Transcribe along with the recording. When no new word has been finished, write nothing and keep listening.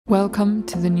Welcome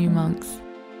to the New Monks.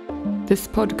 This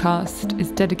podcast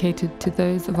is dedicated to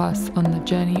those of us on the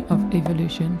journey of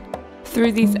evolution.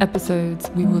 Through these episodes,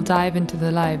 we will dive into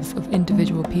the lives of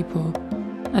individual people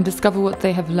and discover what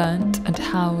they have learnt and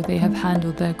how they have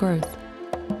handled their growth.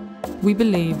 We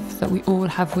believe that we all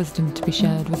have wisdom to be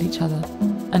shared with each other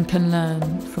and can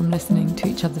learn from listening to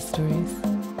each other's stories.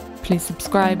 Please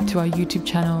subscribe to our YouTube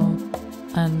channel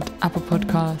and Apple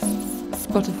Podcasts,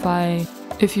 Spotify.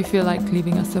 If you feel like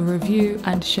leaving us a review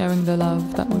and sharing the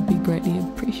love, that would be greatly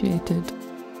appreciated.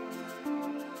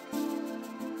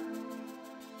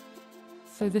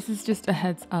 So this is just a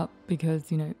heads up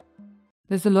because,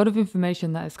 there's a lot of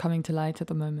information that is coming to light at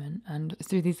the moment, and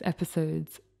through these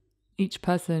episodes, each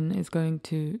person is going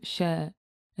to share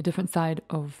a different side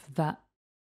of that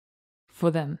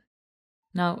for them.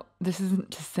 Now, this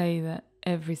isn't to say that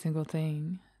every single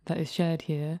thing that is shared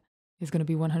here is going to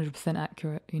be 100%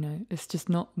 accurate, It's just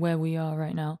not where we are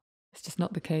right now. It's just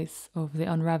not the case of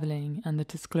the unraveling and the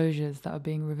disclosures that are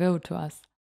being revealed to us.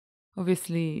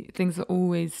 Obviously, things are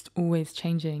always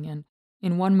changing, and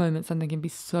in one moment something can be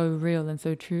so real and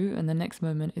so true, and the next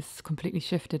moment is completely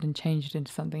shifted and changed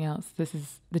into something else. This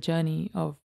is the journey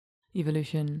of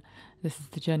evolution. This is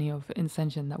the journey of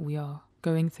ascension that we are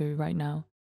going through right now.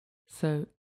 So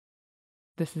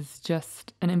this is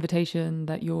just an invitation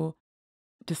that your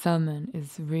discernment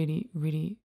is really,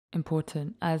 really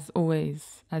important. As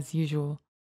always, as usual,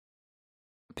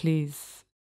 please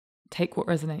take what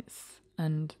resonates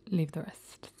and leave the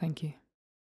rest. Thank you.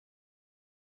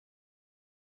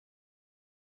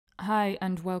 Hi,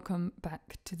 and welcome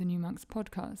back to the New Monks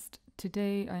podcast.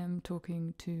 Today I am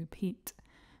talking to Pete,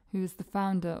 who is the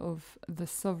founder of the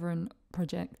Sovereign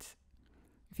Project.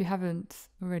 If you haven't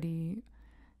already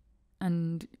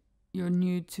and you're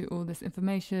new to all this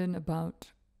information about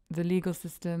the legal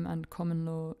system and common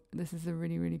law, this is a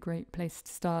really, really great place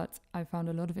to start. I found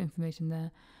a lot of information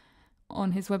there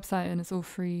on his website, and it's all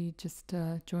free. Just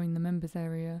join the members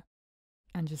area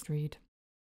and just read.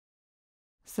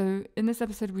 So in this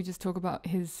episode, we just talk about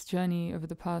his journey over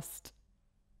the past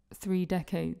 3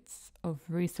 decades of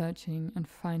researching and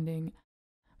finding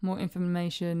more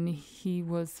information. He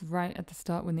was right at the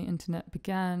start when the internet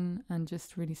began and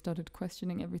just really started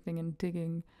questioning everything and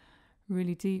digging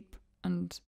really deep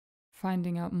and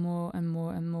finding out more and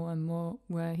more,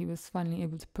 where he was finally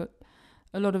able to put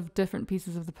a lot of different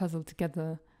pieces of the puzzle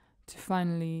together to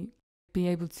finally be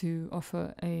able to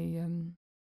offer a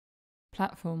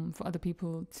platform for other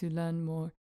people to learn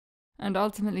more. And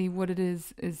ultimately what it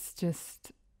is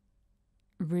just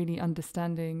really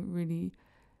understanding, really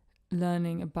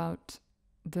learning about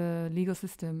the legal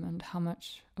system and how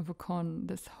much of a con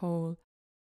this whole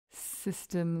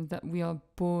system that we are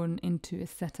born into is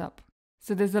set up.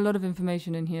 So there's a lot of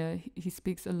information in here. He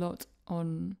speaks a lot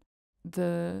on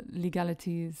the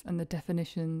legalities and the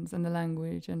definitions and the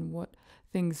language and what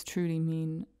things truly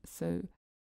mean. So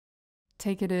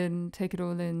take it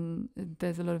all in.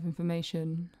 There's a lot of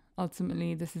information.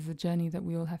 Ultimately, this is a journey that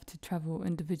we all have to travel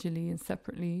individually and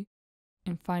separately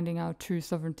in finding our true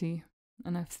sovereignty.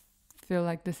 And I feel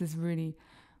like this is really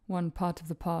one part of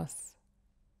the path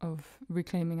of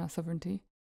reclaiming our sovereignty.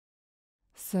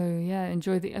 So yeah,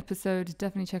 enjoy the episode.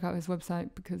 Definitely check out his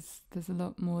website because there's a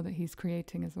lot more that he's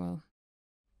creating as well.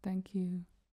 Thank you.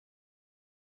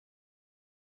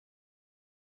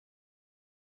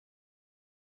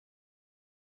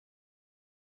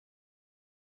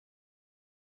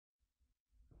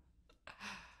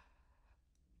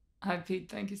 Hi Pete,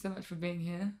 thank you so much for being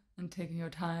here and taking your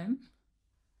time.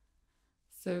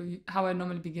 So how I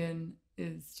normally begin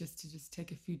is just to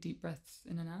take a few deep breaths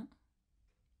in and out.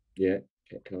 Yeah,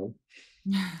 get calm.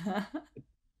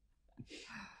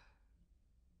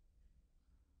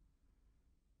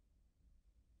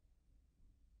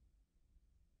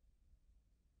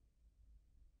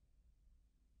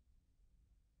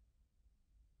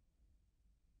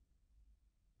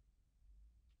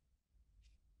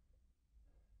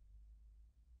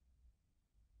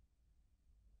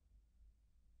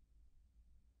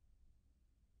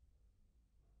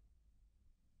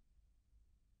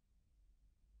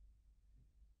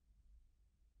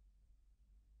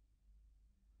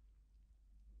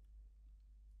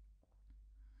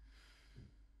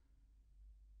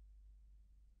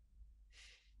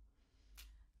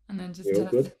 And then just You're all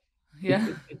tell us, good? yeah,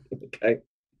 Okay.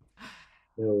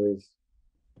 Always.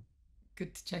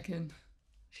 good to check in.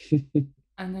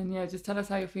 And then yeah, just tell us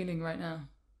how you're feeling right now.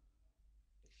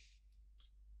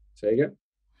 Say again?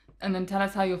 And then tell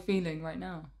us how you're feeling right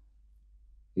now.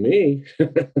 Me?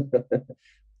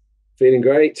 Feeling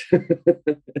great.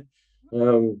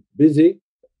 Busy.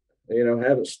 I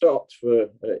haven't stopped for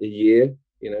a year.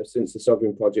 since the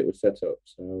Sovereign Project was set up.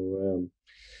 So,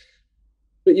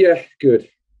 but yeah, good.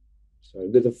 So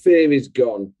the fear is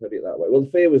gone, put it that way. Well,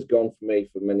 the fear was gone for me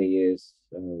for many years.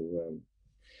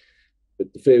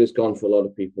 But the fear is gone for a lot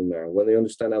of people now. When they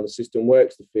understand how the system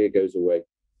works, the fear goes away.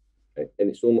 And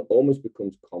it's almost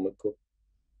becomes comical.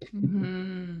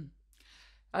 Hmm.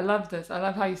 I love this. I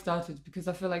love how you started because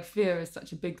I feel like fear is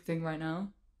such a big thing right now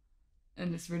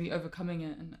and it's really overcoming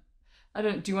it. And I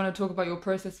don't, do you want to talk about your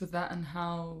process with that and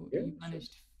how Yeah, you sure.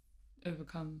 managed to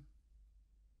overcome?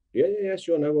 Yeah,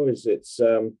 sure. No worries. It's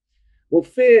well,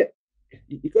 fear.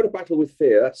 You've got to battle with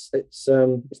fear. It's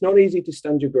not easy to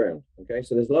stand your ground. Okay,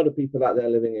 so there's a lot of people out there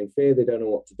living in fear. They don't know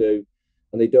what to do,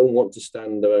 and they don't want to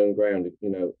stand their own ground.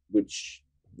 Which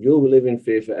you'll live in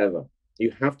fear forever.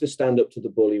 You have to stand up to the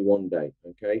bully one day.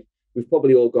 Okay, we've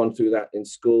probably all gone through that in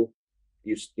school.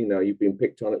 You've been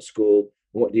picked on at school,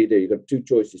 and what do? You've got two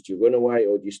choices: do you run away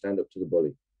or do you stand up to the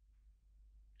bully?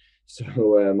 So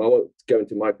I won't go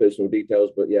into my personal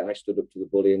details, but yeah, I stood up to the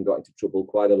bully and got into trouble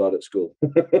quite a lot at school.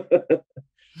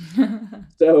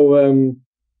 So, I love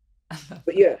but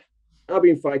that. yeah, I've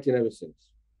been fighting ever since.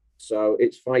 So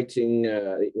it's fighting.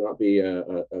 It might be a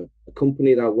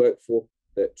company that I work for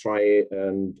that try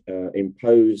and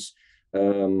impose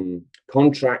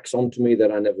contracts onto me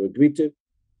that I never agreed to.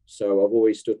 So I've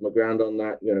always stood my ground on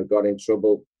that. Got in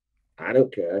trouble. I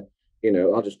don't care.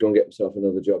 I'll just go and get myself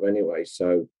another job anyway.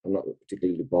 So I'm not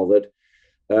particularly bothered.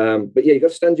 But yeah, you've got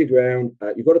to stand your ground.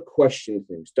 You've got to question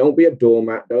things. Don't be a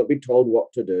doormat. Don't be told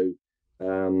what to do.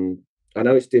 Um, I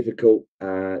know it's difficult.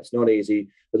 It's not easy.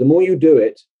 But the more you do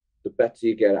it, the better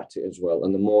you get at it as well.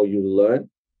 And the more you learn,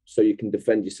 so you can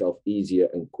defend yourself easier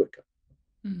and quicker.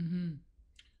 Hmm.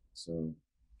 So,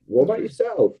 what about Yeah.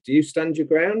 yourself? Do you stand your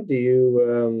ground? Do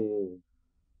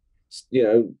you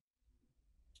know,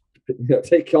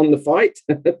 take on the fight?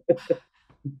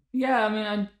 Yeah, I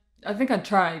mean, I think I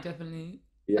try definitely,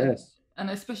 I, Yes. and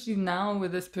especially now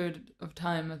with this period of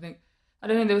time, I think I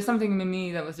don't know. There was something in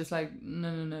me that was just like, no,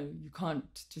 no, no, you can't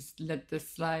just let this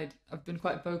slide. I've been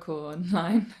quite vocal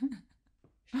online.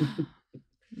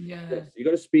 Yes, Yeah. you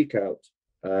got to speak out.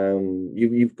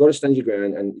 You've got to stand your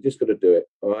ground, and you just got to do it.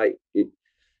 All right.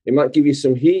 It might give you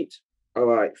some heat. All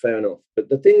right, fair enough. But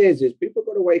the thing is people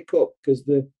got to wake up because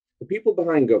the people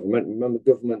behind government. Remember,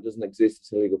 government doesn't exist.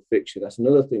 It's a legal fiction. That's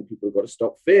another thing people have got to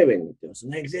stop fearing. It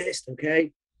doesn't exist.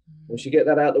 Okay. Once you get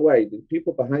that out of the way, the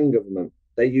people behind government,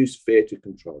 they use fear to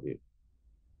control you.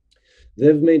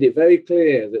 They've made it very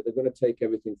clear that they're going to take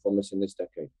everything from us in this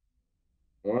decade.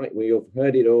 All right, we have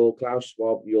heard it all. Klaus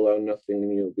Schwab, you'll own nothing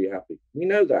and you'll be happy. We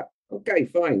know that. Okay,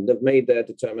 fine. They've made their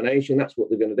determination. That's what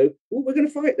they're going to do. Well, we're going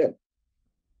to fight then.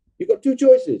 You've got two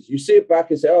choices. You sit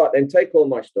back and say, all right, then take all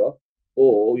my stuff.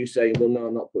 Or you say, well, no,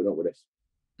 I'm not putting up with this.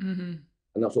 Hmm.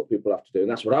 And that's what people have to do. And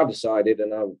that's what I've decided.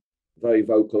 And I'm very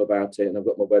vocal about it. And I've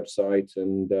got my website.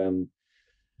 And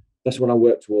that's what I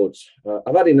work towards.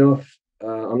 I've had enough.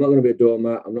 I'm not going to be a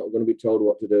doormat. I'm not going to be told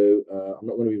what to do. I'm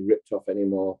not going to be ripped off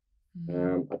anymore.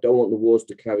 I don't want the wars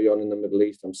to carry on in the Middle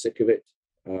East. I'm sick of it.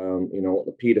 I want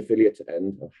the paedophilia to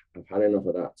end. I've had enough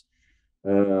of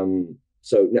that.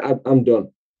 So I'm done.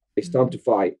 It's time Hmm. to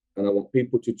fight, and I want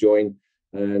people to join,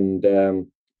 and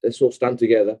let's all stand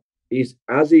together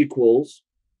as equals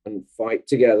and fight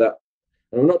together.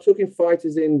 And I'm not talking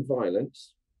fighters in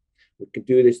violence. We can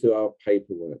do this through our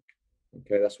paperwork.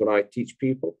 Okay, that's what I teach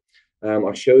people.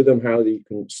 I show them how you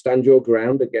can stand your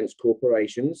ground against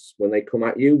corporations when they come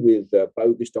at you with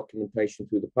bogus documentation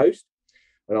through the post.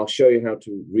 And I'll show you how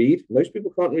to read. Most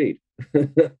people can't read.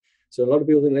 So a lot of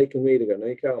people think they can read. I go, no,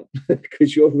 you can't,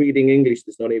 because you're reading English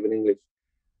that's not even English.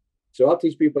 So I'll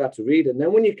teach people how to read. And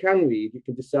then when you can read, you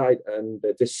can decide and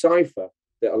decipher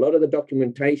that a lot of the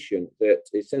documentation that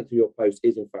is sent through your post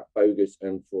is in fact bogus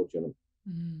and fraudulent.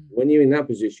 Hmm. When you're in that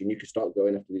position, you can start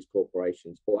going after these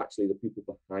corporations or actually the people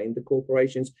behind the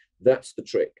corporations. That's the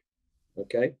trick.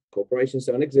 Okay. Corporations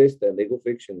don't exist. They're legal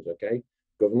fictions. Okay.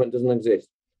 Government doesn't exist.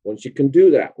 Once you can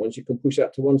do that, once you can push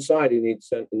that to one side, and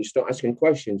you start asking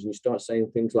questions and you start saying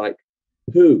things like,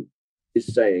 who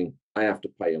is saying I have to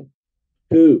pay them?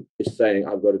 Who is saying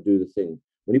I've got to do the thing?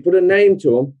 When you put a name to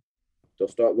them, they'll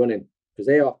start running because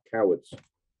they are cowards.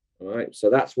 All right. So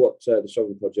that's what the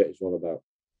Sovereign Project is all about.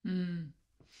 Hmm.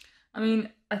 I mean,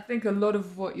 I think a lot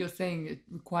of what you're saying it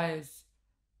requires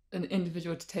an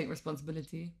individual to take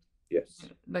responsibility. Yes.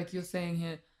 Like you're saying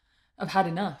here, I've had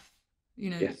enough,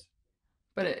 you know. Yes.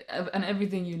 But and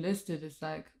everything you listed is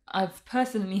like I've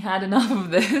personally had enough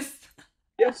of this,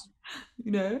 Yes.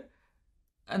 you know.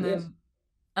 And Yes. then,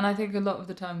 and I think a lot of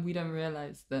the time we don't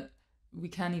realize that we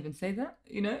can't even say that,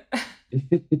 you know.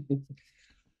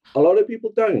 A lot of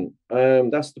people don't.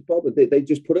 That's the problem. They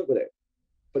just put up with it,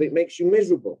 but it makes you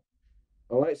miserable.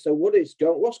 All right. So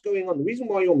what's going on? The reason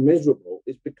why you're miserable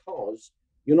is because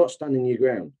you're not standing your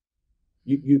ground.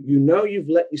 You know you've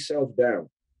let yourself down.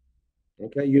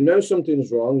 Okay, you know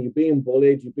something's wrong, you're being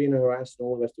bullied, you're being harassed, and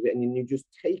all the rest of it, and you just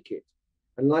take it.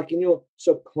 And like in your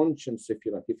subconscious, if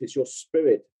you like, if it's your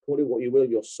spirit, call it what you will,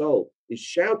 your soul is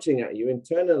shouting at you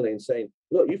internally and saying,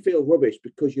 look, you feel rubbish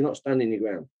because you're not standing your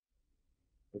ground.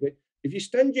 Okay. If you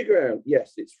stand your ground,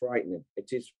 yes, it's frightening.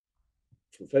 It is.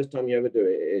 For the first time you ever do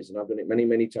it, it is. And I've done it many,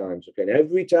 many times. Okay. And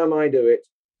every time I do it,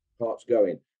 heart's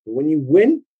going. But when you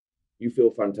win, you feel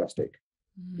fantastic.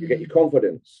 You get your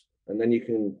confidence, and then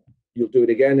you'll do it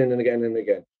again and again and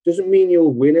again. Doesn't mean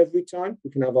you'll win every time.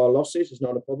 We can have our losses, it's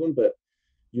not a problem, but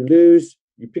you lose,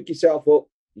 you pick yourself up,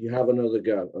 you have another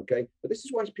go. Okay. But this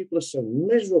is why people are so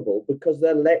miserable, because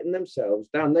they're letting themselves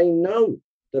down. They know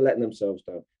they're letting themselves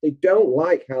down. They don't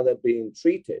like how they're being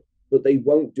treated, but they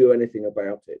won't do anything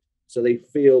about it. So they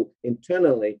feel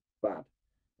internally bad.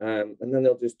 And then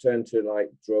they'll just turn to like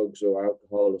drugs or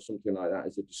alcohol or something like that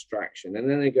as a distraction. And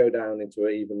then they go down into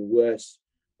an even worse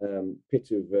pit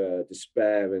of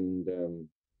despair and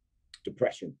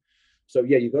depression. So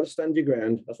yeah, you've got to stand your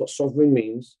ground. That's what sovereign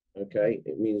means. Okay.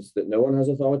 It means that no one has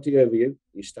authority over you.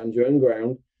 You stand your own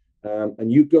ground,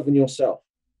 and you govern yourself.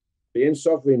 Being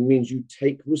sovereign means you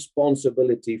take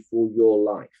responsibility for your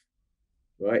life.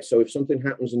 Right. So if something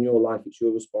happens in your life, it's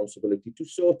your responsibility to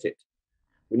sort it.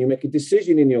 When you make a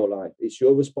decision in your life, it's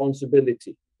your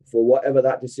responsibility for whatever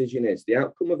that decision is. The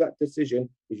outcome of that decision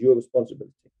is your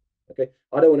responsibility. Okay.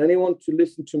 I don't want anyone to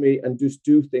listen to me and just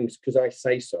do things because I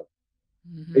say so.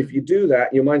 Mm-hmm. If you do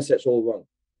that, your mindset's all wrong.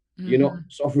 Mm-hmm. You're not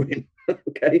sovereign.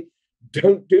 Okay.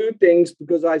 Don't do things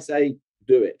because I say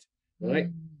do it. Right.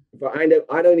 Mm-hmm. But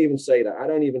I don't even say that. I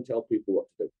don't even tell people what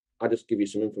to do. I just give you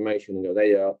some information and go, there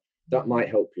you are. That might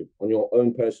help you on your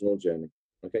own personal journey.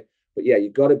 Okay. But yeah,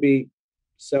 you've got to be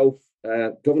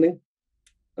self-governing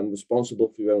and responsible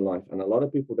for your own life. And a lot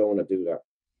of people don't want to do that.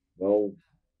 Well,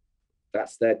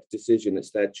 that's their decision.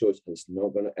 It's their choice. And it's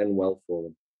not going to end well for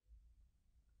them.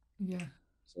 Yeah.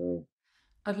 So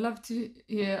I'd love to.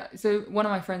 Yeah. So one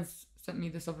of my friends sent me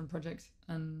the Sovereign Project,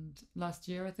 and last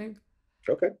year, I think.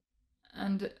 Okay.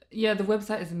 And yeah, the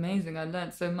website is amazing. I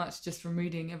learned so much just from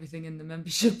reading everything in the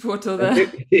membership portal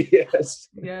there. Yes.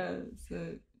 Yeah.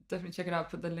 So definitely check it out.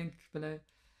 Put the link below.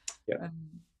 Yeah.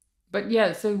 But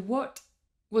yeah, so what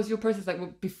was your process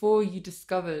like before you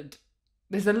discovered?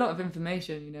 There's a lot of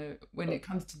information, when it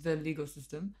comes to the legal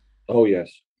system. Oh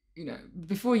yes.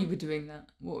 Before you were doing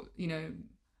that, what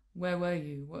where were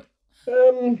you? What?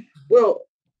 Well,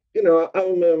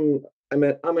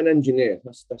 I'm an engineer.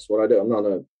 That's what I do. I'm not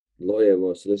a lawyer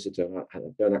or a solicitor. I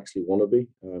don't actually want to be,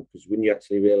 because when you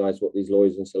actually realize what these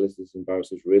lawyers and solicitors and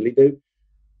barristers really do,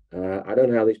 I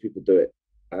don't know how these people do it.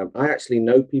 I actually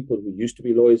know people who used to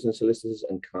be lawyers and solicitors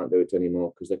and can't do it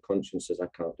anymore because their conscience says, I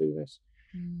can't do this.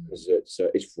 Because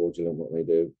it's fraudulent what they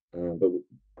do. But we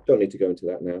don't need to go into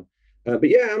that now. But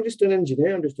yeah, I'm just an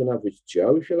engineer. I'm just an average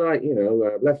Joe, if you like.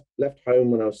 Left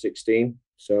home when I was 16.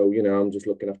 So, I'm just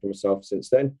looking after myself since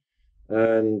then.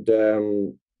 And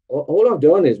all I've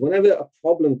done is whenever a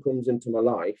problem comes into my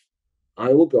life,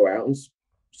 I will go out and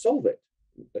solve it.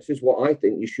 This is what I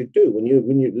think you should do when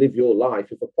you live your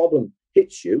life. If a problem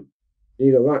hits you,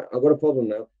 you go, right, I've got a problem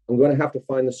now. I'm going to have to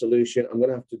find the solution. I'm going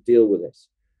to have to deal with this.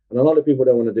 And a lot of people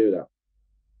don't want to do that.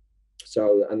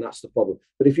 So, and that's the problem.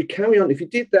 But if you carry on, if you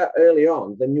did that early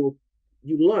on, then you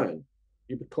learn,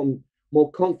 you become more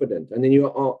confident, and then you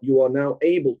are now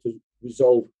able to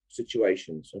resolve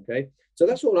situations. Okay. So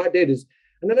that's all I did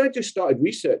and then I just started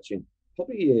researching,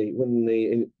 probably when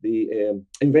the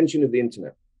invention of the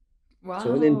internet. Wow.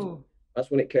 So that's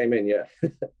when it came in. Yeah.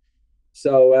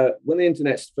 So when the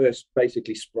internet first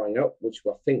basically sprung up, which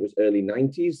I think was early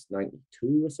 90s,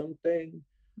 92 or something.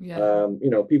 Yeah.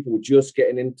 People were just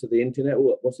getting into the internet.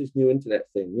 What's this new internet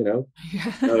thing?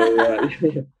 Yeah.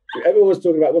 So everyone was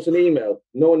talking about what's an email.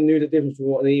 No one knew the difference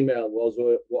between what an email was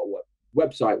or what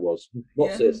website was.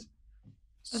 What's this?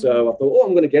 So I thought,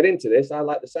 I'm going to get into this. I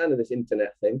like the sound of this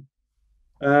internet thing.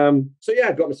 So yeah,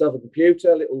 I got myself a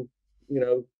computer, a little,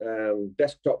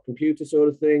 desktop computer sort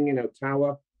of thing,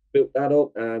 tower. Built that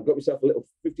up. Got myself a little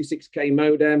 56K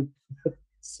modem.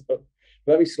 So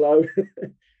very slow.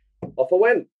 Off I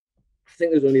went. I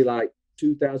think there's only like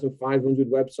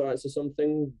 2,500 websites or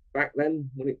something back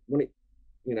then when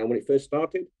it first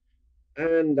started,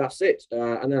 and that's it.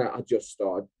 And then I just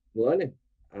started learning.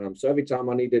 So every time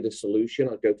I needed a solution,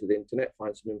 I'd go to the internet,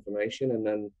 find some information, and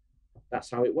then that's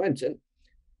how it went. And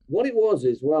what it was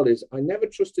as well is I never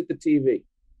trusted the TV.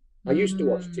 I used to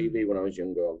watch Mm. TV when I was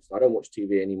younger. I don't watch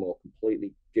TV anymore.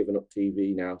 Completely given up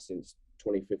TV now since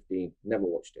 2015. Never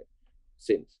watched it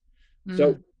since. Mm.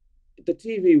 So the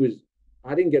TV was,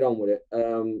 I didn't get on with it.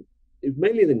 It was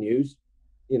mainly the news.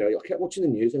 I kept watching the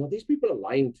news and these people are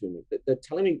lying to me. They're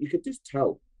telling me, you could just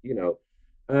tell.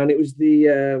 And it was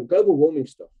the global warming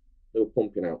stuff they were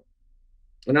pumping out.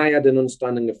 And I had an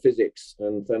understanding of physics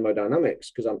and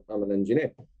thermodynamics because I'm an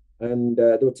engineer. And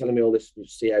they were telling me all this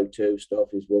CO2 stuff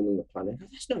is warming the planet.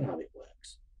 That's not how it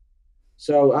works.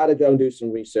 So I had to go and do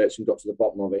some research and got to the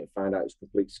bottom of it and found out it's a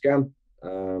complete scam.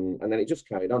 And then it just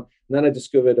carried on. And then I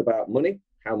discovered about money,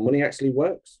 how money actually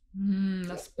works.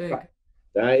 That's big.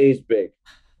 That is big.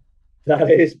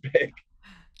 That is big.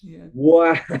 Yeah.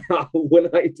 Wow. When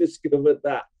I discovered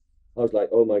that, I was like,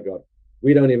 oh my God,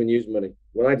 we don't even use money.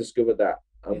 When I discovered that,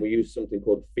 and we use something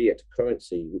called fiat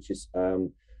currency, which is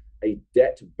a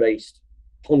debt-based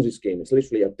Ponzi scheme. It's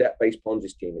literally a debt-based Ponzi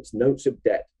scheme. It's notes of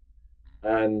debt.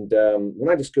 And when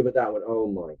I discovered that, I went, oh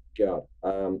my God.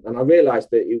 And I realized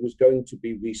that it was going to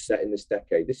be reset in this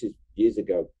decade. This is years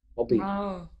ago, probably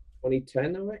Wow.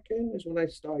 2010, I reckon, is when I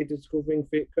started discovering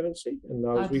fiat currency and I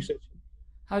How was did, researching.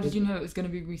 how did you know it was going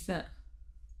to be reset?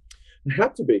 It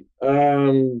had to be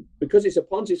because it's a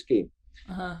Ponzi scheme.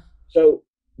 Uh-huh. So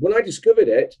when I discovered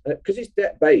it, because it's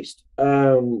debt based,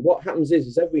 what happens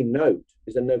is every note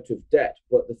is a note of debt.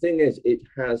 But the thing is, it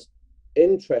has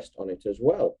interest on it as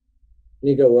well. And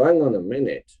you go, well, hang on a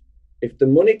minute. If the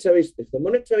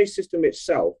monetary system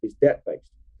itself is debt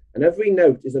based, and every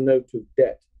note is a note of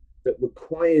debt that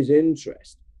requires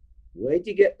interest, where do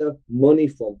you get the money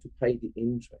from to pay the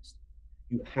interest?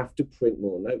 You have to print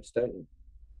more notes, don't you?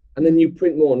 And then you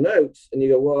print more notes and you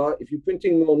go, well, if you're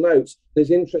printing more notes,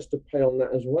 there's interest to pay on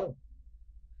that as well.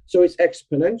 So it's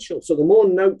exponential. So the more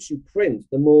notes you print,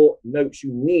 the more notes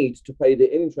you need to pay the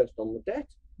interest on the debt.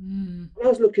 Mm. When I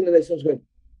was looking at this, I was going,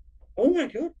 oh my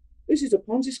God, this is a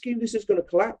Ponzi scheme. This is going to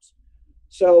collapse.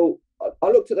 So I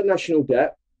looked at the national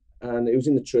debt and it was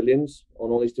in the trillions on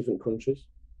all these different countries.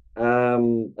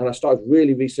 And I started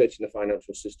really researching the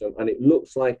financial system, and it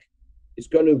looks like it's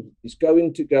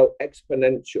going to go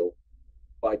exponential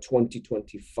by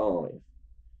 2025.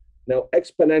 Now,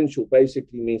 exponential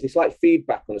basically means it's like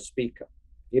feedback on a speaker.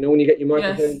 You know, when you get your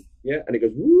microphone, Yes. yeah, and it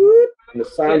goes whoop, and the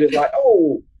sound is like,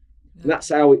 oh, Yeah. and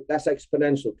that's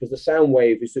exponential because the sound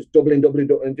wave is just doubling,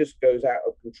 and just goes out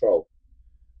of control.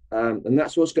 And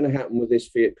that's what's going to happen with this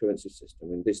fiat currency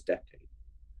system in this decade.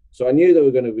 So I knew they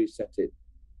were going to reset it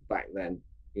back then.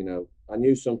 I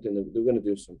knew something that they were going to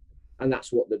do something, and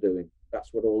that's what they're doing.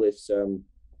 That's what all this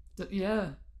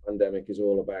Yeah. pandemic is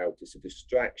all about. It's a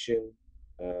distraction.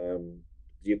 The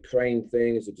Ukraine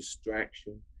thing is a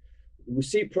distraction. We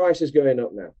see prices going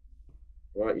up now,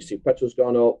 right? You see petrol's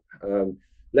gone up,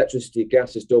 electricity,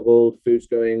 gas has doubled, food's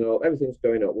going up, everything's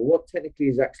going up. Well, what technically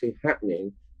is actually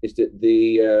happening is that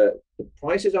the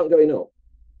prices aren't going up.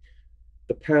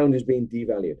 The pound is being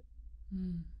devalued.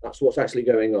 Mm. That's what's actually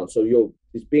going on. So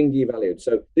it's being devalued.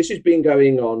 So this has been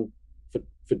going on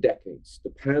for decades. The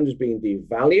pound is being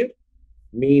devalued,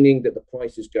 meaning that the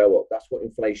prices go up. That's what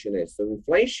inflation is. So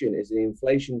inflation is the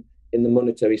inflation in the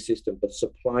monetary system, the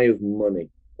supply of money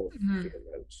or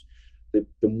notes.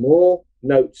 The more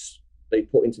notes they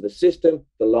put into the system,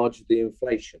 the larger the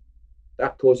inflation.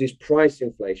 That causes price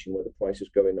inflation where the price is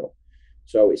going up.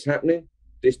 So it's happening.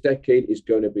 This decade is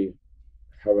going to be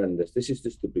horrendous. This is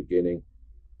just the beginning.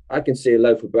 I can see a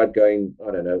loaf of bread going,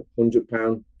 I don't know,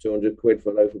 £100, £200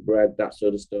 for a loaf of bread, that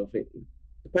sort of stuff. It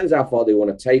depends how far they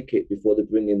want to take it before they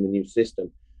bring in the new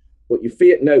system. But your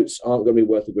fiat notes aren't going to be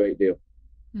worth a great deal.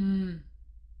 Mm.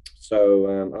 So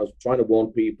I was trying to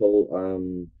warn people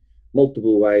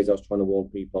multiple ways. I was trying to warn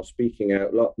people. I was speaking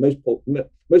out.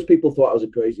 Most people thought I was a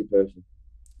crazy person.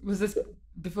 Was this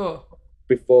before?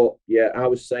 Before, yeah, I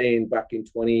was saying back in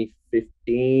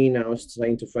 2015, I was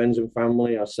saying to friends and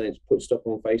family, I was saying to put stuff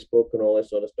on Facebook and all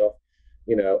this sort of stuff.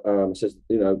 Says,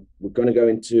 we're going to go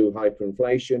into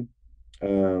hyperinflation.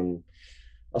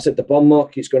 I said the bond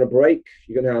market's going to break.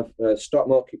 You're going to have a stock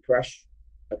market crash,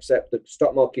 except the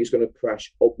stock market is going to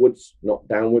crash upwards, not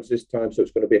downwards this time. So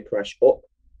it's going to be a crash up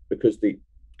because the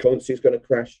currency is going to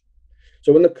crash.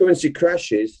 So when the currency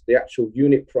crashes, the actual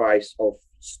unit price of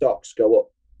stocks go up,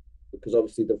 because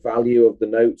obviously the value of the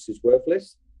notes is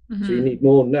worthless. Mm-hmm. So you need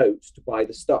more notes to buy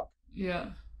the stock.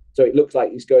 Yeah. So it looks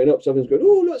like it's going up. Someone's going,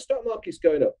 oh, look, stock market's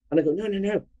going up. And I go,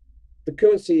 no. The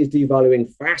currency is devaluing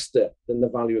faster than the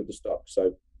value of the stock.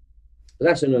 So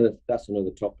that's another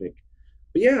topic.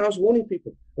 But yeah, I was warning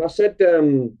people. And I said,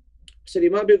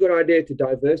 it might be a good idea to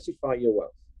diversify your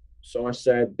wealth. So I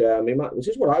said, this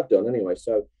is what I've done anyway.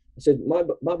 So I said,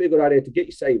 might be a good idea to get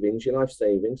your savings, your life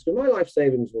savings, because my life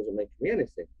savings wasn't making me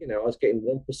anything. You know, I was getting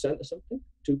 1% or something,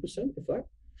 2%, if that.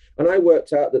 And I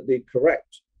worked out that the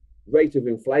correct rate of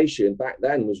inflation back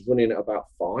then was running at about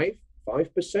 5%.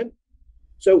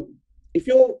 So if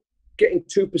you're getting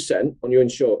 2% on your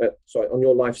on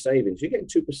your life savings, you're getting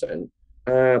 2%,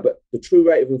 but the true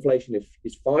rate of inflation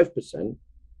is 5%.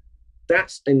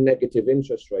 That's a negative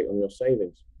interest rate on your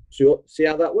savings. So see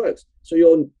how that works. So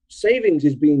your savings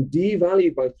is being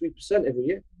devalued by 3% every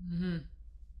year. Mm-hmm.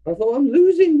 I thought, I'm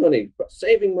losing money, but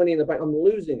saving money in the bank, I'm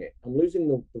losing it. I'm losing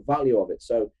the value of it.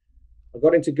 So I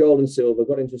got into gold and silver,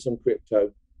 got into some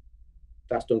crypto.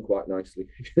 That's done quite nicely.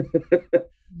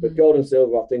 But gold and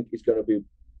silver, I think, is going to be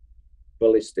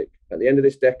ballistic. At the end of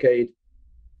this decade,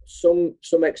 some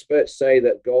experts say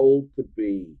that gold could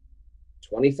be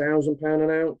 £20,000 an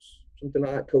ounce, something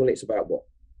like that. Currently, it's about what,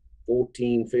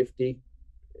 14.50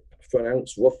 for an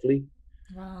ounce, roughly.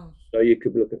 Wow. So you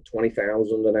could look at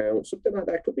 20,000 an ounce, something like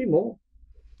that. It could be more.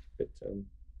 But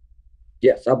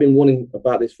yes, I've been warning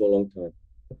about this for a long time.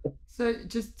 So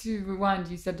just to rewind,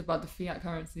 you said about the fiat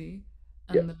currency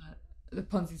and Yep. the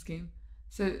Ponzi scheme.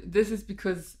 So this is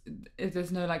because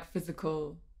there's no like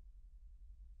physical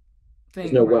There's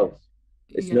thing, no right? wealth.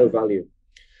 It's no Yeah. value.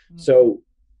 So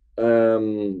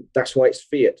that's why it's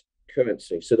fiat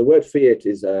currency. So the word fiat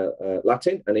is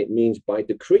Latin, and it means by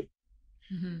decree.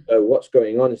 Mm-hmm. So what's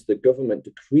going on is the government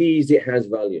decrees it has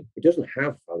value. It doesn't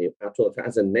have value at all. If it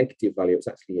has a negative value, it's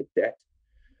actually a debt.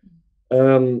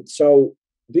 So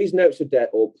these notes of debt,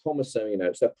 or promissory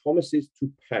notes, they're promises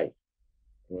to pay.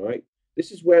 All right.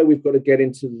 This is where we've got to get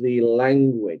into the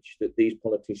language that these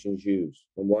politicians use,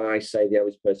 and why I say the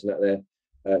average person out there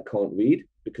can't read,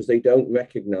 because they don't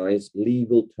recognize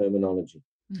legal terminology.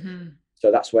 Mm-hmm.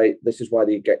 So this is why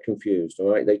they get confused. All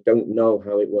right. They don't know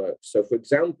how it works. So, for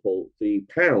example, the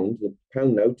pound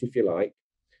note, if you like,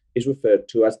 is referred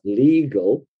to as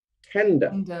legal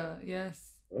tender.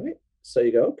 Yes. All right. So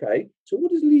you go, okay, so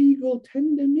what does legal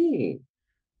tender mean?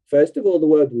 First of all, the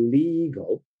word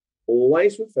legal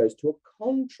always refers to a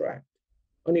contract.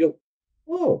 And you go,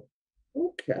 oh,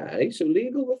 okay, so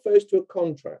legal refers to a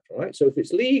contract, right? So if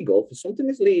it's legal, if something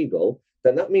is legal,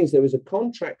 then that means there is a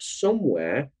contract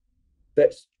somewhere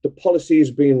that's the policy is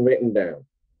being written down.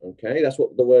 Okay, that's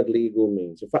what the word legal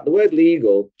means. In fact, the word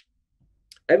legal,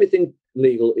 everything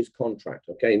legal is contract.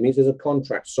 Okay, it means there's a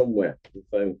contract somewhere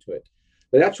referring to it.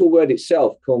 The actual word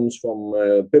itself comes from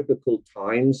biblical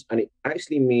times, and it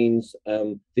actually means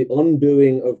the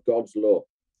undoing of God's law.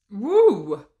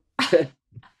 Woo!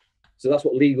 So that's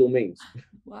what legal means.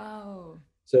 Wow.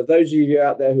 So those of you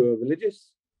out there who are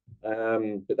religious,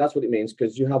 but that's what it means,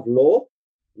 because you have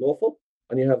lawful,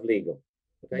 and you have legal.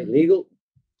 Okay, legal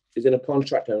is in a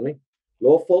contract only.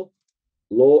 Lawful,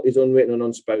 law is unwritten and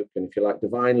unspoken. If you like,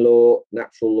 divine law,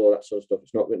 natural law, that sort of stuff,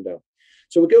 it's not written down.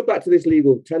 So we go back to this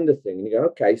legal tender thing, and you go,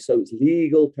 okay, so it's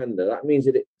legal tender. That means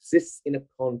that it exists in a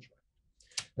contract.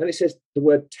 Then it says the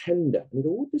word tender. And you go,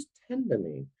 what does tender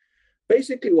mean?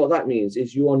 Basically, what that means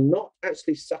is you are not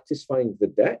actually satisfying the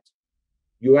debt.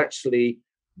 You're actually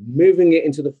moving it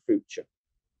into the future.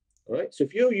 All right. So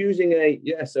if you're using if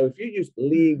you use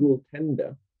legal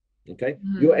tender, okay,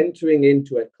 you're entering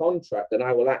into a contract that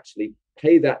I will actually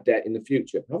pay that debt in the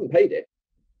future. I haven't paid it.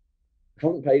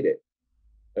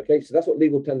 Okay, so that's what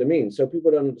legal tender means. So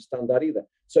people don't understand that either.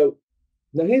 So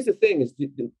now here's the thing: is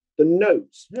the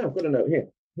notes. Yeah, I've got a note here.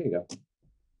 Here you go.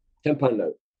 £10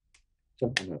 note.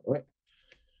 £10 note. Right.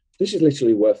 This is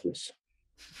literally worthless.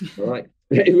 All right.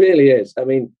 It really is. I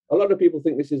mean, a lot of people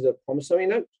think this is a promissory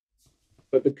note,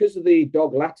 but because of the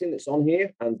dog Latin that's on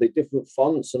here and the different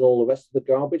fonts and all the rest of the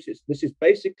garbage, this is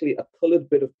basically a coloured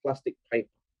bit of plastic paper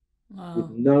with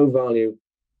no value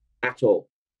at all.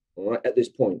 All right, at this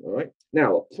point. All right.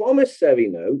 Now, a promissory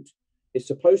note is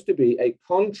supposed to be a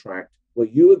contract where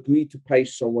you agree to pay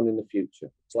someone in the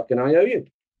future. It's like an IOU.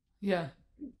 Yeah.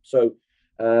 So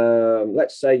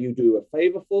let's say you do a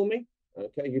favor for me.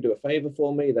 Okay, you do a favor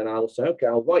for me, then I'll say, okay,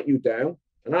 I'll write you down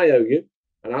and I owe you,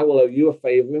 and I will owe you a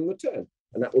favor in return.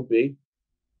 And that would be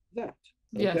that.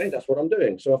 Okay, that's what I'm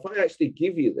doing. So if I actually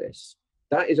give you this,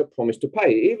 that is a promise to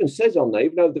pay. It even says on there,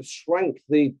 even though they've shrank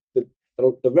the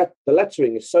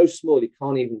lettering is so small you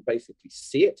can't even basically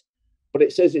see it, but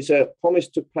it says it's a promise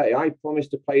to pay. I promise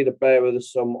to pay the bearer the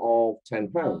sum of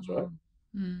 £10, right?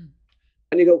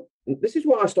 And you go, this is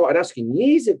what I started asking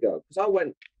years ago, because I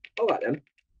went, all right then,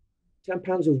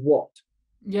 £10 of what?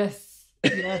 Yes.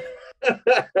 Yeah.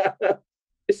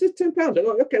 It says £10. I'm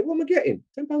like, okay, what am I getting?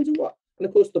 £10 of what? And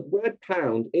of course, the word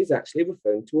pound is actually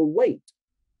referring to a weight,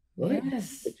 right?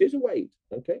 Yes. It is a weight.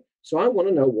 Okay. So I want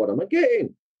to know, what am I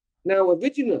getting? Now,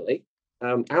 originally,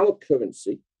 our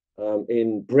currency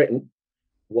in Britain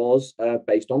was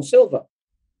based on silver.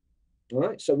 All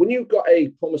right. So when you got a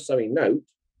promissory note,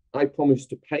 I promise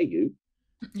to pay you.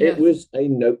 It was a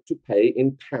note to pay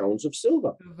in pounds of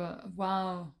silver.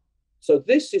 Wow. So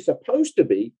this is supposed to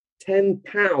be 10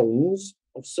 pounds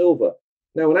of silver.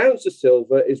 Now, an ounce of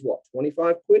silver is what,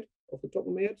 25 quid off the top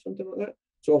of my head, something like that.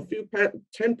 So a few pounds,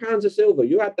 10 pounds of silver,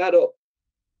 you add that up.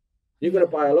 You're going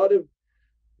to buy a lot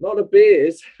of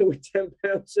beers with 10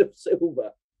 pounds of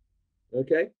silver.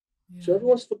 Okay. Yeah. So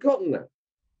everyone's forgotten that.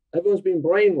 Everyone's been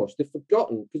brainwashed. They've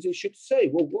forgotten because they should say,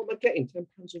 well, what am I getting? 10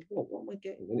 pounds of what? What am I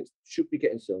getting? And it should be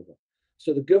getting silver.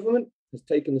 So the government has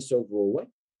taken the silver away.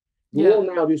 We're all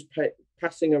now just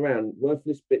passing around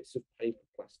worthless bits of paper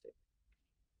plastic.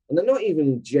 And they're not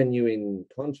even genuine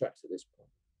contracts at this point.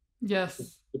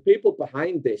 Yes. The people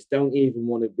behind this don't even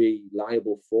want to be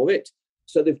liable for it.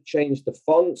 So they've changed the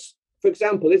fonts. For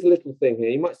example, there's a little thing here.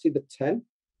 You might see the 10.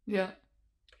 Yeah.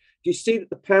 Do you see that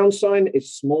the pound sign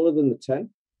is smaller than the 10?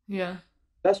 Yeah.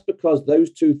 That's because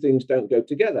those two things don't go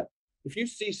together. If you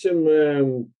see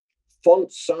some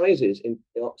font sizes in,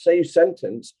 say, you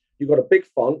sentence, you've got a big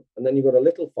font and then you've got a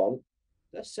little font,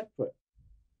 they're separate.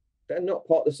 They're not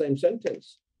part of the same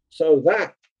sentence. So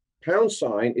that pound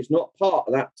sign is not part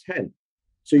of that 10.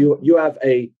 So you have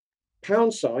a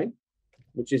pound sign,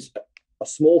 which is a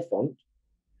small font,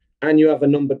 and you have a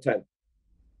number 10.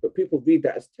 But people read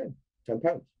that as 10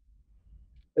 pounds.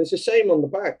 And it's the same on the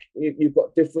back. You've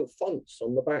got different fonts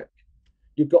on the back.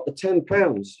 You've got the 10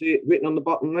 pounds. See it written on the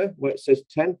bottom there where it says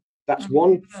 10? That's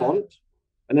one font.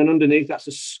 And then underneath, that's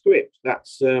a script.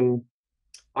 That's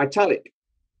italic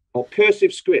or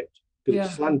cursive script because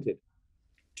it's slanted.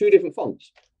 Two different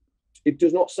fonts. It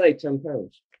does not say 10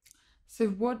 pounds. So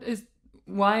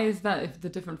why is that if the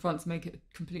different fonts make it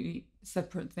completely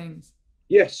separate things?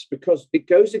 Yes, because it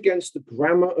goes against the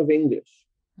grammar of English.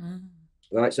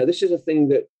 Right. So this is a thing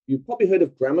that you've probably heard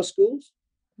of grammar schools.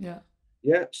 Yeah.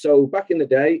 Yeah. So back in the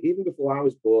day, even before I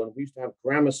was born, we used to have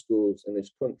grammar schools in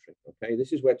this country. Okay.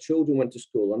 This is where children went to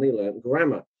school and they learned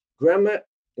grammar. Grammar,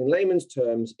 in layman's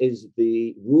terms, is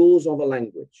the rules of a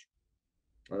language.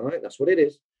 All right. That's what it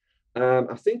is.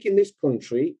 I think in this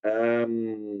country,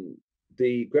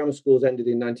 the grammar schools ended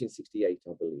in 1968,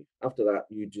 I believe. After that,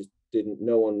 you just didn't,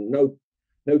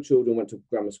 no children went to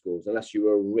grammar schools unless you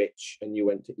were rich and you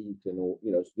went to Eton or,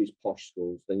 these posh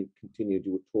schools. Then you continued,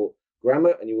 you were taught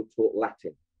grammar and you were taught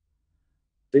Latin.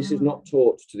 This is not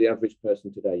taught to the average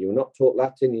person today. You're not taught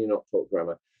Latin, you're not taught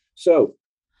grammar. So.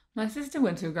 My sister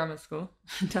went to a grammar school.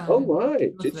 Oh,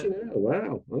 right. Did she know?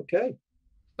 Wow. Okay.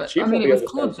 But it was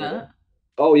called that.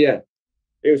 Oh, yeah.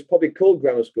 It was probably called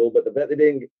grammar school, but I bet they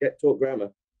didn't get taught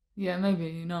grammar. Yeah,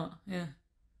 maybe not. Yeah.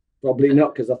 Probably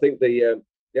not, because I think the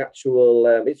actual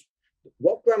it's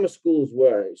what grammar schools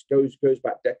were. It goes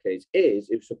back decades. It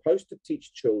was supposed to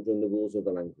teach children the rules of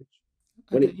the language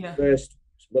when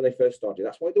they first started.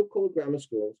 That's why they're called grammar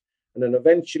schools. And then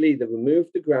eventually they removed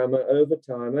the grammar over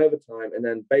time, and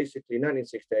then basically in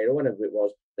 1968 or whenever it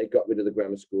was, they got rid of the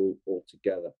grammar school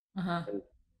altogether. And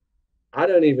I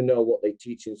don't even know what they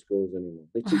teach in schools anymore.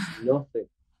 They teach nothing.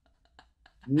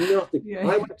 Nothing. Yeah.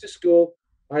 I went to school,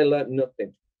 I learned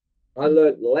nothing. I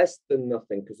learned less than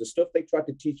nothing because the stuff they tried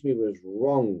to teach me was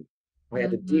wrong. I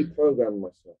had to deprogram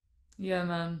myself. Yeah,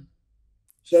 man.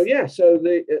 So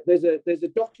there's a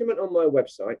document on my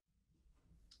website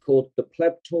called the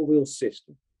Plebtorial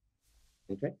System.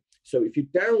 Okay, so if you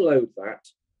download that,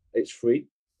 it's free.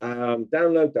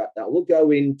 Download that. That will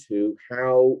go into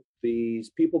how these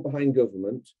people behind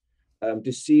government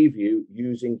deceive you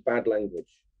using bad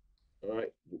language. All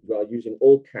right, well, using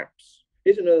all caps.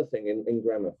 Here's another thing in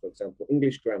grammar, for example,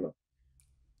 English grammar.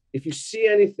 If you see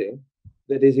anything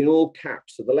that is in all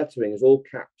caps, so the lettering is all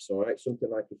caps, all right, something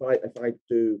like if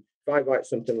I write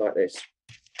something like this,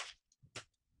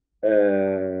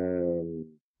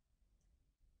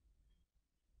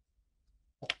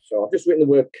 so I've just written the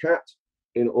word cat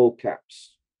in all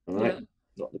caps, all right,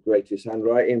 not the greatest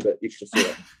handwriting, but you can see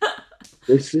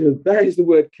it. That is the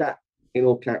word cat in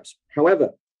all caps.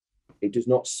 However, it does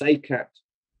not say cat.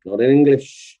 Not in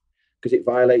English, because it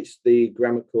violates the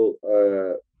grammatical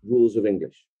rules of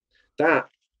English. That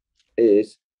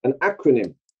is an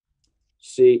acronym,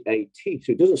 CAT.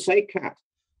 So it doesn't say cat.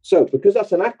 So because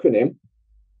that's an acronym,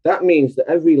 that means that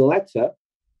every letter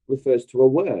refers to a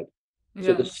word. Yeah.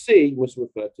 So the C must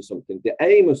refer to something, the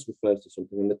A must refer to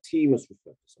something, and the T must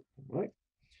refer to something, right?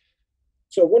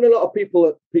 So what a lot of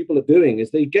people are doing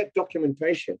is they get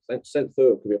documentation sent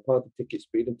through. It could be a parking ticket,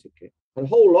 speeding ticket. And a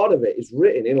whole lot of it is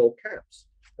written in all caps.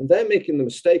 And they're making the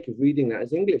mistake of reading that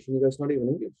as English, and you go, it's not even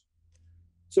English.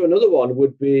 So another one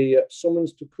would be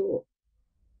summons to court.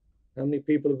 How many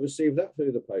people have received that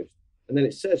through the post? And then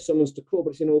it says summons to court,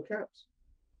 but it's in all caps.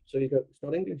 So you go, it's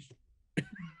not English.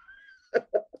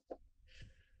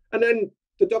 And then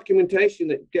the documentation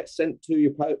that gets sent to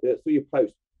your through your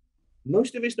post,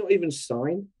 most of it's not even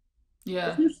signed.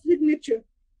 Yeah. There's no signature,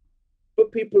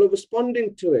 but people are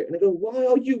responding to it. And I go, why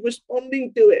are you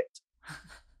responding to it?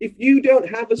 If you don't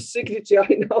have a signature,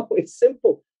 I know it's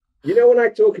simple. You know, when I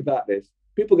talk about this,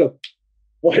 people go,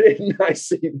 why didn't I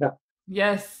see that?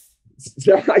 Yes.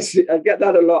 So I get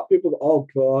that a lot. People go, oh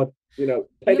God, you know,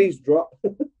 pennies drop.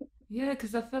 Yeah,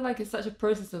 because I feel like it's such a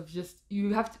process of just,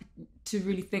 you have to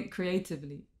really think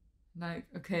creatively. Like,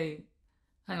 okay,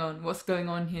 hang on, what's going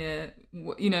on here?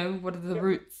 What, what are the Yeah,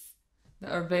 routes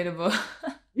that are available?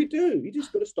 you do. You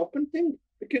just got to stop and think.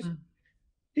 Because Mm.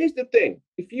 here's the thing.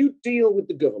 If you deal with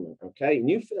the government, okay, and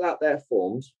you fill out their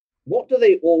forms, what do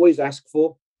they always ask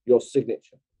for? Your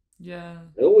signature. Yeah.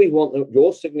 They always want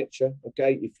your signature,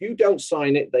 okay? If you don't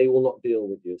sign it, they will not deal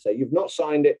with you. Say, you've not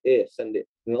signed it, here, send it.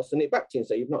 And they'll send it back to you and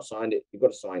say, you've not signed it, you've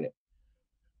got to sign it.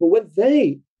 But when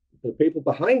the people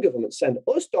behind government, send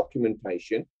us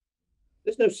documentation,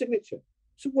 there's no signature.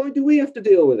 So why do we have to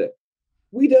deal with it?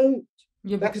 We don't.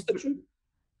 Yeah, That's because the truth.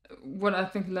 what I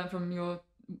think I learned from your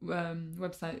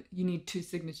website, you need two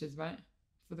signatures, right?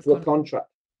 For the For a contract. contract.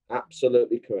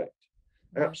 Absolutely correct.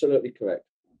 Yeah. Absolutely correct.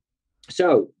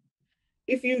 So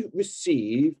if you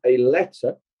receive a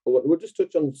letter, or we'll just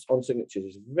touch on signatures,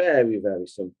 it's very, very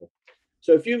simple.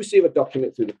 So if you receive a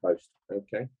document through the post,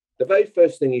 okay, the very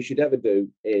first thing you should ever do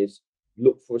is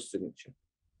look for a signature.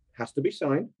 It has to be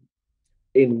signed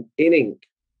in ink.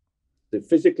 They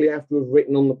physically have to have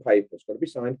written on the paper. It's got to be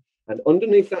signed. And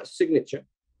underneath that signature,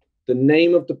 the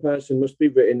name of the person must be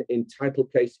written in title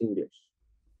case English,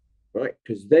 right?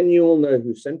 Because then you will know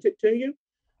who sent it to you,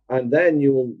 and then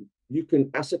you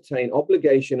can ascertain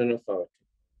obligation and authority.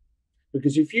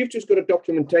 Because if you've just got a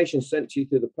documentation sent to you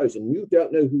through the post and you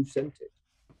don't know who sent it,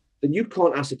 then you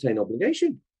can't ascertain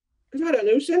obligation. Because I don't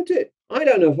know who sent it. I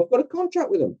don't know if I've got a contract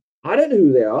with them. I don't know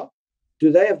who they are.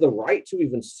 Do they have the right to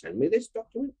even send me this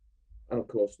document? And of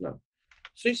course, no.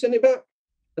 So you send it back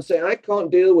and say, I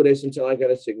can't deal with this until I get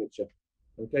a signature.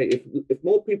 Okay. If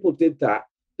more people did that,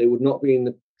 they would not be in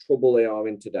the trouble they are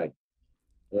in today.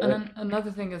 Right? And then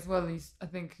another thing as well is, I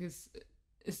think, is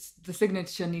the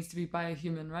signature needs to be by a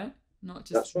human, right? Not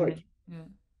just. That's right. Yeah.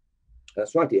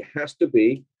 That's right. It has to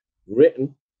be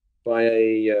written by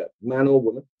a man or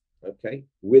woman, okay,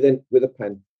 with a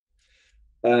pen,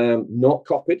 not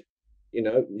copied. You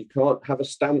know, you can't have a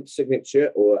stamped signature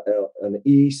or an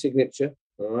e-signature,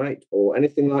 all right, or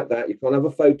anything like that. You can't have a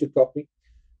photocopy.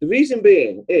 The reason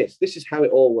being is this is how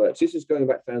it all works. This is going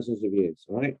back thousands of years,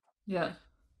 right? Yeah.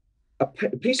 A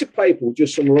piece of paper with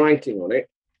just some writing on it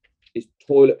is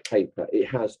toilet paper. It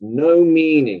has no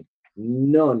meaning,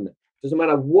 none. Doesn't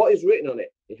matter what is written on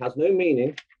it. It has no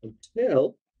meaning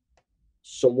until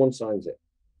someone signs it.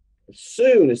 As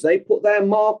soon as they put their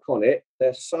mark on it,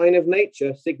 their sign of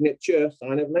nature, signature,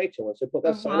 sign of nature. Once they put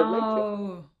their sign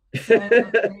of nature, sign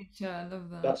of nature. I love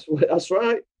that. That's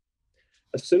right.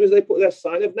 As soon as they put their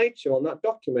sign of nature on that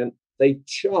document, they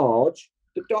charge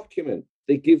the document.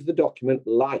 They give the document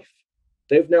life.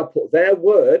 They've now put their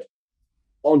word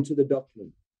onto the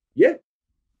document. Yeah.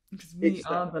 Because we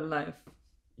are the life.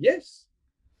 Yes.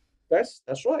 That's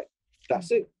right.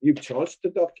 That's it. You've charged the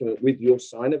document with your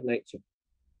sign of nature.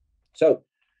 So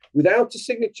without a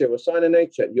signature or sign of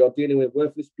nature, you're dealing with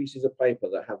worthless pieces of paper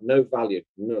that have no value,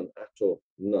 none at all,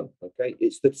 none. Okay.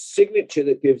 It's the signature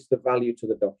that gives the value to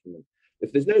the document.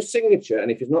 If there's no signature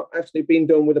and if it's not actually been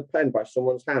done with a pen by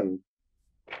someone's hand,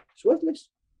 it's worthless.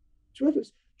 It's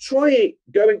worthless. Try it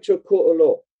going to a court of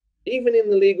law. Even in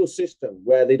the legal system,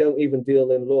 where they don't even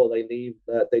deal in law, they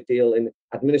deal in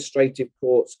administrative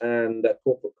courts and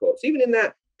corporate courts. Even in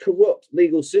that corrupt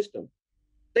legal system,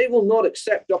 they will not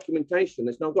accept documentation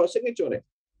that's not got a signature on it.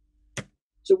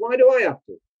 So why do I have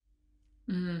to?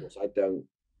 Of course, I don't.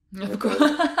 Of course.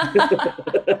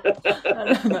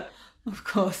 Of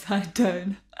course, I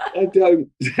don't. I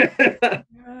don't.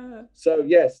 So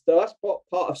yes, that's what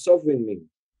part of sovereign means.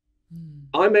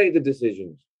 I make the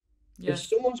decisions. Yes. If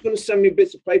someone's going to send me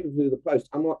bits of paper through the post,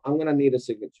 I'm going to need a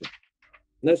signature.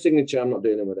 No signature, I'm not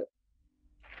dealing with it.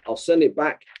 I'll send it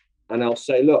back and I'll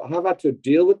say, look, I've had to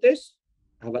deal with this.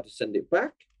 I've had to send it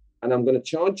back and I'm going to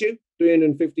charge you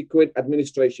 350 quid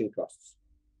administration costs.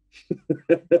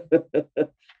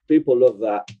 People love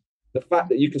that. The fact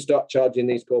that you can start charging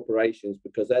these corporations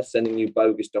because they're sending you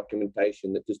bogus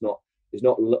documentation that is not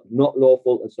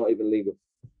lawful and it's not even legal.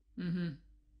 Mm-hmm.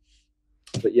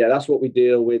 But yeah, that's what we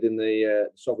deal with in the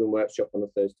Sovereign Workshop on a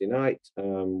Thursday night.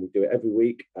 We do it every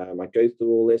week. I go through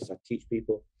all this. I teach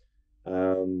people.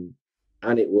 And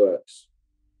it works.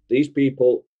 These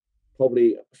people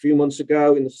probably a few months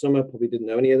ago in the summer probably didn't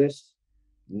know any of this.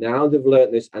 Now they've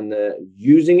learned this and they're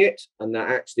using it and they're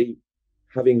actually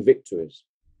having victories.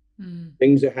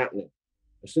 Things are happening.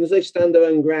 As soon as they stand their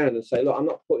own ground and say, look, I'm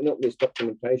not putting up this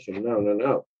documentation.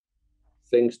 No.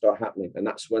 Things start happening. And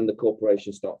that's when the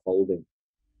corporations start folding.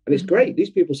 And it's great. These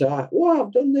people say, wow,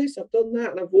 I've done this, I've done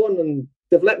that, and I've won, and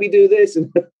they've let me do this.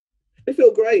 And they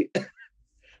feel great.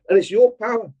 And it's your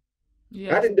power.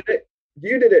 Yeah. I didn't do it.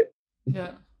 You did it.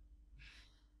 Yeah.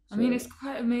 I mean, it's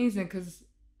quite amazing because,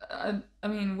 I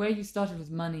mean, where you started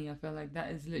was money. I feel like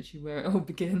that is literally where it all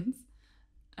begins.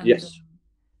 And, yes.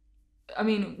 I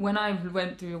mean, when I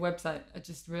went through your website, I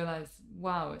just realized,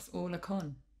 wow, it's all a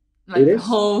con. Like the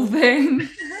whole thing.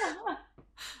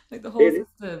 Like the whole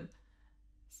system.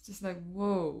 It's just like,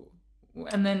 whoa.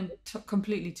 And then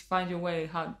completely to find your way,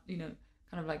 how, you know,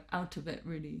 kind of like out of it,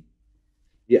 really.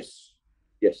 Yes,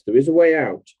 there is a way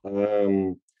out.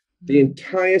 The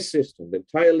entire system, the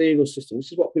entire legal system,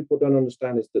 this is what people don't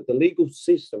understand, is that the legal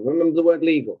system, remember the word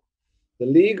legal.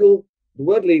 The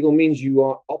word legal means you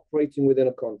are operating within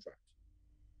a contract.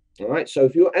 All right. So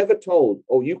if you're ever told,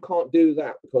 oh, you can't do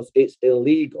that because it's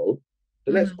illegal,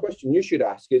 the next question you should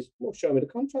ask is, well, show me the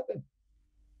contract then.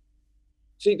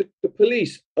 See, the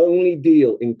police only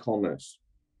deal in commerce.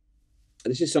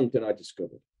 And this is something I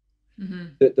discovered.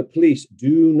 That the police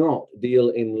do not deal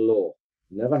in law.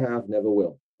 Never have, never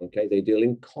will. Okay. They deal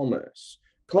in commerce.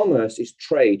 Commerce is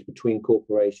trade between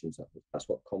corporations. That's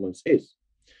what commerce is.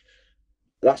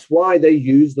 That's why they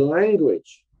use the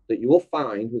language that you will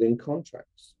find within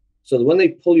contracts. So that when they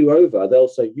pull you over, they'll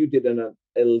say, you did an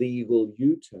illegal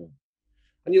U-turn.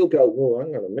 And you'll go, well,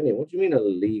 hang on a minute. What do you mean a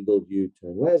legal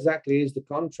U-turn? Where exactly is the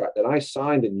contract that I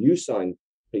signed and you signed,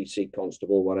 PC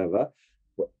constable, whatever,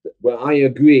 where I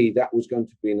agree that was going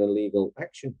to be an illegal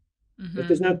action? If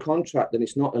there's no contract, then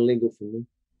it's not illegal for me.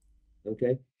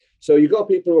 Okay. So you've got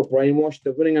people who are brainwashed.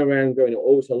 They're running around going,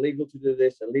 oh, it's illegal to do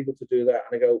this, illegal to do that.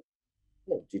 And I go,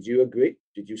 well, did you agree?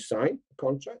 Did you sign a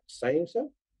contract saying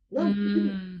so? No, you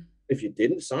didn't. If you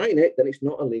didn't sign it, then it's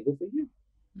not illegal for you.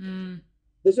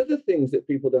 There's other things that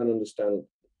people don't understand,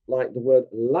 like the word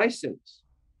license.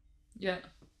 Yeah.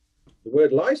 The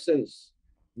word license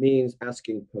means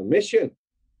asking permission.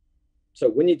 So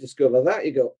when you discover that,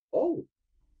 you go, oh,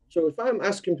 so if I'm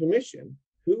asking permission,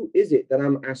 who is it that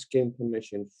I'm asking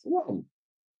permission from?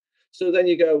 So then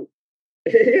you go,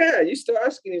 yeah, you start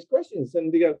asking these questions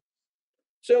and you go,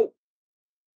 so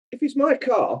if it's my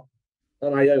car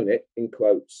and I own it, in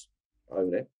quotes,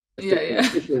 own it. Yeah.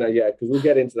 Official now, yeah, because we'll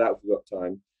get into that if we've got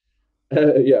time.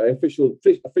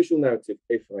 Official narrative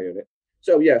if I own it.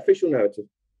 So yeah, official narrative.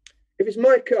 If it's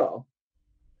my car,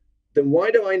 then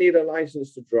why do I need a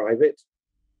license to drive it?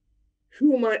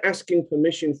 Who am I asking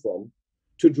permission from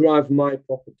to drive my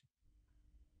property?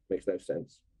 Makes no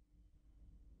sense.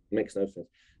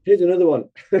 Here's another one.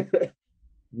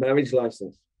 Marriage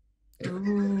license.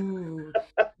 Ooh.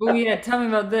 Oh yeah, tell me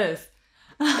about this.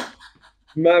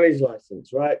 Marriage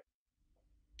license, right?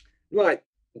 Right.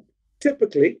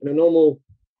 Typically, in a normal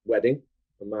wedding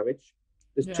or marriage,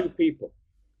 there's two people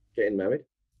getting married.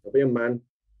 There'll be a man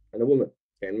and a woman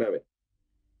getting married.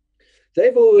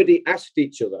 They've already asked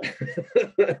each other.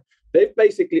 They've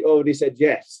basically already said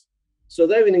yes. So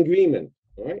they're in agreement,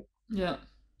 right? Yeah.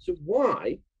 So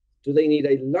why do they need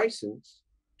a license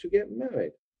to get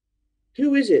married?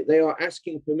 Who is it they are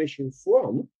asking permission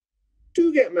from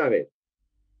to get married?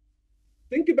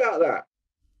 Think about that.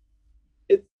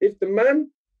 If the man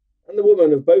and the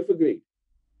woman have both agreed,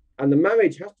 and the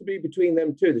marriage has to be between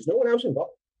them two, there's no one else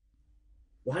involved.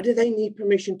 Why do they need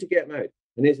permission to get married?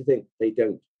 And here's the thing, they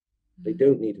don't. They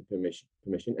don't need a permission,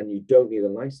 and you don't need a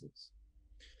license.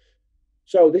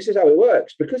 So this is how it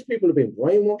works. Because people have been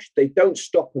brainwashed, they don't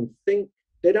stop and think.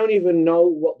 They don't even know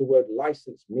what the word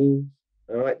license means.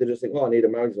 All right, they just think, oh, I need a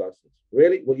marriage license.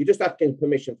 Really? Well, you're just asking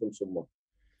permission from someone.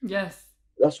 Yes.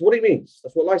 That's what it means.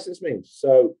 That's what license means.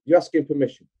 So you're asking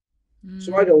permission.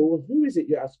 So I go, well, who is it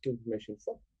you're asking permission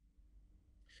from?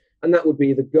 And that would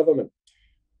be the government.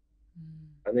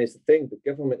 And there's the thing, the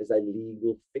government is a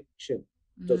legal fiction.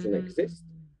 It doesn't exist.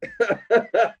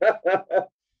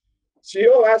 So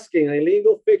you're asking a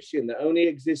legal fiction that only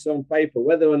exists on paper,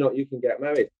 whether or not you can get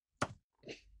married.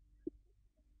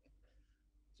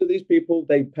 So these people,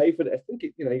 they pay for it. I think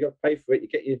you got to pay for it.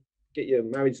 You get your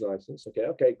marriage license.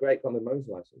 Okay, great, got my marriage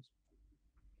license.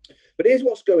 But here's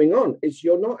what's going on: is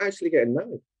you're not actually getting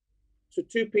married. So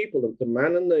two people, the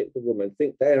man and the woman,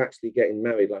 think they're actually getting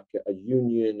married, like a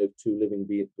union of two living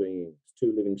beings,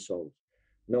 two living souls.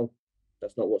 No,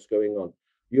 that's not what's going on.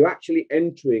 You're actually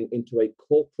entering into a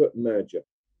corporate merger.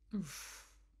 Oof.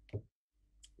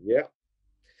 Yeah.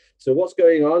 So what's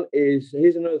going on is,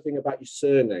 here's another thing about your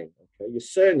surname. Okay, your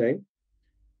surname,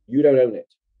 you don't own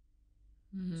it.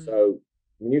 So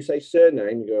when you say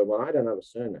surname, you go, well, I don't have a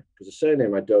surname, because a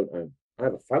surname I don't own. I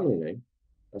have a family name.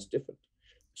 That's different.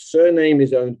 Surname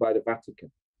is owned by the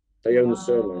Vatican. They own the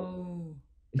surname. Wow.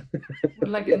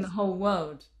 Like in the Yes. whole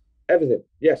world. Everything.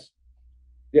 Yes.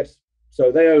 Yes.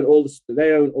 So they own all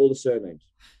the surnames.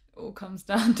 It all comes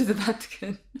down to the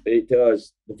Vatican. It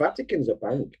does. The Vatican's a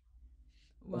bank.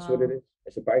 That's what it Wow. is.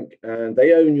 It's a bank, and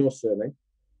they own your surname.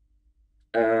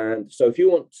 And so if you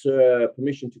want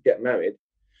permission to get married,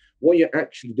 what you're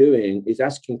actually doing is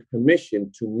asking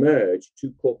permission to merge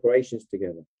two corporations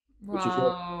together, which is your.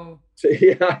 Wow. So,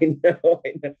 yeah, I know,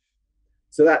 I know.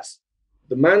 So that's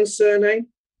the man's surname,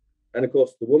 and of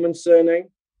course the woman's surname,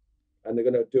 and they're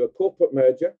going to do a corporate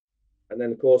merger. And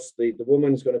then, of course, the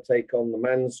woman's going to take on the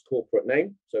man's corporate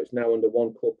name. So it's now under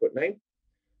one corporate name.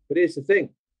 But here's the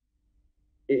thing.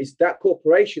 It is that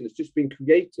corporation that's just been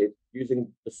created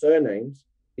using the surnames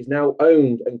is now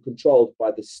owned and controlled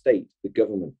by the state, the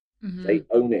government. They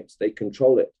own it. They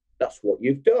control it. That's what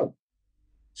you've done.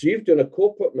 So you've done a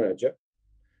corporate merger.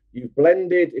 You've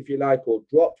blended, if you like, or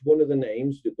dropped one of the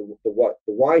names. The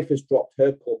wife has dropped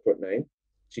her corporate name.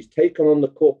 She's taken on the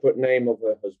corporate name of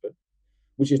her husband,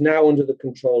 which is now under the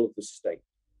control of the state.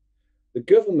 The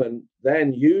government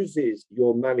then uses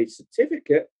your marriage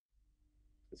certificate.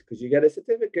 It's because you get a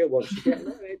certificate once you get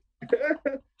married.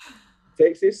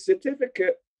 Takes this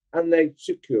certificate and they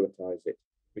securitize it,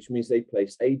 which means they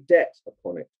place a debt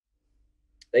upon it.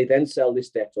 They then sell this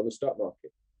debt on the stock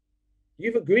market.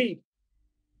 You've agreed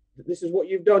that this is what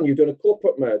you've done. You've done a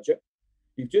corporate merger.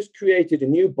 You've just created a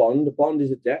new bond. The bond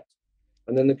is a debt.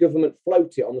 And then the government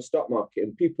float it on the stock market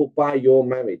and people buy your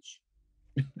marriage.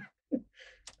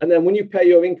 And then when you pay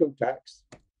your income tax,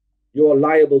 you're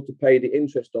liable to pay the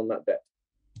interest on that debt.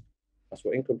 That's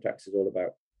what income tax is all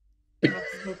about.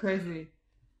 That's so crazy.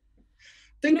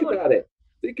 Think about it.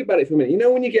 Think about it for a minute. You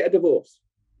know, when you get a divorce,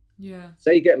 Yeah.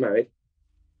 say you get married,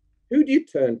 who do you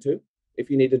turn to if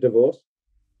you need a divorce?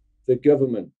 The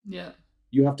government. Yeah.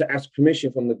 You have to ask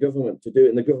permission from the government to do it.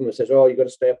 And the government says, oh, you've got to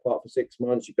stay apart for 6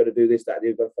 months. You've got to do this, that,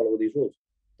 you've got to follow these rules.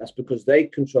 That's because they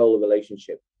control the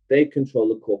relationship. They control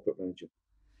the corporate manager.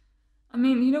 I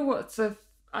mean, you know what? So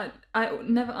I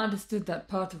never understood that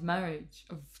part of marriage,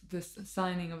 of this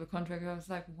signing of a contract. I was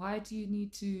like, why do you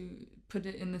need to put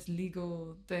it in this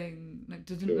legal thing? Like,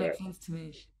 didn't make sense to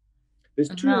me. There's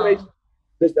And two ways. now,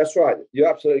 That's right. You're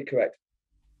absolutely correct.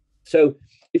 So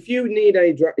if you need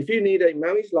a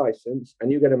marriage license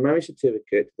and you get a marriage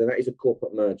certificate, then that is a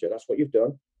corporate merger. That's what you've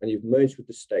done, and you've merged with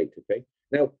the state. Okay.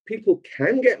 Now people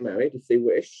can get married if they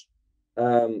wish.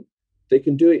 They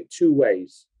can do it two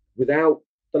ways. Without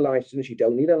the license, you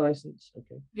don't need a license.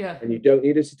 Okay. yeah. And you don't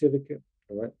need a certificate.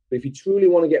 All right. But if you truly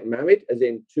want to get married, as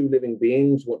in two living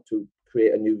beings want to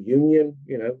create a new union,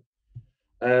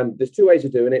 there's two ways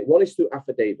of doing it. One is through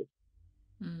affidavit.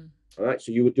 All right.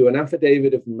 So you would do an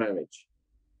affidavit of marriage.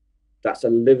 That's a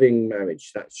living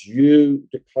marriage. That's you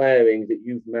declaring that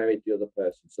you've married the other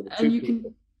person. So the And you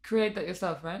can create that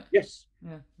yourself, right? Yes.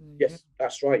 Yeah. Yes,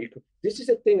 that's right. This is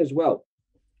a thing as well.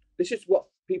 This is what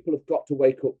people have got to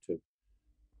wake up to.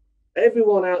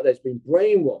 Everyone out there has been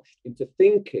brainwashed into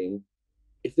thinking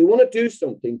if they want to do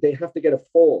something, they have to get a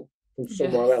form from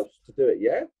somewhere else to do it.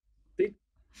 Yeah.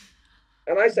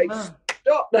 And I say,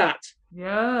 stop that.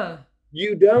 Yeah.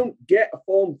 You don't get a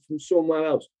form from somewhere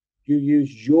else. You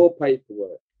use your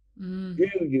paperwork.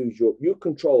 You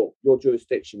control your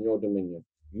jurisdiction, your dominion.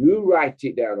 You write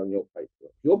it down on your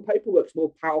paperwork. Your paperwork's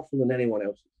more powerful than anyone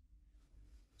else's.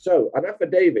 So an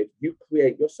affidavit, you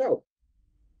create yourself.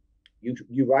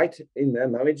 You write in there,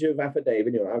 marriage of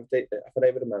affidavit, your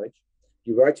affidavit of marriage.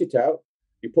 You write it out.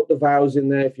 You put the vows in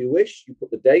there if you wish. You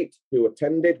put the date, who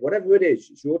attended, whatever it is.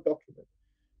 It's your document.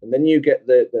 And then you get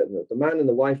the man and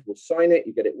the wife will sign it.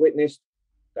 You get it witnessed.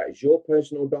 That is your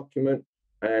personal document.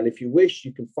 And if you wish,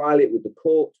 you can file it with the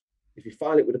court. If you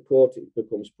file it with the court, it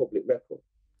becomes public record.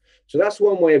 So that's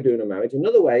one way of doing a marriage.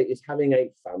 Another way is having a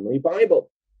family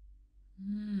Bible.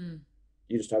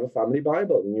 You just have a family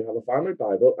Bible, and you have a family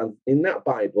Bible. And in that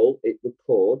Bible, it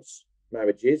records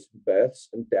marriages, births,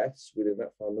 and deaths within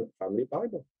that family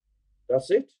Bible. That's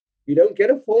it. You don't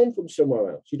get a form from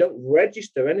somewhere else. You don't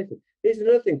register anything. Here's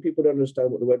another thing people don't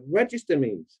understand what the word register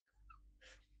means.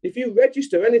 If you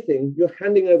register anything, you're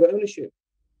handing over ownership.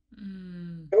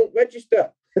 Don't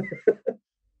register.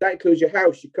 That includes your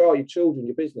house, your car, your children,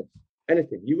 your business,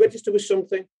 anything. You register with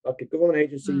something, like a government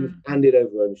agency, you've handed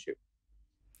over ownership.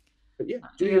 But yeah,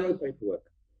 do your own paperwork.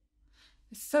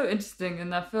 It's so interesting,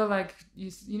 and I feel like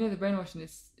you know the brainwashing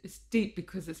is it's deep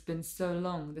because it's been so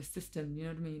long, the system, you know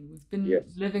what I mean? We've been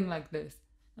Yes. living like this.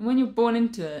 And when you're born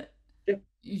into it, Yeah.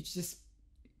 you just,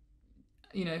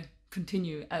 you know,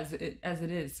 continue as it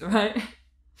is, right?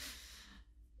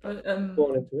 But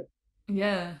Born into it.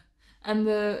 yeah. And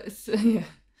yeah,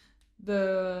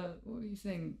 the what were you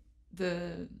saying?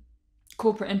 The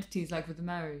corporate entities like with the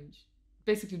marriage.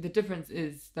 Basically the difference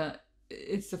is that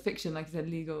it's a fiction, like you said,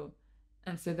 legal.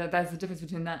 And so that's the difference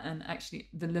between that and actually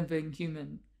the living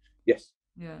human. Yes,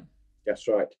 Yeah. that's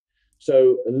right.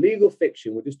 So a legal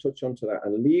fiction, we'll just touch on to that. A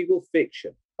legal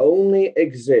fiction only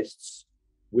exists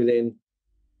within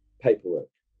paperwork.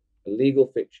 A legal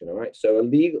fiction, all right? So a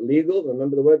legal,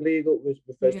 remember the word legal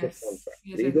refers to a Yes. contract.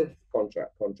 Yes, yes, Legal, yes.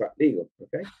 contract, legal,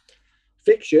 okay?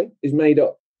 Fiction is made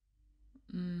up.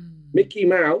 Mickey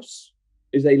Mouse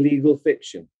is a legal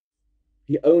fiction.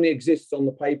 He only exists on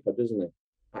the paper, doesn't he?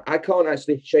 I can't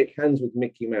actually shake hands with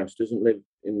Mickey Mouse, doesn't live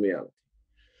in reality.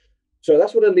 So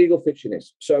that's what a legal fiction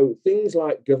is. So things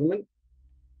like government,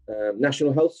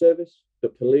 National Health Service, the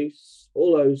police,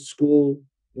 all those school,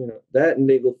 they're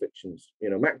legal fictions.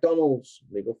 McDonald's,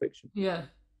 legal fiction. Yeah.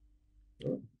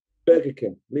 Burger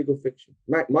King, legal fiction.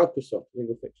 Microsoft,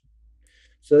 legal fiction.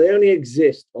 So they only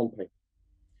exist on paper.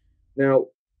 Now,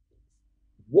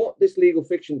 what this legal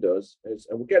fiction does is,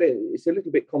 and we'll get it, it's a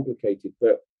little bit complicated,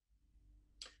 but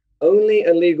only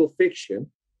a legal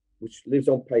fiction, which lives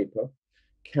on paper,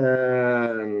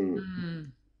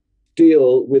 can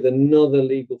deal with another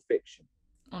legal fiction.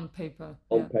 On paper.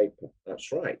 On paper,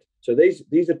 that's right. So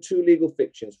these are two legal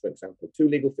fictions, for example, two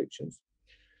legal fictions.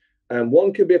 And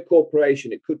one could be a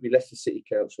corporation. It could be Leicester City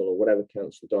Council or whatever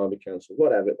council, Derby Council,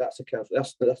 whatever. That's a council.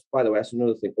 That's by the way, that's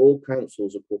another thing. All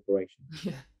councils are corporations.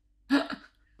 Yeah.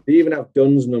 They even have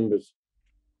DUNS numbers.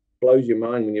 Blows your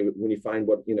mind when you find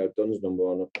what DUNS number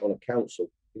on a council.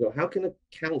 You go, how can a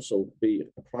council be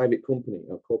a private company,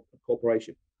 a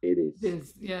corporation? It is. It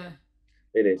is, yeah.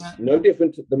 It is. Yeah. No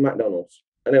different than McDonald's.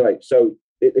 Anyway, so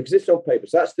it exists on paper.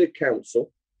 So that's the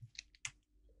council.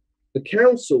 The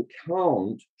council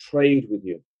can't trade with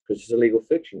you because it's a legal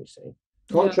fiction, you see.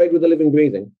 Can't trade with the living,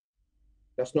 breathing.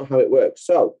 That's not how it works.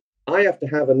 So I have to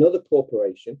have another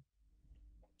corporation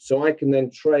so I can then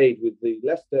trade with the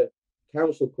Leicester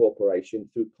Council Corporation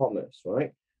through commerce,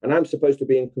 right? And I'm supposed to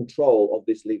be in control of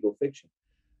this legal fiction.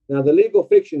 Now, the legal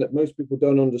fiction that most people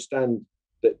don't understand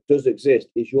that does exist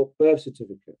is your birth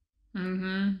certificate.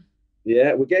 Mm-hmm.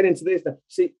 Yeah, we're getting into this now.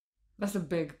 See, that's a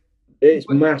big. It's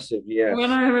massive, yes. When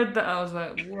I read that, I was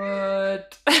like,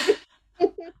 what?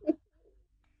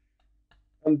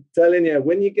 I'm telling you,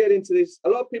 when you get into this, a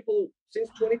lot of people since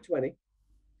 2020,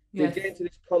 they get into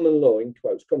this common law, in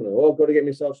quotes, common law. Oh, I've got to get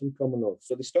myself some common law.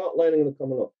 So they start learning the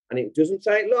common law. And it doesn't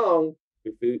take long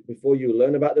before you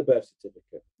learn about the birth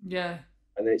certificate. Yeah.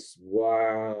 And it's,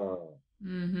 wow.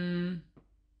 Mm-hmm.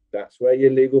 That's where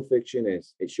your legal fiction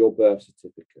is. It's your birth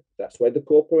certificate. That's where the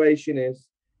corporation is.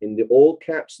 In the all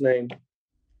caps name,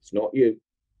 it's not you.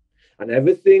 And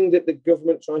everything that the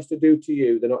government tries to do to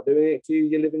you, they're not doing it to you,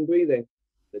 you're living, breathing.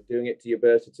 They're doing it to your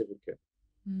birth certificate.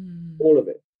 All of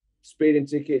it. Speeding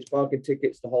tickets, parking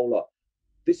tickets, the whole lot.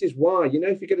 This is why,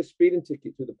 if you get a speeding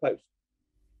ticket through the post,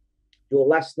 your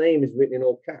last name is written in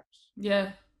all caps.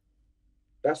 Yeah.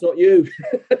 That's not you.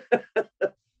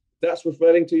 That's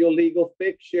referring to your legal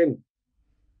fiction.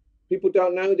 People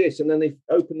don't know this, and then they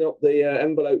open up the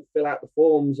envelope, fill out the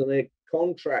forms, and they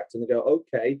contract, and they go,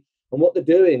 okay. And what they're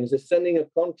doing is they're sending a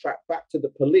contract back to the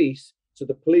police, so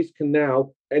the police can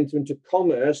now enter into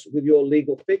commerce with your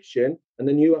legal fiction, and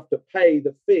then you have to pay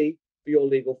the fee for your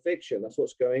legal fiction. That's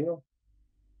what's going on.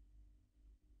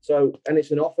 So, and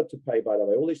it's an offer to pay, by the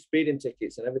way. All these speeding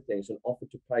tickets and everything is an offer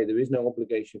to pay. There is no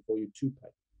obligation for you to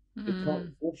pay. They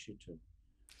can't force you to.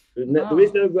 There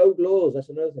is no road laws. That's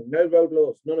another thing. No road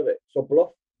laws. None of it. So bluff.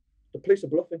 The police are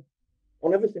bluffing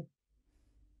on everything.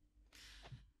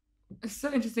 It's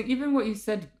so interesting. Even what you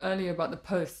said earlier about the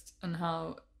post and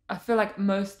how I feel like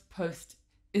most post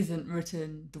isn't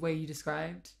written the way you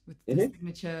described with the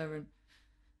signature. And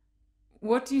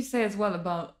what do you say as well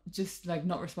about just like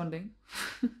not responding?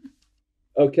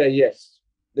 Okay, yes.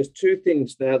 There's two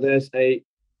things now. There's a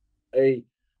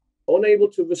unable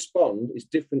to respond is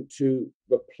different to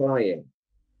replying.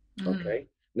 Okay.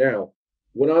 Now,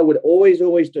 what I would always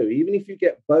do, even if you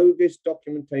get bogus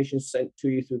documentation sent to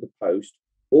you through the post,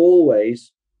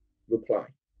 always reply.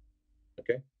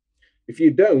 Okay. If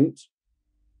you don't,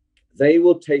 they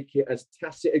will take it as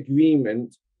tacit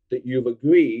agreement that you've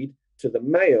agreed to the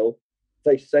mail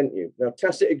they sent you. Now,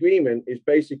 tacit agreement is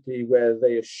basically where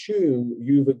they assume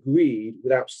you've agreed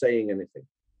without saying anything.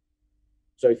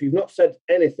 So if you've not said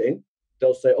anything,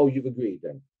 they'll say, oh, you've agreed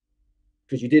then,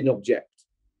 because you didn't object.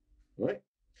 right?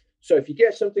 So if you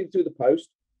get something through the post,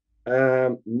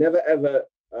 never ever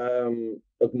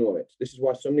ignore it. This is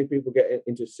why so many people get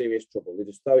into serious trouble. They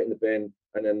just throw it in the bin,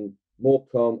 and then more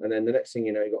come, and then the next thing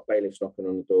you know, you've got bailiffs knocking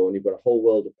on the door, and you've got a whole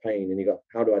world of pain, and you go,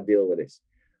 how do I deal with this?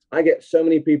 I get so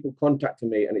many people contacting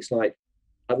me, and it's like,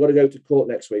 I've got to go to court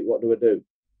next week. What do I do?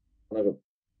 And I go,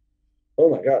 oh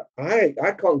my God,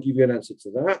 I can't give you an answer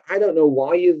to that. I don't know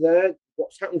why you're there.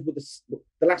 What's happened with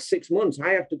the last 6 months?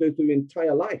 I have to go through your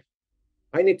entire life.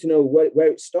 I need to know where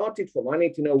it started from. I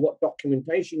need to know what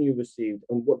documentation you received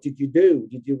and what did you do?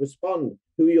 Did you respond?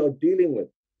 Who you're dealing with?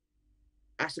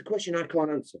 Ask a question I can't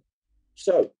answer.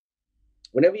 So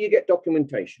whenever you get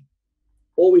documentation,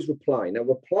 always reply. Now,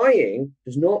 replying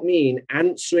does not mean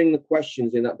answering the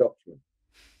questions in that document.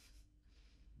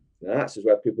 Now, that's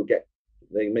where people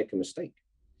they make a mistake.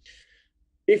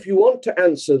 If you want to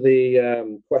answer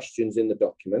the questions in the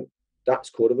document, that's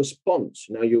called a response.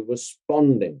 Now you're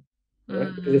responding.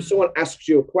 Right? Because if someone asks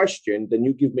you a question, then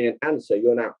you give me an answer.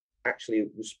 You're now actually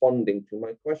responding to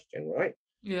my question, right?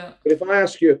 Yeah. But if I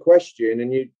ask you a question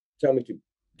and you tell me to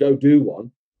go do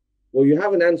one, well, you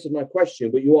haven't answered my question,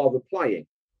 but you are replying.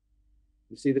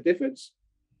 You see the difference?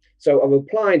 So a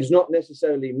reply does not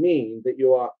necessarily mean that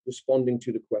you are responding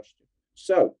to the question.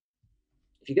 So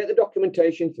if you get the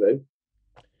documentation through,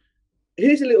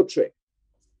 here's a little trick.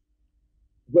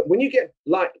 When you get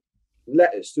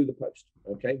letters through the post,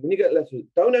 okay, when you get letters,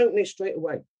 don't open it straight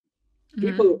away.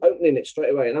 People are opening it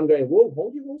straight away, and I'm going, whoa,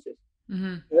 hold your horses.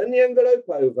 Turn the envelope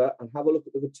over and have a look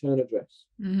at the return address.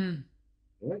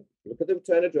 Right? Look at the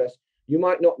return address. You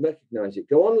might not recognize it.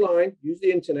 Go online, use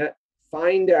the internet,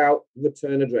 find out the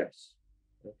return address.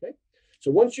 Okay.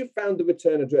 So once you've found the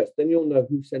return address, then you'll know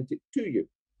who sent it to you.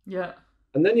 Yeah.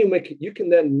 And then you can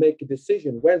then make a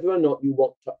decision whether or not you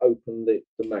want to open the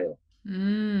mail.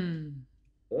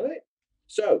 All right.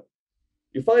 So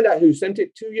you find out who sent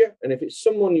it to you, and if it's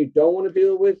someone you don't want to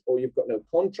deal with or you've got no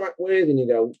contract with, and you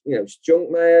go, it's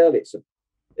junk mail, it's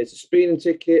a speeding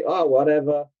ticket, or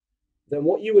whatever, then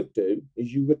what you would do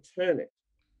is you return it.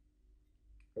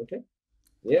 Okay.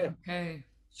 Yeah. Okay.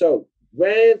 So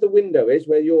where the window is,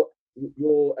 where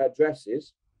your address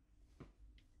is,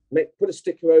 put a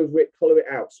sticker over it, color it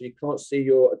out so you can't see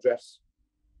your address,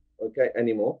 okay,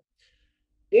 anymore.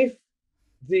 If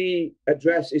the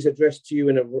address is addressed to you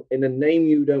in a name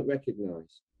you don't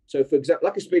recognize, so for example,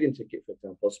 like a speeding ticket, for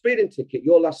example, speeding ticket,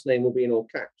 your last name will be in all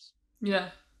caps. Yeah.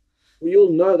 Well,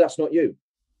 you'll know that's not you.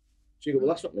 So you go,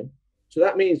 well, that's not me. So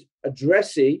that means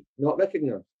addressee not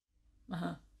recognized.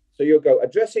 So you'll go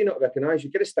addressee not recognized.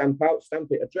 You get a stamp out,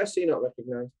 stamp it, addressee not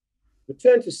recognized,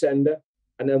 return to sender,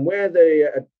 and then where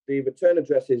the return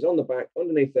address is on the back,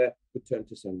 underneath there, return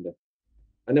to sender.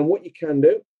 And then what you can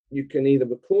do, you can either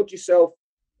record yourself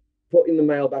putting the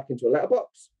mail back into a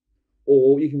letterbox,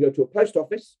 or you can go to a post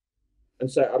office and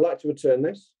say, I'd like to return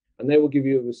this, and they will give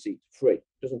you a receipt, free.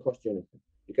 It doesn't cost you anything.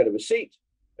 You get a receipt,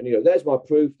 and you go, there's my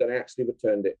proof that I actually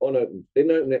returned it, unopened,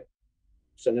 didn't open it,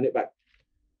 sending it back.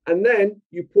 And then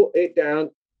you put it down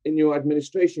in your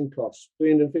administration costs,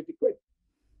 350 quid.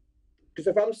 Because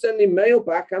if I'm sending mail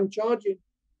back, I'm charging.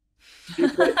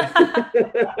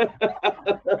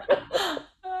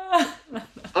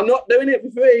 I'm not doing it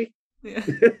for free. Yeah.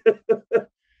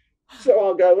 So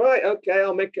I'll go, right, okay,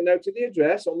 I'll make a note of the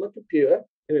address on my computer.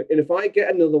 And if I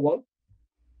get another one,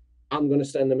 I'm going to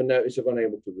send them a notice of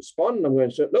unable to respond. I'm going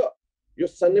to say, look, you're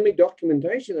sending me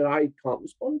documentation that I can't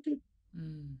respond to.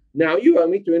 Now you owe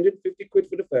me 350 quid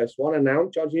for the first one, and now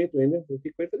I'm charging you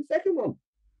 350 quid for the second one.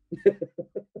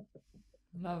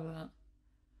 Love that.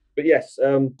 But yes,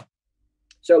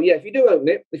 so yeah, if you do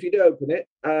open it,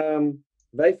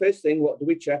 very first thing, what do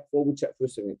we check for? We check for a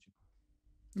signature.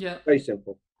 Yeah. Very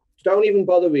simple. Don't even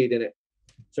bother reading it.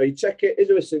 So you check it, is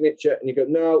there a signature? And you go,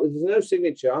 no, there's no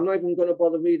signature. I'm not even going to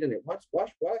bother reading it.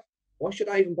 Why should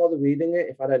I even bother reading it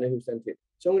if I don't know who sent it?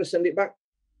 So I'm going to send it back.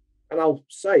 And I'll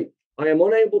say, I am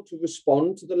unable to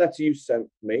respond to the letter you sent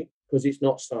me because it's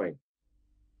not signed.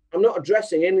 I'm not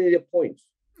addressing any of the points.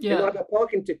 Yeah. It might be a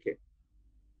parking ticket.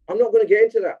 I'm not going to get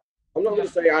into that. I'm not going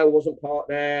to say I wasn't parked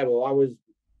there or I was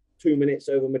 2 minutes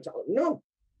over my time. No.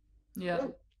 Yeah.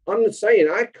 No. I'm saying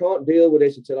I can't deal with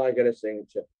this until I get a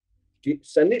signature.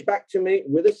 Send it back to me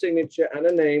with a signature and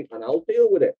a name, and I'll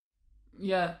deal with it.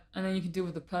 Yeah, and then you can deal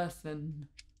with the person.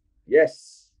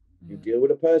 Yes, you deal with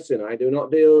a person. I do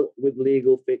not deal with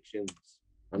legal fictions.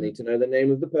 I need to know the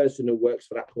name of the person who works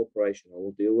for that corporation. I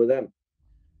will deal with them.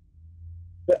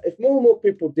 But if more and more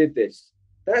people did this,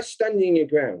 that's standing your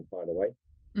ground, by the way.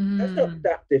 That's not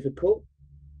that difficult.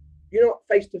 You're not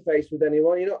face to face with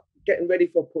anyone. You're not getting ready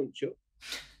for a punch-up.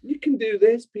 You can do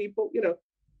this, people.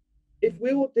 If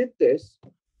we all did this,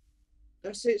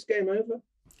 that's it. It's game over.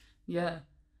 Yeah.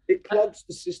 It clogs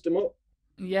the system up.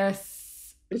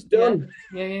 Yes. It's Yeah. done.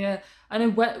 Yeah. Yeah. Yeah. And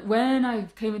then when I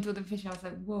came into the fishing, I was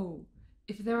like, whoa,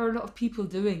 if there are a lot of people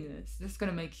doing this is going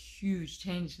to make huge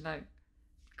change. Like,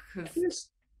 because, Yes.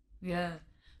 yeah.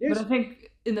 But I Yes.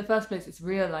 think in the first place, it's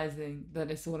realizing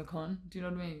that it's all a con. Do you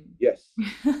know what I Yes.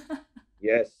 mean?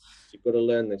 Yes. You've got to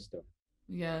learn this stuff.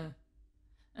 Yeah.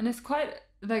 And it's quite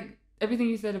like everything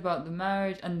you said about the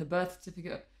marriage and the birth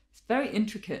certificate, it's very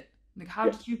intricate. Like, how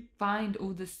Yes. did you find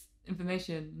all this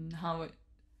information and how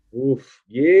Oof.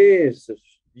 Years of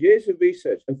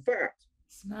research. In fact,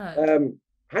 it's mad? um,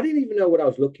 I didn't even know what I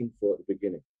was looking for at the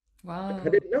beginning. I Wow.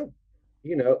 didn't know.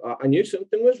 I knew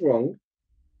something was wrong,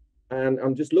 and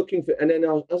I'm just looking for. And then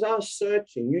as I was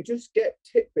searching, you just get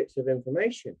tidbits of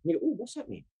information. And you go, oh, what's that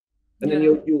mean? And then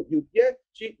Yeah. yeah.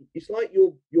 It's like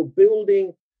you're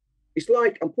building. It's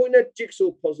like I'm putting a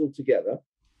jigsaw puzzle together,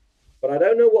 but I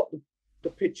don't know what the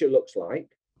picture looks like,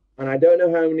 and I don't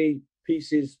know how many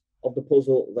pieces of the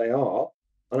puzzle they are,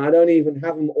 and I don't even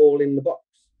have them all in the box.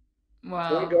 So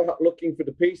I Wow. go out looking for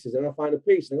the pieces, and I find a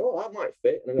piece, and I go, oh, that might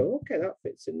fit, and I go, okay, that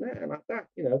fits in there, like that.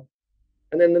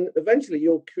 And then eventually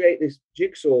you'll create this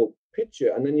jigsaw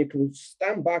picture, and then you can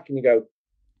stand back and you go,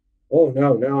 oh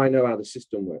no, now I know how the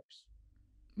system works.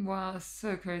 Wow. That's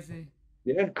so crazy.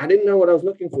 Yeah, I didn't know what I was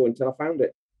looking for until I found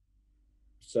it.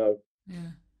 So,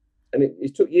 Yeah. and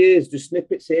it took years, just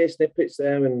snippets here, snippets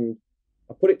there, and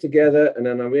I put it together, and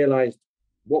then I realized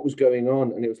what was going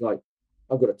on, and it was like,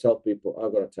 I've got to tell people,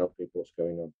 what's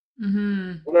going on.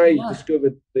 Mm-hmm. When I Yeah.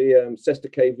 discovered the Sesta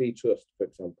KV Trust, for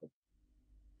example,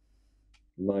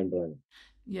 mind blowing,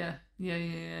 Yeah. Yeah.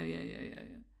 Yeah. Yeah. Yeah. Yeah. Yeah.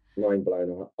 Yeah. mind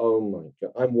blowing. Oh my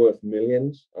God, I'm worth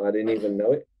millions, and I didn't Wait, even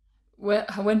know it.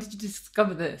 when did you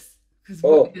discover this? Because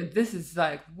what Oh, this is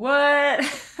like, what?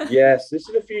 yes, this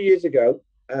is a few years ago,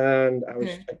 and I was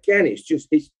Okay. again. It's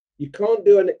you can't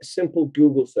do a simple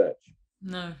Google search.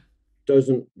 No.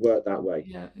 Doesn't work that way.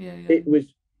 Yeah. Yeah. Yeah. It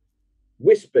was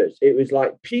whispers. It was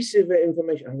like pieces of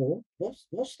information. I'm going,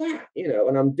 what's that?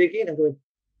 And I'm digging. I'm going,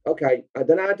 okay. And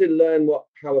then I had to learn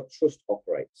how a trust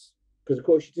operates, because of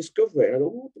course you discover it. And I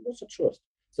go, what's a trust?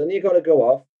 So then you got to go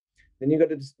off. Then you got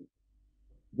to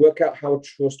work out how a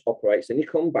trust operates. Then you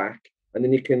come back, and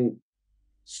then you can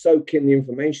soak in the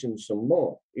information some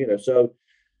more. So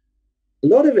a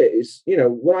lot of it is,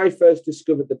 when I first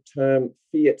discovered the term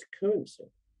fiat currency,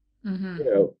 Mm-hmm.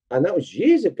 and that was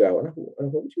years ago. And I thought,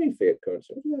 what do you mean fiat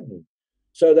currency? What does that mean?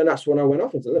 So then that's when I went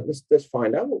off and said, let's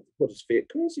find out what is fiat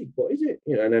currency? What is it?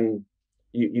 And then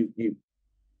you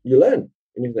learn,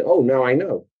 and you think, oh, now I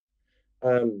know.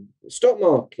 Stock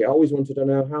market, I always wanted to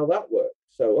know how that worked.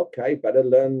 So okay, better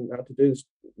learn how to do this.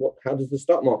 How does the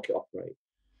stock market operate?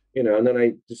 And then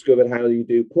I discovered how you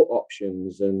do put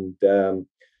options and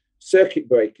circuit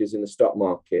breakers in the stock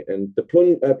market and the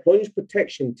plunge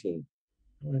protection team.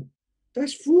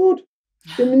 That's fraud.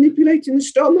 They're manipulating the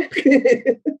stock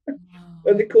market.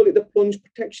 And they call it the plunge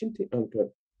protection team. Oh, God.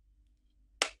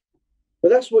 But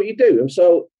that's what you do. And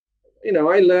so,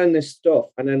 I learn this stuff,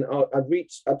 and then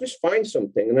I'd just find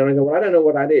something, and then I go, well, I don't know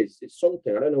what that is. It's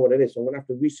something. I don't know what it is. So I'm going to have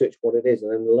to research what it is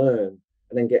and then learn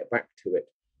and then get back to it.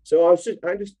 So I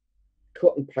just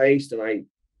cut and paste, and I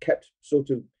kept sort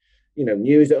of,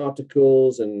 news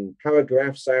articles and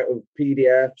paragraphs out of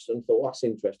PDFs, and thought, that's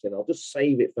interesting. I'll just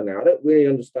save it for now. I don't really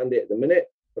understand it at the minute,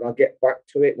 but I'll get back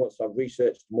to it once I've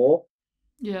researched more.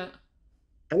 Yeah.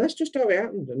 And that's just how it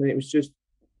happened. And it was just,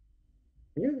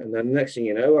 yeah. And then next thing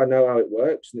you know, I know how it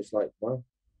works. And it's like, wow,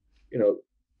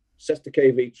 Sesta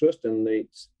KV Trust and the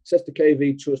Sesta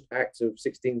KV Trust Act of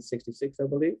 1666, I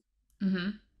believe. Mm-hmm.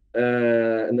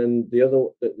 And then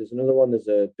there's another one. There's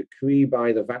a decree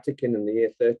by the Vatican in the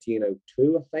year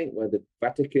 1302, I think, where the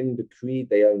Vatican decreed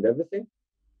they owned everything.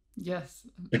 Yes.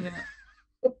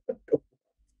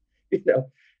 Yeah.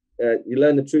 You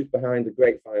learn the truth behind the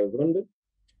Great Fire of London.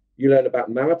 You learn about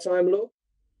maritime law.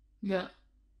 Yeah.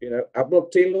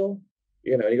 Admiralty law.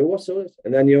 You go, what's all this?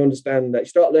 And then you understand that you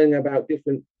start learning about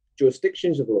different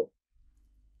jurisdictions of law.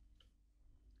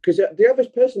 Because the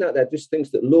average person out there just thinks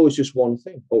that law is just one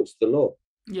thing. Oh, it's the law.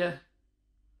 Yeah.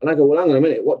 And I go, well, hang on a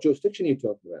minute. What jurisdiction are you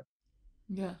talking about?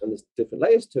 Yeah. And there's different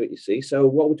layers to it, you see. So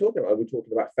what are we talking about? Are we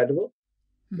talking about federal?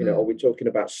 Mm-hmm. Are we talking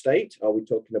about state? Are we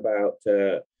talking about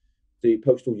the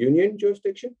postal union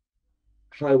jurisdiction?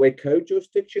 Highway code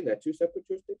jurisdiction? They're two separate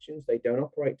jurisdictions. They don't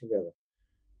operate together.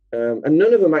 And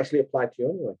none of them actually apply to you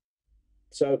anyway.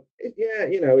 So,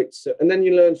 it's... and then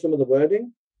you learn some of the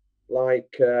wording,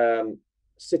 like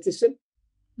citizen.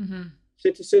 Mm-hmm.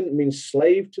 Citizen means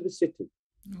slave to the city.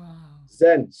 Wow.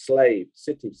 Zen, slave,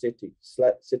 city,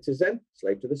 citizen,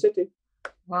 slave to the city.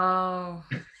 Wow.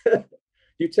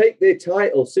 You take their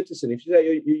title, citizen. If you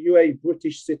say you're a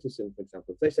British citizen, for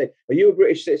example, if they say, are you a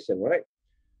British citizen, right?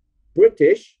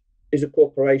 British is a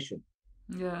corporation.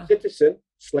 Yeah. Citizen,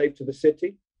 slave to the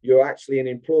city. You're actually an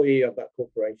employee of that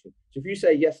corporation. So if you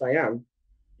say, yes, I am,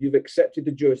 you've accepted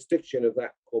the jurisdiction of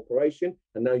that corporation,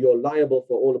 and now you're liable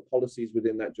for all the policies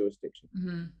within that jurisdiction.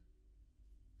 Mm-hmm.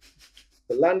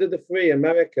 The land of the free,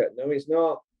 America. No, it's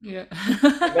not. Yeah.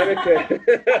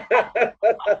 America.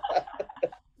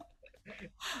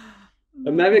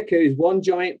 America is one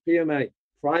giant PMA,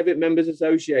 private members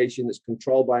association, that's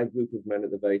controlled by a group of men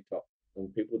at the very top.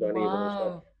 And people don't even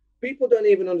understand. People don't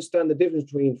even understand the difference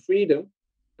between freedom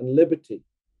and liberty.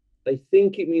 They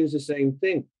think it means the same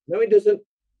thing. No, it doesn't.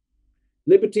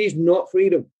 Liberty is not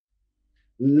freedom.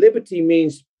 Liberty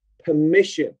means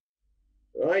permission,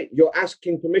 right? You're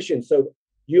asking permission. So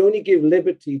you only give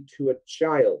liberty to a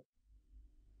child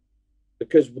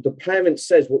because the parent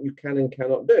says what you can and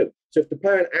cannot do. So if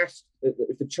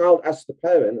the child asks the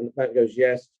parent and the parent goes,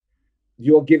 yes,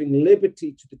 you're giving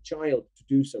liberty to the child to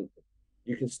do something.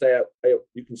 You can stay up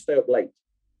late.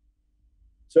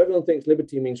 So everyone thinks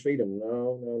liberty means freedom.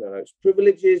 No. It's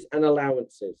privileges and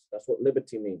allowances. That's what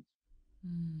liberty means.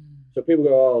 So people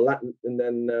go, oh, Latin, and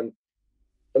then,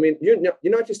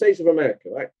 United States of America,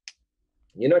 right?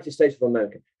 United States of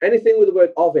America. Anything with the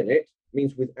word of in it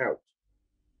means without.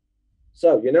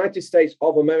 So United States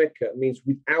of America means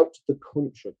without the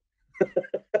country.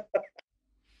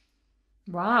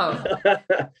 Wow.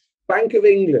 Bank of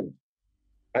England.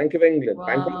 Wow. Bank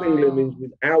of England means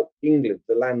without England,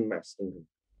 the landmass England.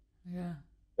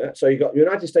 Yeah. So you got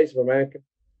United States of America.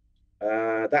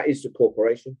 That is the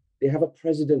corporation. They have a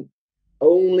president.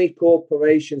 Only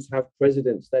corporations have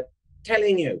presidents. They're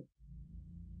telling you.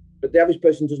 But the average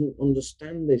person doesn't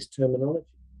understand this terminology.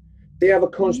 They have a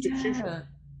constitution.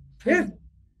 Yeah.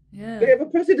 They have a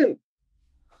president.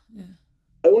 Yeah.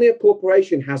 Only a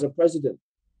corporation has a president.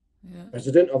 Yeah.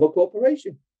 President of a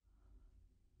corporation.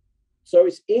 So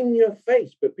it's in your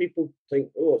face, but people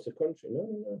think, oh, it's a country.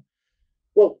 No.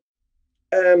 Well,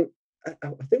 I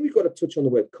think we've got to touch on the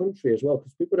word country as well,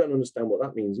 because people don't understand what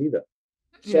that means either.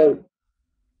 So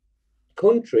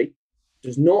country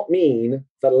does not mean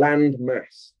the land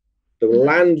mass, the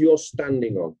land you're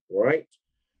standing on, right?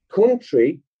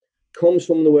 Country comes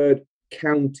from the word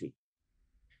county.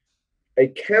 A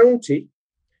county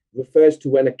refers to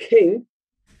when a king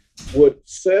would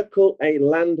circle a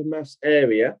landmass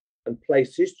area and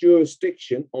place his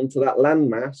jurisdiction onto that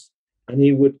landmass, and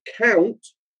he would count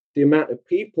the amount of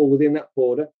people within that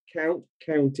border, count,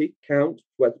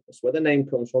 that's where the name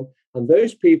comes from, and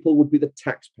those people would be the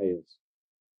taxpayers.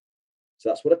 So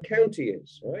that's what a county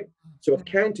is, right? So a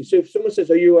county. So if someone says,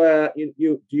 do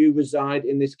you reside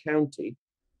in this county?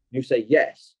 You say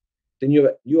yes, then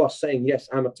you are saying, yes,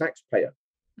 I'm a taxpayer.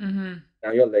 Mm-hmm.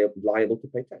 Now you're liable to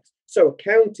pay tax. So a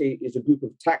county is a group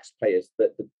of taxpayers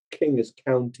that the king has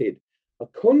counted. A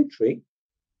country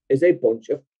is a bunch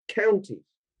of counties.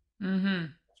 Mm-hmm.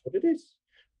 That's what it is.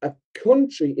 A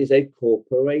country is a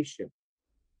corporation.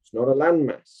 It's not a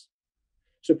landmass.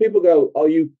 So people go, are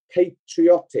you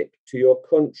patriotic to your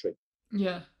country?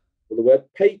 Yeah. Well, the word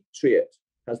patriot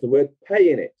has the word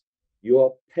pay in it. You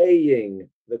are paying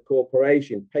the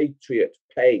corporation. Patriot,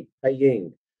 paying.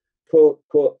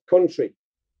 Country,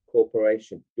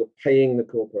 corporation. You're paying the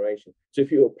corporation. So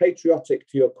if you're patriotic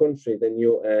to your country, then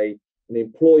you're an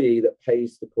employee that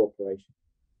pays the corporation.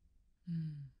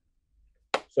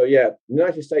 So yeah,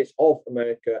 United States of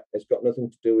America has got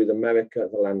nothing to do with America,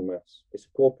 the landmass. It's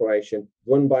a corporation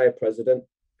run by a president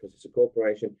because it's a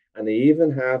corporation, and they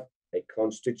even have a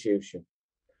constitution.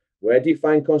 Where do you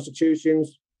find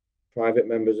constitutions? Private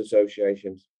members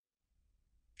associations.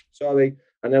 Sorry.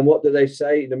 And then what do they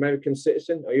say? An American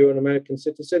citizen? Are you an American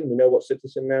citizen? We know what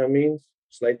citizen now means.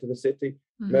 Slave to the city.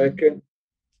 Mm-hmm. American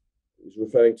is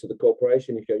referring to the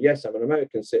corporation. You go, yes, I'm an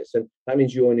American citizen. That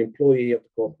means you're an employee of the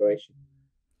corporation.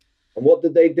 And what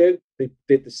did they do? They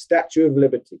did the Statue of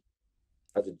Liberty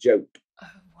as a joke. Oh,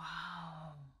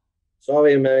 wow.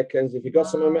 Sorry, Americans. If you got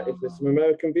if there's some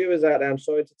American viewers out there, I'm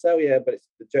sorry to tell you, but it's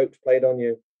the joke's played on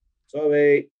you.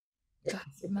 Sorry.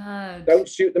 That's mad. Don't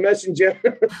shoot the messenger.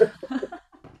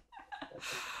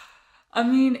 I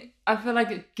mean, I feel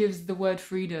like it gives the word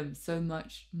freedom so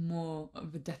much more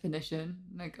of a definition.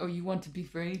 Like, oh, you want to be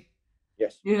free?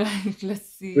 Yes. You're like, let's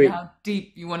see how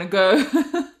deep you want to go.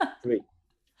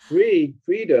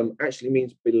 Freedom actually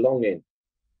means belonging.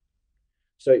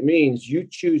 So it means you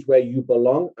choose where you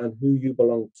belong and who you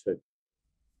belong to.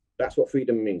 That's what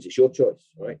freedom means. It's your choice,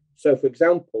 right? So, for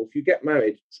example, if you get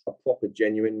married, a proper,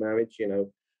 genuine marriage,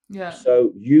 Yeah.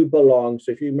 So you belong.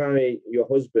 So if you marry your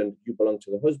husband, you belong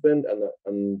to the husband,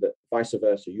 and vice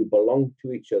versa. You belong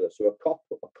to each other. So a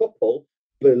couple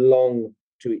belong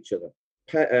to each other.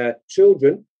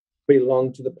 Children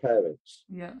belong to the parents.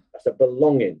 Yeah. That's a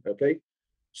belonging. Okay.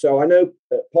 So I know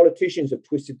politicians have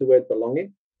twisted the word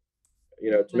belonging,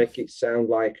 to make it sound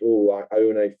like, oh, I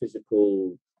own a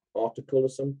physical article or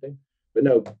something. But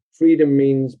no, freedom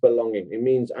means belonging. It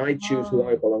means I choose who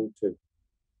I belong to.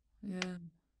 Yeah.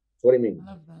 That's what it means.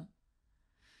 I love that.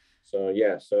 So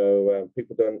yeah, so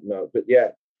people don't know, but yeah,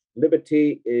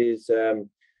 liberty is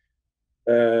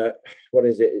what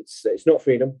is it? It's not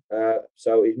freedom.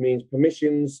 So it means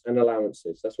permissions and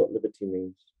allowances. That's what liberty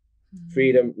means.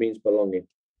 Freedom means belonging.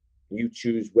 You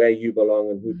choose where you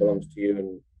belong and who belongs to you,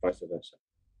 and vice versa.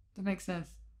 That makes sense.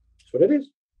 That's what it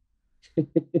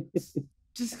is.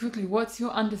 Just quickly, what's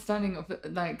your understanding of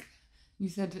it? Like you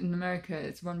said, in America,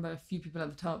 it's run by a few people at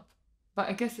the top, but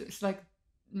I guess it's like,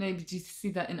 maybe do you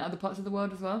see that in other parts of the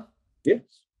world as well?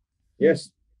 Yes,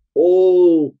 yes.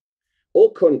 All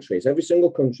countries, every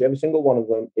single country, every single one of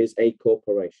them is a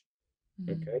corporation.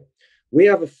 Okay, we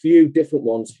have a few different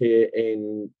ones here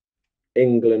in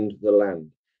England, the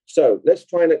land. So let's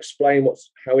try and explain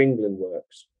how England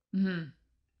works.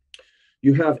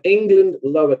 You have England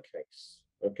lowercase,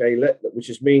 okay,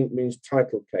 which means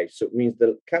title case. So it means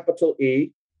the capital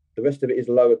E, the rest of it is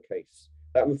lowercase.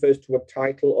 That refers to a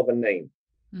title of a name.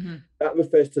 That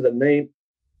refers to the name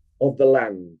of the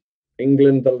land.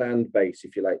 England, the land base,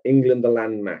 if you like. England, the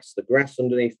land mass, the grass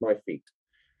underneath my feet.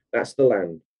 That's the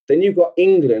land. Then you've got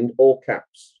England, all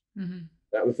caps.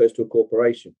 That refers to a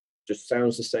corporation. Just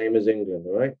sounds the same as England,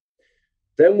 all right?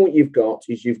 Then what you've got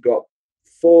is you've got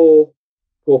 4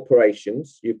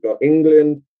 corporations. You've got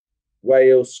England,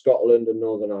 Wales, Scotland, and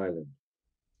Northern Ireland.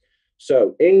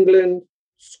 So England,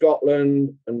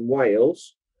 Scotland, and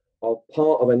Wales are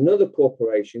part of another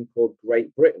corporation called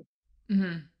Great Britain.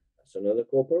 That's another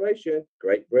corporation.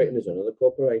 Great Britain is another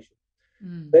corporation.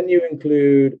 Then you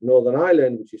include Northern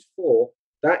Ireland, which is 4.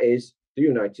 That is the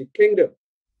United Kingdom.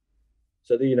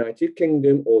 So the United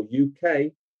Kingdom, or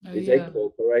UK, is a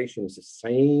corporation. It's the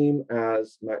same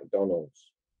as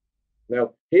McDonald's.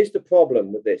 Now, here's the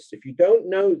problem with this. If you don't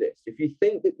know this, if you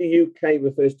think that the UK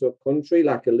refers to a country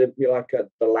like the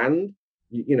land,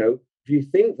 if you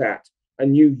think that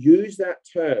and you use that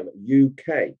term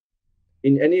UK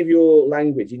in any of your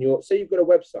language, say you've got a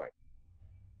website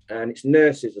and it's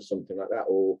nurses or something like that,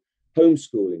 or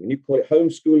homeschooling, and you call it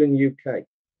Homeschooling UK.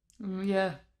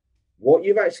 What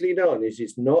you've actually done is,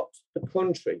 it's not the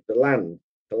country, the land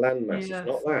mass. It's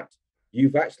not that.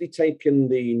 You've actually taken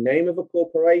the name of a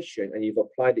corporation and you've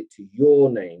applied it to your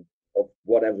name of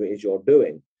whatever it is you're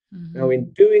doing. Now,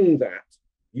 in doing that,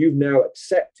 you've now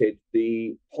accepted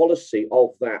the policy of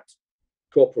that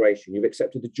corporation. You've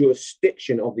accepted the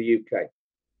jurisdiction of the UK.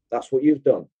 That's what you've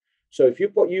done. So if you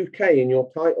put UK in your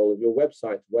title of your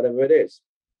website, whatever it is,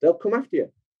 they'll come after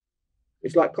you.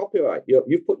 It's like copyright.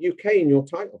 You've put UK in your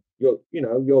title. Your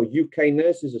UK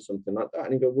nurses or something like that.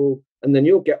 And you go, well, and then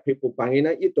you'll get people banging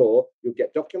at your door. You'll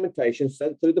get documentation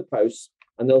sent through the post,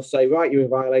 and they'll say, right, you're in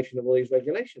violation of all these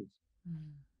regulations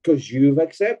because you've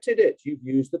accepted it. You've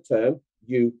used the term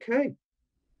UK.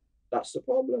 That's the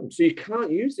problem. So you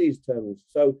can't use these terms.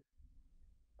 So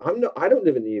I don't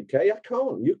live in the UK. I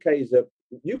can't.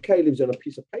 UK lives on a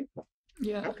piece of paper.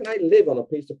 How can I live on a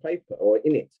piece of paper or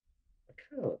in it? I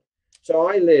can't. So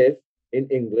I live in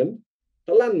England,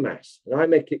 the landmass, and I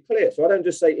make it clear. So I don't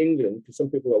just say England, because some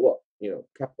people go, what?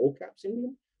 All caps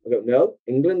England? I go, no,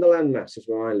 England, the landmass is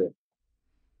where I live.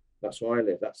 That's where I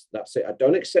live. That's it. I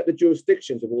don't accept the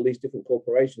jurisdictions of all these different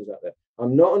corporations out there.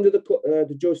 I'm not under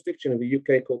the jurisdiction of a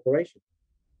UK corporation.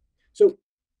 So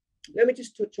let me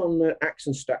just touch on the acts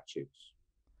and statutes.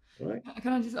 Right?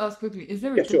 Can I just ask quickly, is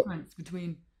there a difference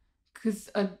between,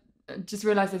 because I just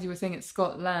realized as you were saying it's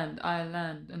Scotland,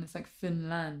 Ireland, and it's like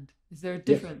Finland. Is there a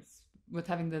difference with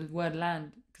having the word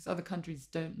land? Because other countries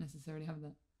don't necessarily have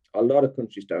that. A lot of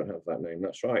countries don't have that name.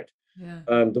 That's right.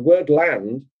 The word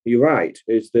land, you're right,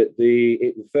 is that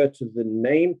it referred to the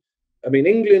name. I mean,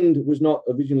 England was not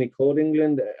originally called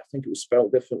England. I think it was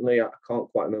spelled differently. I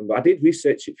can't quite remember. I did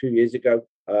research it a few years ago.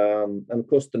 And of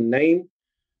course, the name,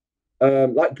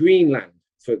 like Greenland,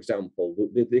 for example,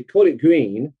 they call it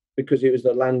green because it was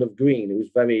the land of green. It was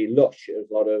very lush. It was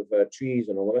a lot of trees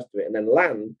and all the rest of it. And then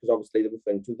land, because obviously they're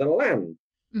referring to the land.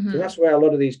 So that's where a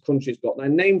lot of these countries got their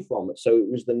name from. So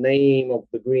it was the name of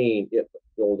the green,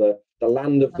 or the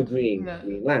land of the green,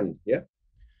 Greenland. Yeah.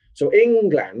 So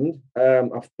England,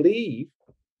 I believe,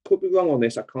 could be wrong on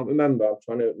this. I can't remember. I'm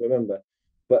trying to remember,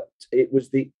 but it was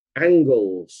the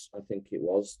Angles. I think it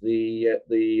was the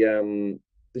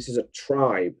this is a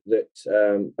tribe that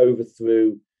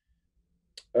overthrew,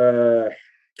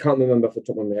 can't remember off the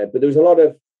top of my head, but there was a lot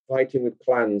of fighting with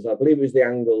clans. I believe it was the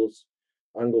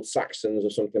Anglo-Saxons or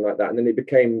something like that. And then it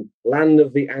became Land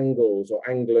of the Angles or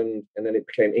England, and then it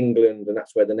became England, and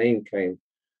that's where the name came.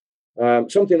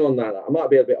 Something on that. I might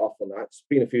be a bit off on that. It's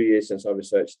been a few years since I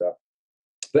researched that.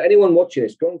 But anyone watching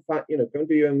this, go and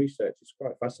do your own research. It's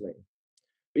quite fascinating.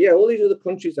 But yeah, all these other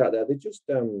countries out there, they're just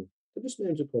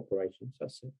names of corporations.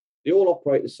 That's it. They all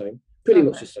operate the same, pretty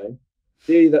much the same.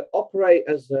 They either operate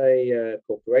as a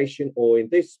corporation, or in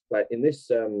this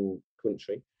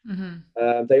country,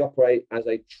 they operate as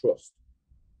a trust.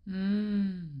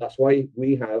 That's why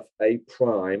we have a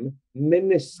prime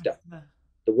minister.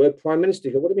 The word prime minister,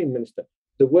 what do you mean minister?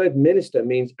 The word minister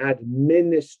means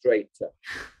administrator.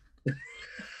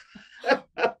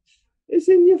 It's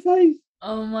in your face.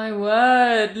 Oh my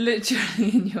word,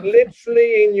 literally in your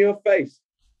Literally in your face.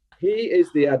 He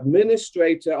is the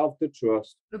administrator of the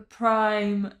trust. The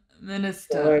prime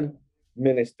minister. Prime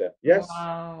minister. Yes.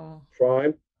 Wow.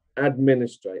 Prime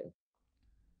administrator.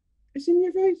 It's in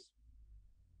your face.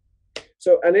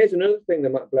 So, and here's another thing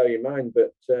that might blow your mind,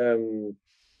 but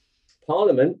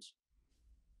Parliament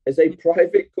is a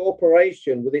private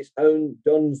corporation with its own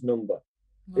DUNS number.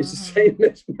 Wow. It's the same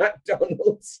as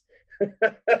McDonald's.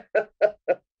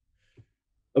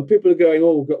 And people are going,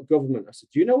 oh, we've got government. I said,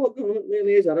 do you know what government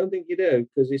really is? I don't think you do,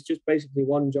 because it's just basically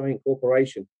one giant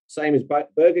corporation. Same as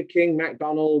Burger King,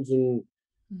 McDonald's, and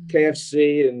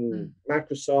KFC, and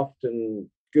Microsoft, and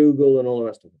Google, and all the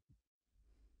rest of it.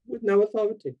 With no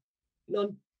authority.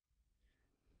 None.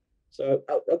 So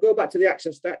I'll go back to the acts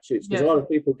and statutes, because a lot of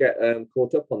people get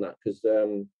caught up on that, because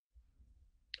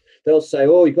they'll say,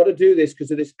 oh, you've got to do this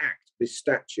because of this act, this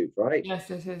statute, right?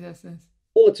 Yes.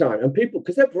 All the time. And people,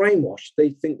 because they're brainwashed, they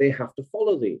think they have to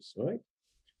follow these, right?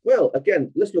 Well,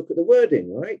 again, let's look at the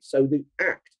wording, right? So the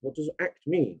act, what does act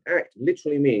mean? Act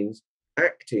literally means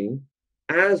acting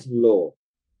as law.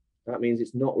 That means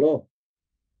it's not law.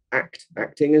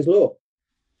 Acting as law,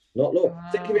 not law. Wow.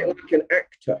 Think of it like an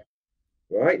actor,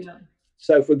 right? Yeah.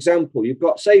 So, for example, you've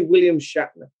got, say, William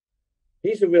Shatner.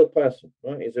 He's a real person,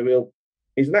 right? He's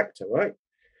an actor, right?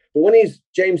 But when he's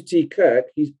James T.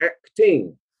 Kirk, he's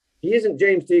acting. He isn't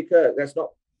James T. Kirk. It's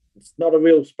not a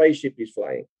real spaceship he's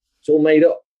flying. It's all made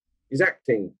up. He's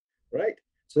acting, right?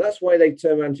 So that's why they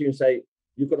turn around to you and say,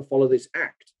 you've got to follow this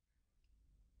act.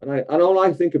 And all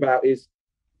I think about is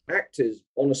actors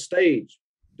on a stage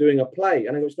doing a play.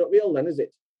 And I go, it's not real then, is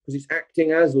it? Because it's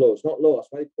acting as law. It's not law. That's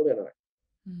why they call it an act.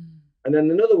 And then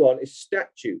another one is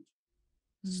statute.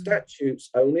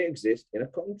 Statutes only exist in a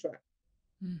contract.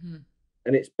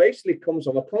 And it's basically comes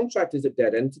from, a contract is a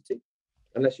dead entity.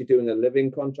 Unless you're doing a living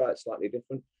contract, it's slightly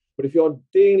different. But if you're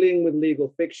dealing with legal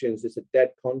fictions, it's a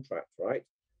dead contract, right?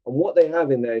 And what they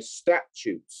have in there is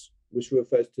statutes, which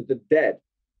refers to the dead,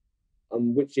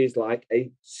 and which is like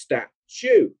a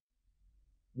statue,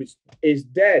 which is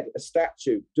dead. A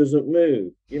statue doesn't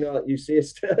move. You know, you see,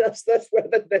 that's where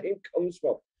the name comes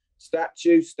from.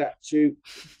 Statue.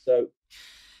 So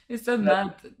it's so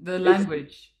mad, the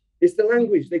language. It's the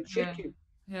language. They trick you.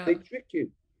 Yeah. They trick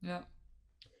you. Yeah.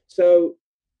 So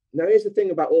now here's the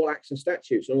thing about all acts and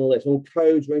statutes and all this, all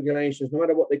codes, regulations, no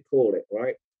matter what they call it,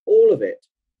 right? All of it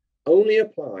only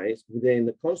applies within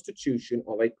the constitution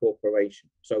of a corporation.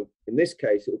 So in this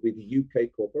case, it will be the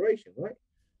UK corporation, right?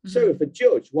 So if a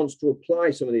judge wants to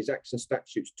apply some of these acts and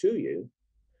statutes to you,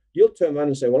 you'll turn around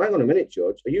and say, well, hang on a minute,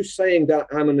 Judge, are you saying that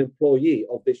I'm an employee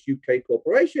of this UK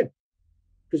corporation?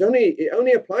 Because it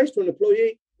only applies to an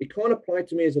employee. It can't apply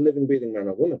to me as a living, breathing man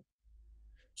or woman.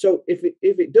 So if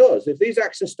these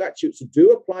acts and statutes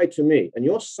do apply to me, and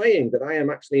you're saying that I am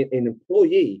actually an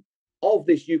employee of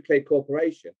this UK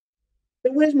corporation,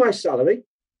 then where's my salary?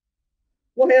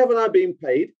 Why haven't I been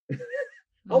paid?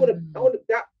 I want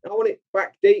it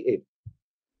backdated.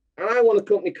 And I want a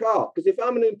company car, because if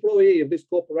I'm an employee of this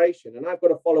corporation and I've got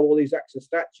to follow all these acts and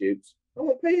statutes, I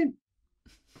won't pay him.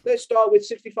 Let's start with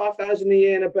 $65,000 a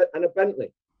year and a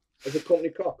Bentley as a company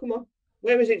car. Come on,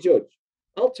 where is it, Judge?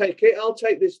 I'll take it. I'll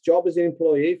take this job as an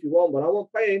employee if you want, but I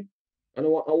won't pay him. And I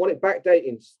want it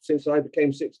backdating since I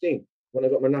became 16 when I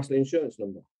got my national insurance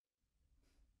number.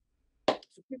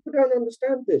 So people don't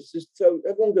understand this. So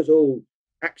everyone goes, oh,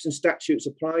 acts and statutes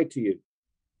apply to you.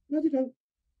 No, they don't.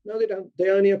 No, they don't. They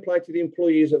only apply to the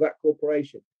employees of that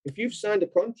corporation. If you've signed a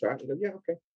contract, you go, yeah,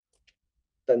 okay.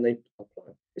 Then they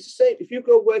apply. It's the same. If you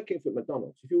go working for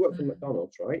McDonald's, if you work for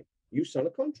McDonald's, right, you sign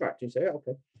a contract. You say, yeah,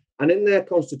 okay. And in their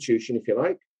constitution, if you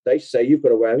like, they say you've got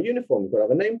to wear a uniform, you've got to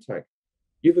have a name tag.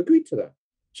 You've agreed to that.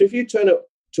 So if you turn up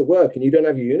to work and you don't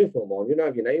have your uniform on, you don't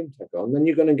have your name tag on, then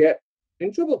you're going to get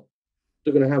in trouble.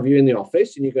 They're going to have you in the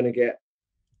office and you're going to get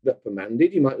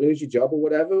reprimanded. You might lose your job or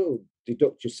whatever, or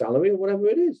deduct your salary or whatever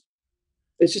it is.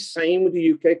 It's the same with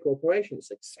the UK corporation.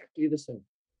 It's exactly the same.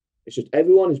 It's just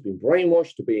everyone has been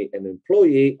brainwashed to be an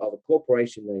employee of a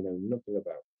corporation they know nothing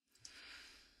about.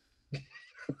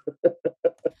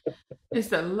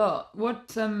 It's a lot.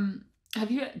 What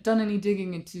have you done any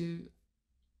digging into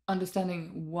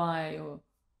understanding why, or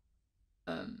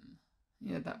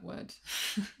that word?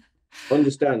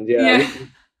 Understand, yeah. Yeah.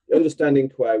 Understanding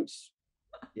quotes.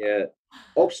 Yeah.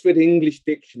 Oxford English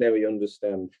Dictionary,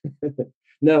 understand.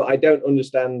 No, I don't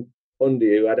understand under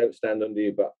you. I don't stand under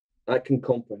you, but I can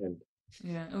comprehend.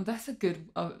 Yeah. Oh, that's a good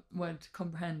word,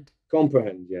 comprehend.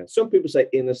 Comprehend, yeah. Some people say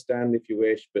understand if you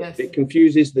wish, but Yes. it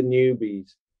confuses the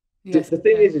newbies. Yes. The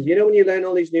thing is, when you learn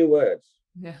all these new words,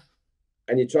 yeah,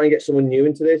 and you try and get someone new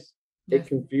into this, yes. It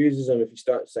confuses them if you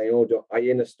start saying, "Oh, I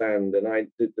understand," and what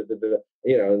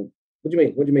do you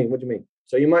mean? What do you mean? What do you mean?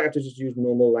 So you might have to just use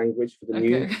normal language for the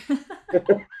new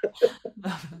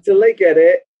till they get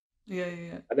it.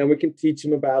 Yeah. And then we can teach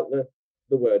them about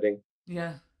the wording.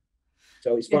 Yeah.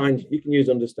 So it's fine. You can use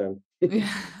understand.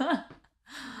 Yeah.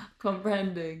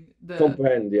 Comprehending.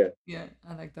 Comprehend, yeah. Yeah,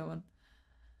 I like that one.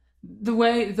 The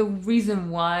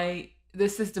reason why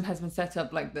this system has been set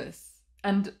up like this,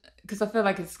 and because I feel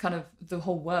like it's kind of the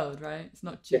whole world, right? It's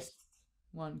not just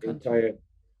one country.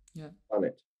 Entire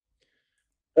planet.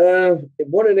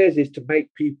 What it is to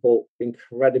make people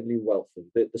incredibly wealthy.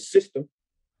 The system,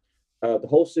 the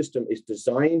whole system is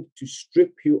designed to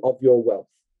strip you of your wealth.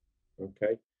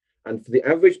 Okay. And for the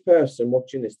average person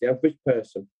watching this, the average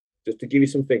person, just to give you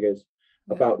some figures,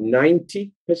 about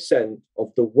 90%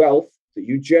 of the wealth that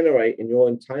you generate in your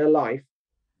entire life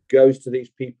goes to these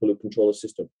people who control the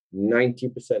system.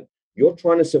 90%. You're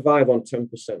trying to survive on 10%.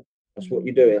 That's what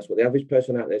you're doing. That's what the average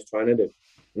person out there is trying to do.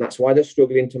 And that's why they're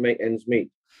struggling to make ends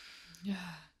meet. Yeah.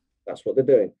 That's what they're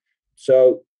doing.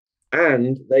 So,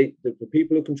 and the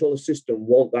people who control the system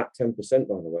want that 10%,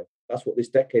 by the way. That's what this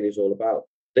decade is all about.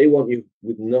 They want you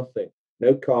with nothing,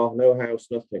 no car, no house,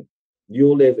 nothing.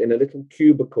 You'll live in a little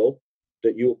cubicle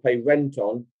that you'll pay rent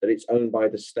on, that it's owned by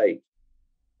the state.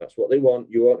 That's what they want.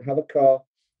 You won't have a car,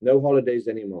 no holidays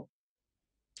anymore.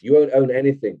 You won't own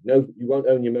anything. No, you won't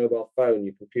own your mobile phone,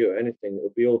 your computer, anything.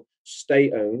 It'll be all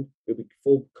state-owned. It'll be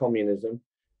full communism.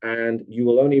 And you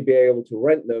will only be able to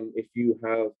rent them if you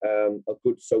have a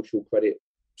good social credit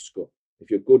score. If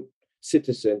you're a good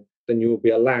citizen, then you will be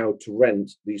allowed to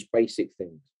rent these basic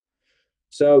things.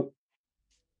 So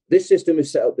this system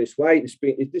is set up this way.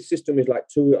 This system is like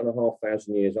 2,500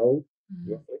 years old,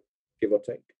 roughly, give or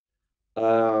take.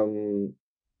 And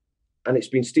it's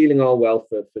been stealing our wealth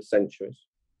for centuries.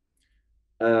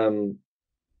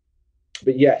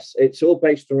 But yes, it's all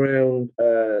based around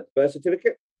birth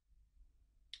certificate.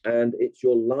 And it's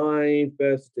your live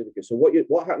birth certificate. So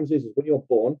what happens is when you're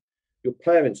born, your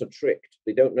parents are tricked.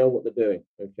 They don't know what they're doing,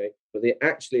 okay? But they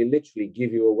actually literally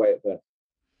give you away at birth.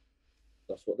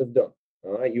 That's what they've done,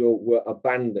 all right? You were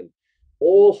abandoned.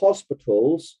 All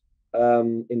hospitals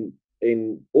in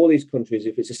all these countries,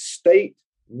 if it's a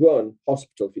state-run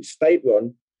hospital, if it's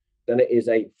state-run, then it is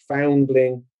a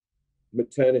foundling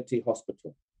maternity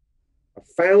hospital. A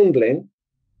foundling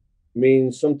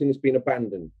means something that's been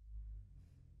abandoned.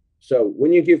 So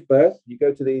when you give birth, you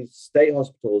go to these state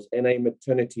hospitals in a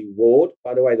maternity ward.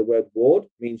 By the way, the word ward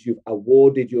means you've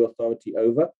awarded your authority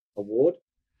over a ward.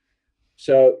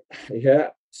 So yeah,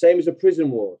 same as a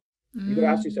prison ward. You've got to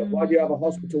ask yourself, why do you have a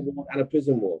hospital ward and a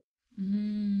prison ward?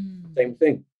 Same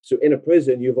thing. So in a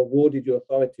prison, you've awarded your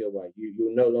authority away.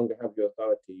 You no longer have your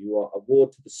authority. You are a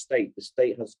ward to the state. The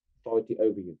state has authority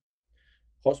over you.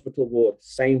 Hospital ward,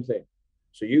 same thing.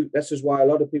 So this is why a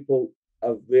lot of people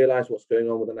have realized what's going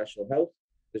on with the national health.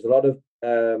 There's a lot of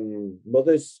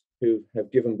mothers who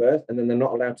have given birth and then they're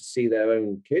not allowed to see their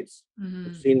own kids.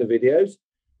 They've seen the videos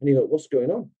and you go, what's going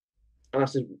on? And I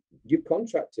said, you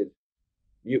contracted.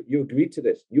 You agreed to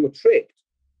this. You were tricked.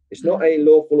 It's not a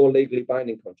lawful or legally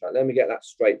binding contract. Let me get that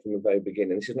straight from the very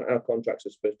beginning. This is not how contracts are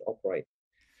supposed to operate.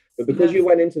 But because you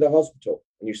went into the hospital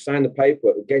and you signed the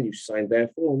paperwork, again, you signed their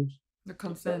forms. The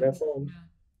consent. Their forms. Yeah.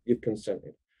 You've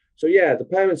consented. So yeah, the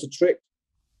parents are tricked.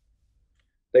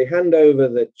 They hand over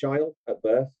the child at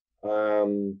birth,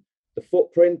 the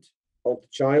footprint of the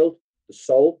child, the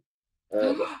soul,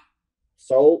 the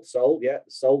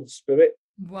spirit.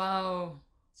 Wow.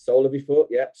 Soul of your foot,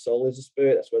 yeah, soul is a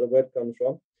spirit. That's where the word comes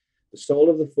from. The sole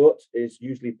of the foot is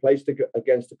usually placed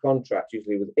against a contract,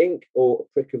 usually with ink or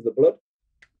a prick of the blood.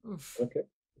 Oof. Okay,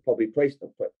 probably placed.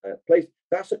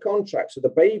 That's a contract. So the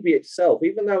baby itself,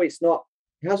 even though it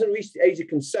hasn't reached the age of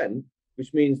consent,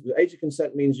 which means the age of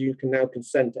consent means you can now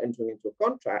consent to entering into a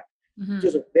contract.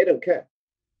 They don't care.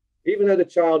 Even though the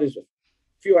child is a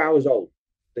few hours old,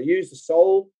 they use the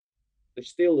soul, they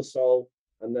steal the soul,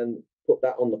 and then put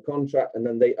that on the contract, and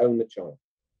then they own the child.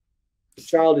 The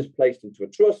child is placed into a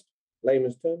trust,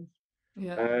 layman's terms,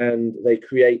 and they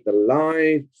create the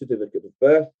live certificate of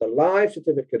birth. The live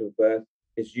certificate of birth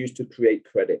is used to create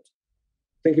credit.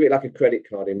 Think of it like a credit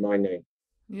card in my name.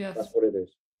 Yes. That's what it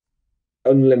is.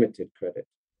 Unlimited credit.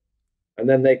 And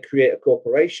then they create a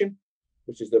corporation,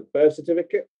 which is the birth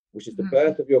certificate, which is the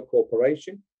birth of your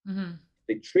corporation.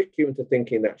 They trick you into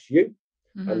thinking that's you.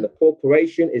 And the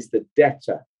corporation is the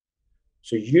debtor.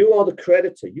 So you are the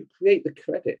creditor. You create the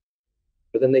credit.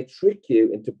 But then they trick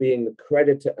you into being the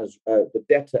creditor as the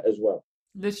debtor as well.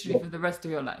 Literally for the rest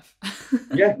of your life.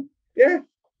 Yeah.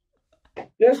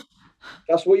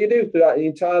 That's what you do throughout the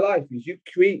entire life. Is you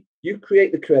create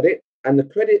the credit, and the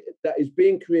credit that is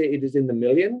being created is in the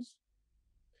millions.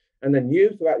 And then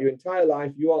you, throughout your entire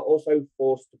life, you are also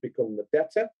forced to become the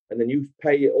debtor, and then you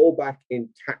pay it all back in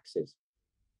taxes.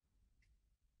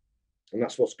 And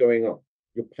that's what's going on.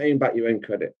 You're paying back your own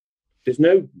credit. There's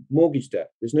no mortgage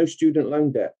debt. There's no student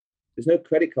loan debt. There's no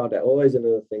credit card debt. Always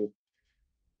another thing.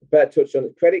 Better touch on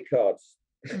it. Credit cards,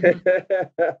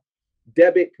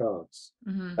 debit cards,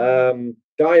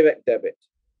 direct debit.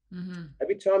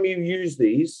 Every time you use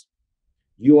these,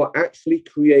 you are actually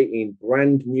creating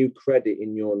brand new credit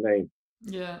in your name.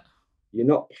 Yeah. You're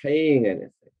not paying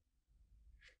anything.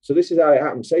 So this is how it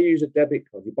happens. Say you use a debit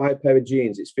card. You buy a pair of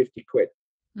jeans, it's 50 quid.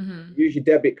 Use your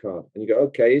debit card and you go,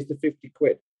 okay, here's the 50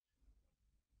 quid.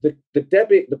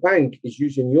 The bank is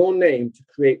using your name to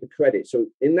create the credit. So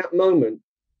in that moment,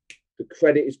 the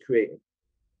credit is created.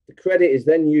 The credit is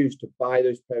then used to buy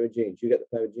those pair of jeans. You get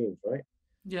the pair of jeans, right?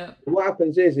 Yeah. And what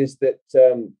happens is that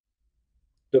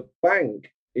the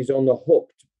bank is on the hook.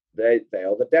 They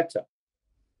are the debtor.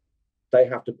 They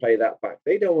have to pay that back.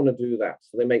 They don't want to do that.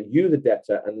 So they make you the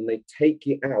debtor and then they take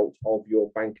it out of your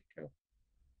bank account.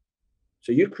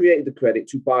 So you created the credit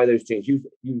to buy those jeans.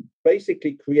 You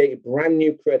basically created brand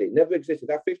new credit. Never existed.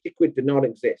 That 50 quid did not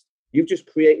exist. You've just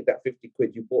created that 50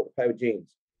 quid. You bought a pair of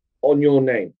jeans on your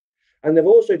name. And they've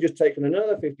also just taken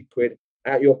another 50 quid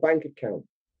out your bank account.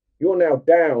 You're now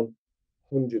down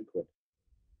 100 quid.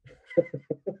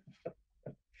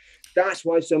 That's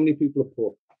why so many people are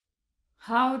poor.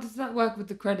 How does that work with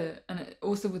the credit and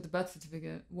also with the birth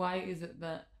certificate? Why is it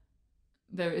that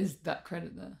there is that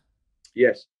credit there?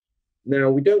 Yes.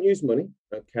 Now, we don't use money,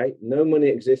 okay? No money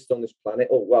exists on this planet.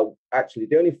 Oh, well, actually,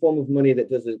 the only form of money that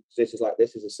does exist is like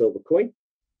this, is a silver coin.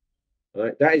 All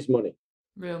right, that is money.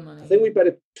 Real money. I think we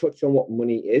better touch on what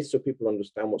money is so people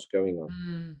understand what's going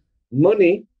on.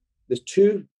 Money, there's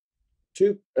two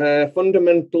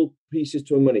fundamental pieces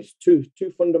to a money, two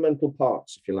fundamental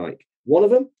parts, if you like. One of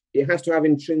them, it has to have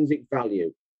intrinsic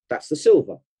value. That's the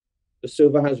silver. The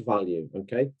silver has value,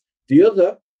 okay? The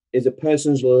other is a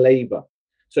person's labor.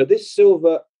 So this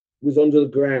silver was under the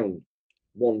ground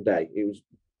one day. It was,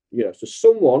 so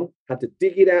someone had to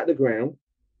dig it out of the ground,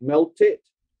 melt it,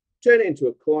 turn it into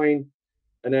a coin,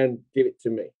 and then give it to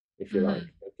me, if you like.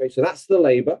 Okay, so that's the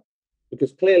labor,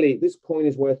 because clearly this coin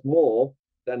is worth more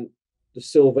than the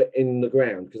silver in the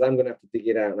ground, because I'm going to have to dig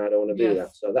it out and I don't want to do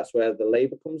that. So that's where the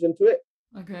labor comes into it.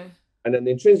 Okay. And then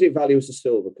the intrinsic value is the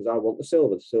silver, because I want the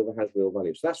silver. The silver has real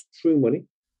value. So that's true money.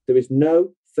 There is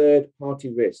no third-party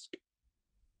risk.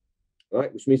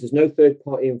 Right, which means there's no third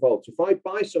party involved. So if I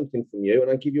buy something from you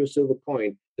and I give you a silver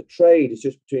coin, the trade is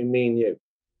just between me and you.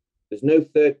 There's no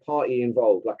third party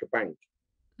involved, like a bank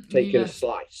taking a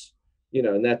slice,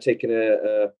 and they're taking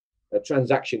a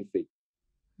transaction fee.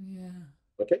 Yeah.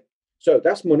 Okay, so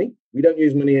that's money. We don't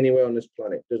use money anywhere on this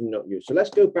planet. Does not use. So let's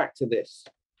go back to this.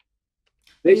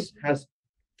 This has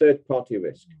third party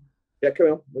risk. Yeah,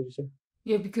 carry on. What did you say?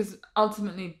 Yeah, because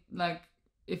ultimately, like,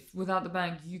 if without the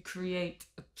bank, you create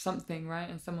something, right,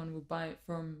 and someone will buy it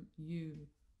from you.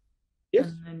 Yes.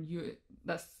 And then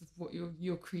that's what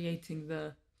you're creating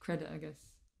the credit, I guess.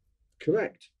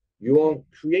 Correct. You are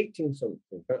creating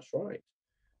something. That's right.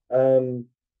 And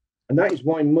that is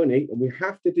why money, and we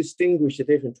have to distinguish the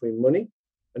difference between money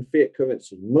and fiat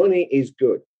currency. Money is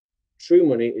good. True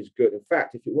money is good. In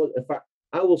fact,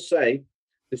 I will say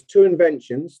there's two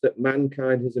inventions that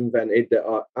mankind has invented that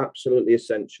are absolutely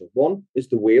essential. One is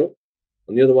the wheel,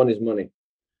 and the other one is money.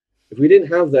 If we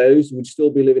didn't have those, we'd still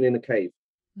be living in a cave.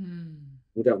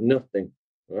 We'd have nothing.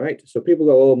 All right. So people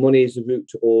go, oh, money is the root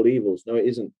to all evils. No, it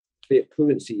isn't. Fiat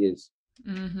currency is.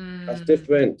 That's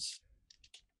different.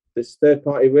 This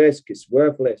third-party risk is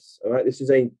worthless. All right. This is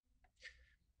a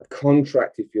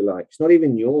contract, if you like. It's not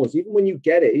even yours. Even when you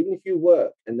get it, even if you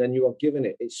work and then you are given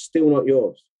it, it's still not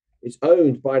yours. It's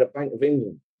owned by the Bank of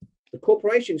England. The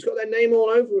corporation's got their name all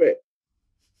over it.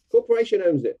 Corporation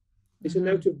owns it. It's a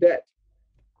note of debt.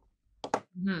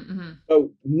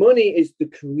 So money is the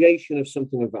creation of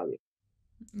something of value.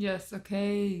 Yes.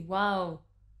 Okay. Wow.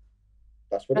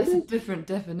 That's what it is. That's a different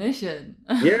definition.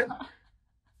 Yeah.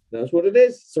 That's what it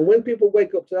is. So when people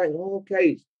wake up to that,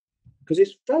 okay, because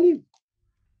it's value.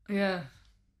 Yeah.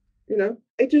 You know,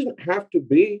 it doesn't have to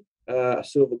be a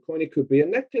silver coin. It could be a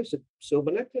necklace, a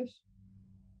silver necklace.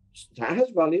 That has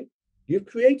value. You've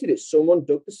created it. Someone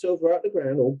dug the silver out of the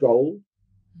ground, or gold,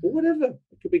 or whatever.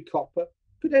 It could be copper.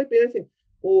 Could be anything.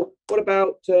 Or what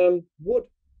about wood?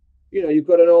 You know, you've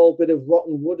got an old bit of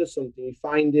rotten wood or something you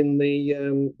find in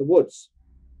the woods.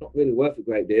 Not really worth a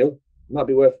great deal. It might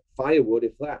be worth firewood,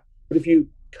 if that. But if you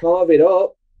carve it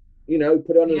up, you know,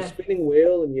 put it on a spinning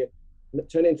wheel and you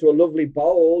turn it into a lovely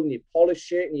bowl and you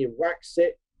polish it and you wax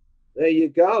it, there you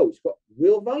go. It's got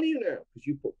real value now because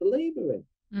you put the labor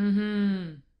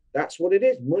in. That's what it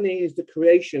is. Money is the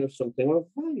creation of something of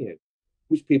value,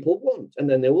 which people want, and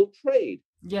then they will trade.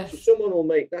 Yes. So someone will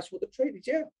make, that's what the trade is,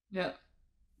 Yeah.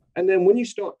 And then when you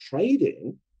start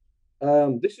trading,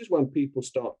 this is when people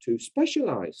start to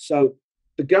specialize. So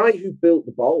the guy who built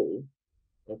the bowl,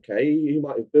 okay, he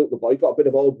might have built the bowl. He got a bit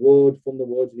of old wood from the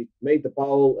woods and he made the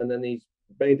bowl, and then he's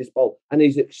made this bowl and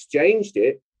he's exchanged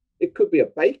it. It could be a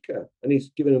baker and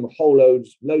he's giving him a whole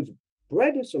loads of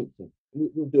bread or something.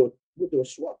 We'll do a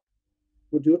swap.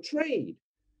 We'll do a trade.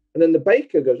 And then the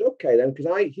baker goes, okay, then, because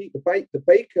the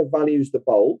baker values the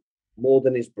bowl more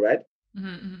than his bread.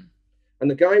 And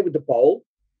the guy with the bowl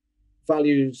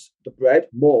values the bread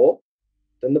more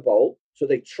than the bowl. So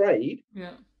they trade.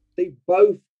 Yeah. They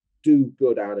both do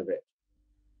good out of it.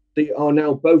 They are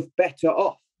now both better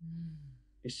off.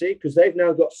 You see, because they've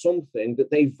now got something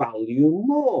that they value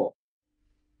more.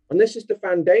 And this is the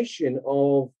foundation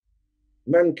of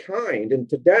mankind. And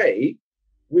today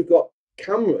we've got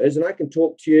cameras, and I can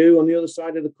talk to you on the other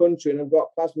side of the country, and I've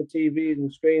got plasma TVs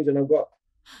and screens, and I've got,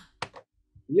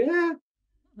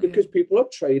 because people are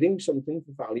trading something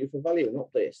for value,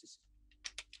 not this.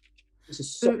 This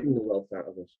is sucking the wealth out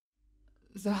of us.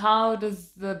 So how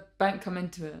does the bank come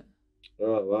into it?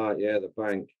 Oh, right, yeah, the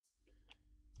bank.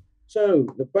 So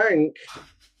the bank,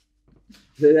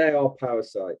 they are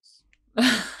parasites.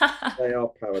 They are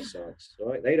parasites,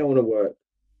 right? They don't want to work.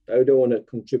 They don't want to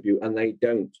contribute, and they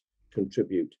don't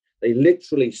contribute. They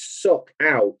literally suck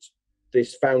out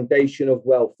this foundation of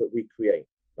wealth that we create.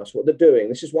 That's what they're doing.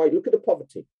 This is why, look at the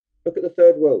poverty. Look at the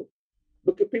third world.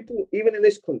 Look at people, even in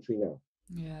this country now.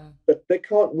 Yeah. But they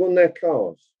can't run their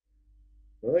cars,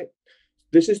 right?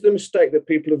 This is the mistake that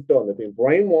people have done. They've been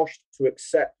brainwashed to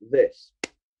accept this.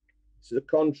 This is a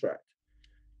contract.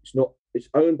 It's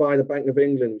owned by the Bank of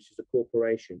England, which is a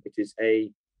corporation. It is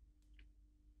a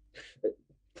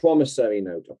promissory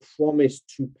note, a promise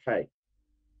to pay.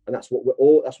 And that's what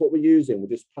we're using. We're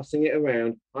just passing it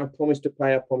around. I promise to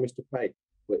pay,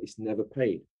 but it's never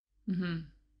paid.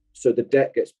 So the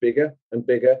debt gets bigger and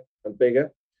bigger and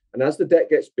bigger. And as the debt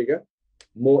gets bigger,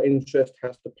 more interest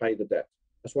has to pay the debt.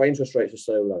 That's why interest rates are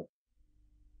so low.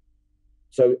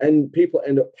 So, and people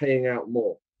end up paying out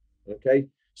more. Okay.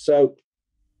 So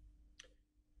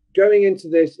going into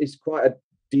this is quite a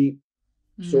deep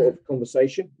sort of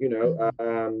conversation, you know.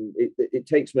 It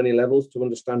takes many levels to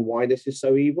understand why this is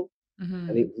so evil,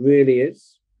 and it really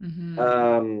is.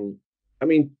 I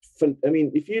mean,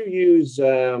 if you use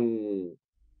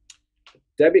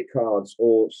debit cards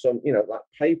or some, you know, like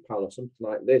PayPal or something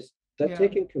like this, they're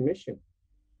taking commission,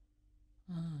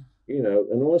 you know,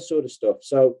 and all this sort of stuff.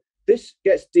 So this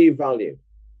gets devalued.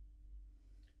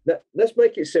 Let's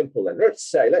make it simple then.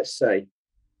 Let's say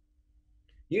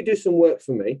you do some work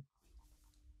for me,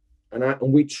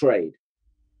 and we trade.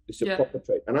 It's a proper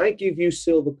trade, and I give you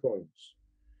silver coins,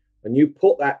 and you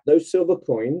put those silver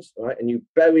coins, right, and you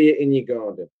bury it in your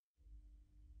garden,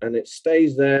 and it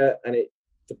stays there, and it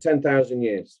for 10,000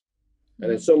 years, and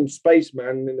then some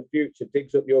spaceman in the future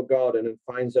digs up your garden and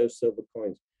finds those silver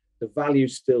coins. The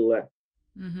value's still there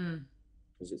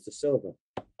because it's the silver.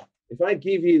 If I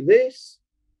give you this,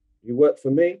 you work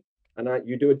for me, and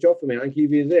you do a job for me, and I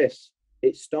give you this,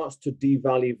 it starts to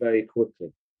devalue very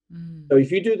quickly. So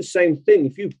if you do the same thing,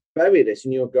 if you bury this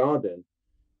in your garden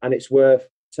and it's worth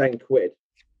 10 quid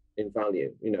in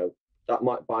value, you know, that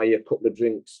might buy you a couple of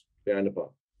drinks behind the bar.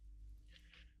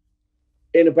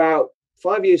 In about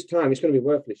 5 years' time, it's going to be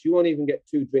worthless. You won't even get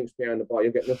 2 drinks behind the bar.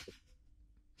 You'll get nothing.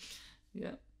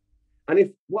 Yeah. And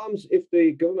if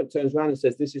the government turns around and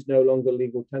says this is no longer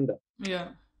legal tender,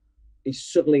 it's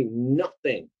suddenly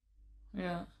nothing.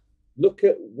 Yeah. Look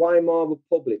at Weimar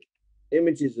Republic,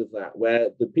 images of that, where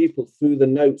the people threw the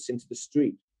notes into the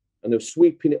street and they're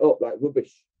sweeping it up like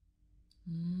rubbish.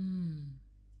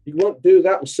 You won't do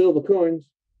that with silver coins.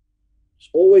 It's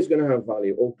always going to have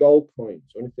value, or gold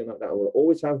coins or anything like that. It will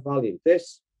always have value.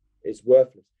 This is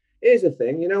worthless. Here's the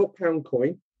thing, pound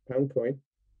coin,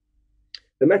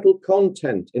 the metal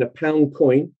content in a pound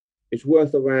coin is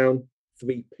worth around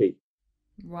 3p.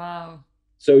 Wow.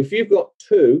 So if you've got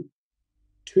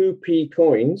 2p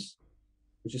coins,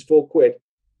 which is £4,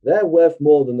 they're worth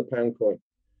more than the pound coin.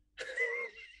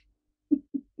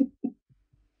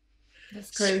 That's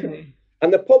crazy.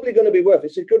 And they're probably going to be worth,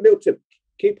 it's a good little tip.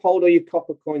 Keep hold of your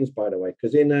copper coins, by the way,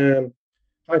 because in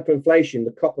hyperinflation,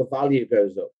 the copper value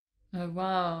goes up. Oh,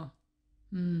 wow.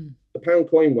 The pound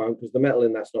coin won't, because the metal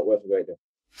in that's not worth a great deal.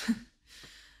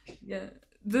 Yeah.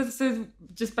 So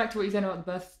just back to what you said about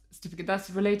the birth certificate, that's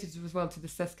related as well to the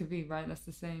SESCV, right? That's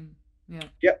the same. Yeah.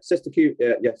 Yeah, Sister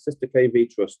Sister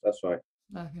KV Trust. That's right.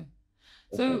 Okay.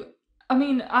 So, I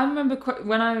mean, I remember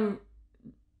when I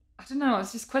don't know, I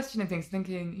was just questioning things,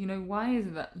 thinking, why is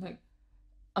it that, like,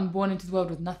 I'm born into the world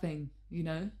with nothing,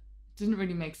 It didn't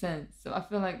really make sense. So I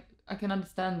feel like I can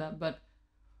understand that, but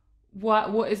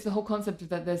what is the whole concept of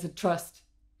that there's a trust?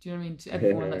 Do you know what I mean? To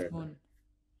everyone that's born.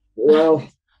 Well,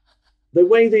 the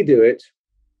way they do it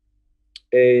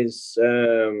is,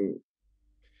 you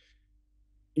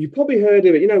probably heard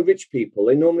of it. Rich people,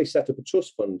 they normally set up a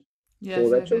trust fund for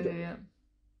their children.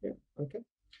 Yeah. Okay.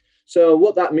 So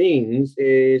what that means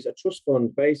is a trust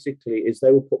fund basically is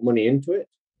they will put money into it.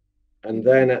 And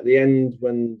then at the end,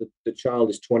 when the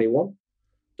child is 21,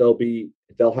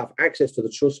 they'll have access to the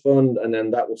trust fund, and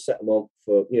then that will set them up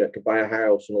for, could buy a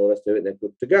house and all the rest of it. They're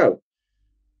good to go.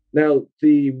 Now,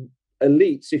 the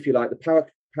elites, if you like, the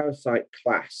parasite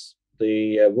class,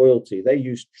 the royalty, they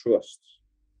use trusts.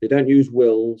 They don't use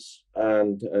wills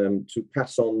and to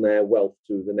pass on their wealth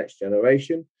to the next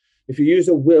generation. If you use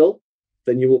a will,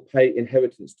 then you will pay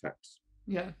inheritance tax.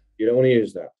 Yeah. You don't want to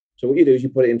use that. So what you do is you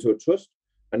put it into a trust,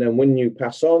 and then when you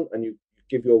pass on and you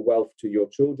give your wealth to your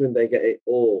children, they get it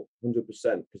all 100%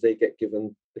 because they get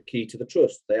given the key to the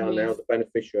trust. They are now the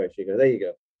beneficiaries. You go, there you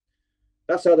go.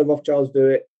 That's how the Rothschilds do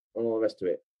it and all the rest of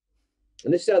it.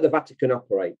 And this is how the Vatican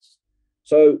operates.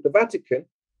 So the Vatican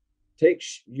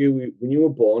takes you when you were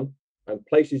born and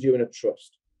places you in a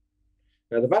trust.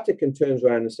 Now, the Vatican turns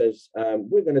around and says,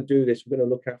 we're going to do this. We're going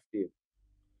to look after you.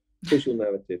 Official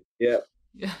narrative. Yeah.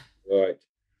 Yeah. Right.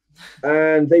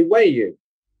 And they weigh you.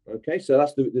 Okay. So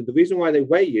that's the reason why they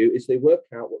weigh you is they work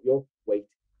out what your weight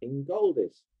in gold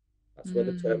is. That's where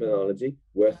the terminology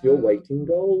worth your weight in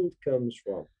gold comes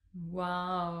from.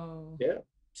 Wow. Yeah.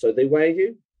 So they weigh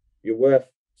you. You're worth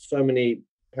so many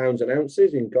pounds and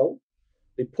ounces in gold.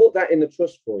 They put that in the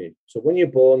trust for you. So when you're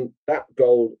born, that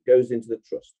gold goes into the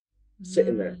trust,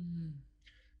 sitting there.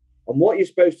 And what you're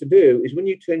supposed to do is when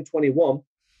you turn 21,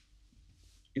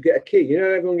 you get a key.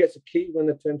 Everyone gets a key when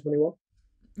they turn 21.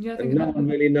 Yeah, and no one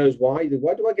really knows why.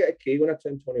 Why do I get a key when I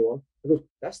turn 21? I go,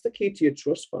 that's the key to your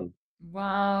trust fund.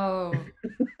 Wow.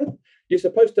 You're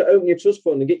supposed to open your trust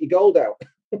fund and get your gold out.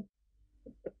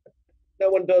 No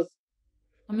one does.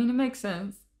 I mean, it makes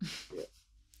sense.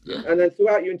 Yeah. And then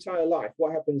throughout your entire life,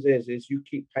 what happens is you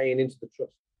keep paying into the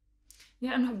trust.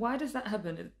 Yeah, and why does that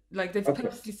happen? Like, they've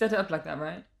purposely set it up like that,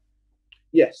 right?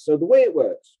 Yes. So the way it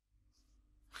works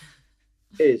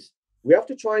is we have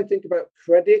to try and think about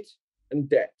credit and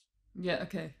debt. Yeah,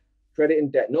 okay. Credit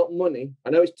and debt, not money. I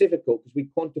know it's difficult because we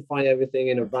quantify everything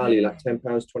in a value, like £10,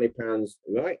 £20,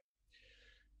 right?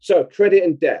 So credit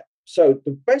and debt. So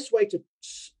the best way to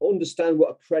understand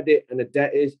what a credit and a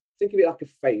debt is, think of it like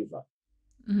a favor.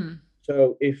 Mm-hmm.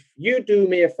 So if you do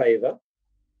me a favor,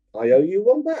 I owe you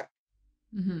one back.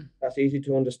 Mm-hmm. That's easy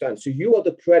to understand. So you are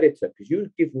the creditor because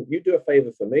you do a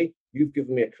favor for me. You've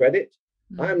given me a credit.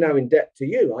 Mm-hmm. I am now in debt to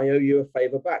you. I owe you a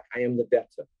favor back. I am the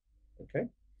debtor. Okay.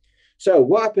 So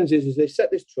what happens is they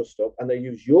set this trust up and they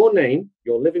use your name,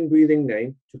 your living, breathing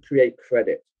name, to create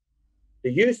credit.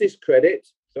 They use this credit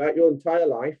throughout your entire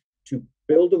life to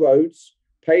build the roads,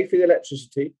 pay for the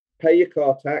electricity, pay your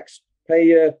car tax, pay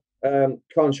your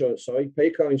car insurance, pay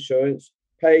your car insurance,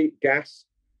 pay gas,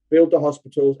 build the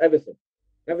hospitals, everything.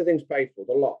 Everything's paid for,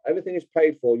 the lot. Everything is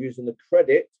paid for using the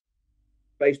credit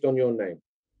based on your name.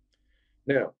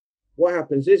 Now, what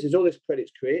happens is all this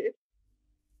credit's created,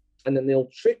 and then they'll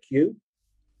trick you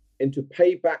into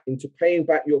paying back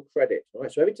your credit.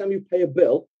 Right. So every time you pay a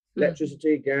bill,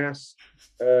 electricity, gas,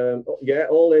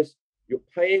 all this, you're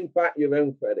paying back your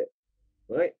own credit.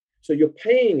 Right. So you're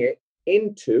paying it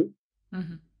into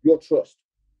your trust.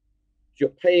 So you're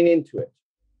paying into it.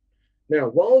 Now,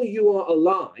 while you are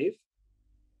alive,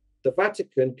 the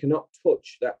Vatican cannot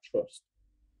touch that trust.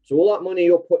 So all that money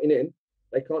you're putting in,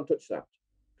 they can't touch that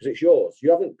because it's yours.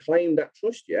 You haven't claimed that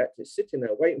trust yet. It's sitting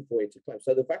there waiting for you to claim.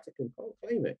 So the Vatican can't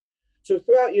claim it. So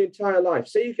throughout your entire life,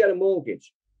 say you get a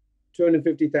mortgage,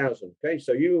 250,000. Okay,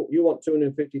 so you want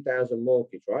 250,000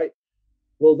 mortgage, right?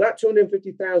 Well, that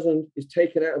 250,000 is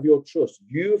taken out of your trust.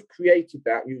 You've created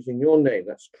that using your name.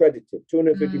 That's credited,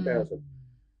 250,000.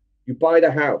 You buy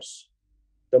the house.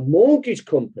 The mortgage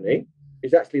company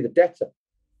is actually the debtor.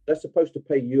 They're supposed to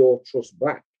pay your trust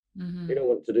back. They don't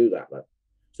want to do that, though.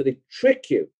 So they trick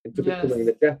you into becoming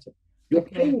the debtor. You're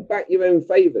paying back your own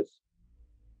favors.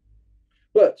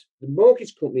 But the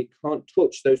mortgage company can't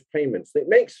touch those payments. It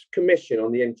makes commission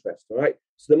on the interest, all right?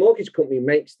 So the mortgage company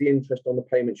makes the interest on the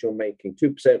payments you're making,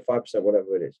 2%, 5%,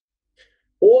 whatever it is.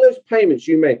 All those payments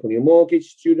you make on your mortgage,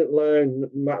 student loan, no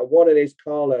matter what it is,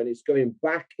 car loan, it's going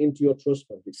back into your trust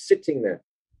fund. It's sitting there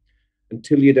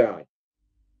until you die.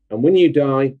 And when you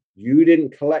die, you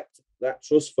didn't collect that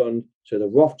trust fund, so the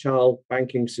Rothschild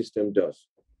banking system does.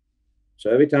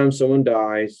 So every time someone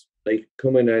dies, they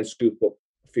come in and scoop up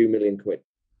a few million quid.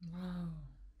 Wow.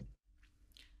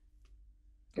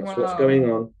 That's what's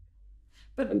going on.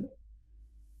 But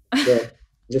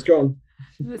just go on.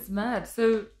 It's mad.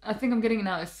 So I think I'm getting it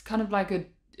now. It's kind of like a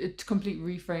complete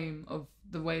reframe of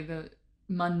the way that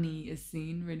money is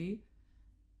seen, really.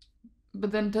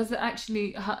 But then does it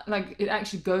actually, like, it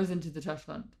actually goes into the trust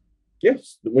fund?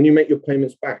 Yes, when you make your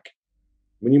payments back.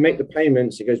 When you make the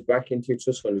payments, it goes back into your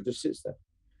trust fund. It just sits there,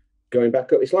 going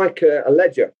back up. It's like a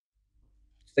ledger.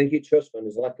 Think your trust fund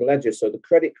is like a ledger. So the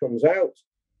credit comes out,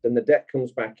 then the debt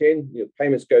comes back in, your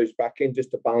payments goes back in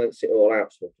just to balance it all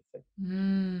out, sort of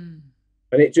thing.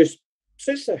 And it just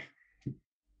sits there.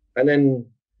 And then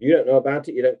you don't know about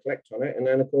it, you don't collect on it. And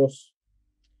then, of course,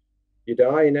 you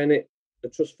die, and then the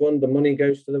trust fund, the money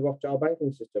goes to the Rothschild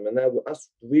banking system. And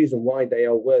that's the reason why they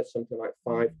are worth something like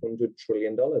 $500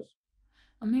 trillion.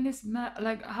 I mean, it's mad.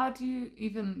 Like, how do you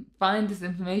even find this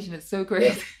information? It's so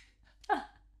crazy. Yeah.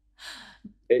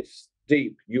 It's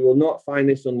deep. You will not find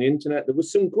this on the internet. There were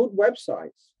some good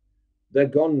websites. They're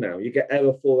gone now. You get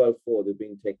error 404. They've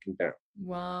been taken down.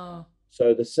 Wow.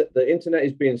 So the internet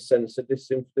is being censored. This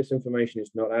information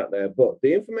is not out there, but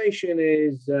the information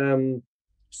is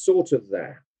sort of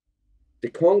there. They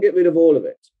can't get rid of all of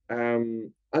it.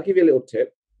 I'll give you a little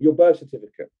tip. Your birth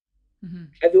certificate.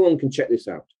 Everyone can check this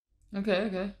out.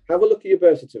 Okay. Have a look at your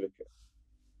birth certificate.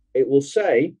 It will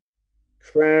say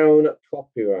Crown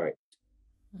copyright.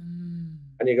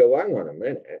 And you go, hang on a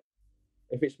minute.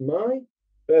 If it's my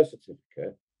birth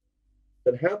certificate,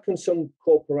 then how can some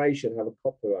corporation have a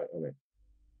copyright on it?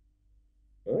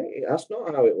 Right? That's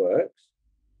not how it works.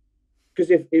 Because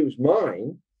if it was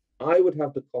mine, I would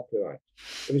have the copyright.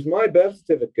 If it's my birth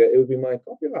certificate, it would be my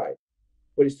copyright.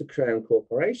 But it's the Crown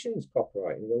Corporation's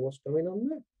copyright. And you go, what's going on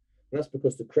there? And that's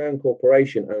because the Crown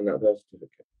Corporation own that birth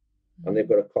certificate. And they've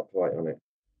got a copyright on it.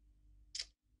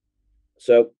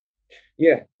 So,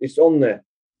 yeah, it's on there.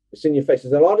 It's in your face.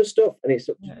 There's a lot of stuff. And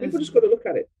people just got to look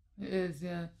at it. It is,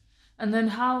 yeah. And then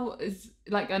how is,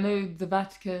 like, I know the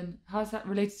Vatican, how's that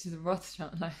related to the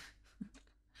Rothschild? Like,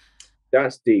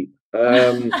 that's deep.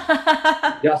 That's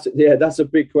a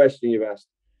big question you've asked.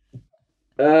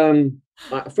 A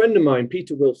friend of mine,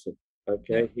 Peter Wilson,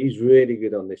 he's really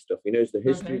good on this stuff. He knows the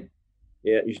history.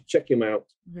 Yeah, you should check him out.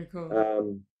 Very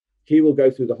cool. He will go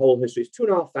through the whole history. It's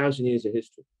 2,500 years of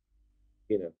history,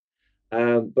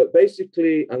 but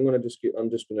basically, I'm just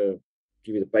going to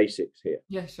give you the basics here.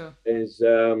 Yeah, sure. Is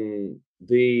the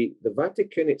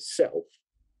Vatican itself?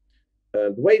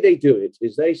 The way they do it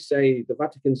is they say the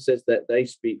Vatican says that they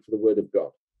speak for the word of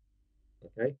God.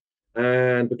 Okay,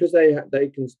 and because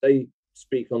they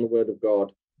speak on the word of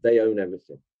God, they own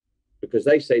everything. Because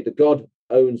they say that God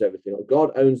owns everything.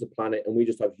 God owns the planet, and we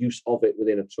just have use of it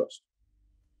within a trust.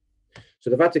 So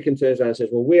the Vatican turns around and says,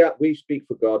 well, we speak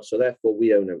for God, so therefore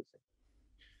we own everything.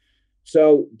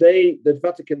 So the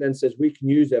Vatican then says we can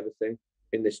use everything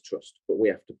in this trust, but we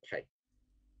have to pay.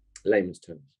 Layman's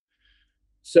terms.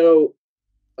 So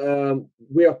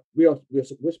we're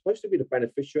supposed to be the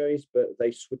beneficiaries, but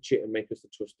they switch it and make us the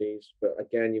trustees. But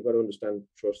again, you've got to understand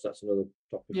trust. That's another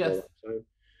topic. Yes. So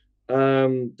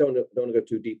don't want to go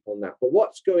too deep on that. But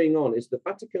what's going on is the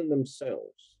Vatican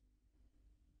themselves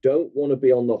don't want to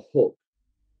be on the hook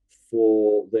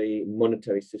for the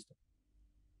monetary system.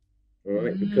 All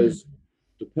right, because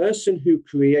the person who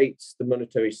creates the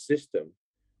monetary system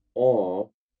are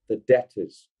the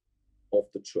debtors of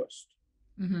the trust.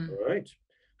 All right,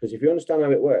 because if you understand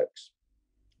how it works,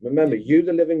 remember, you,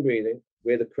 the living, breathing,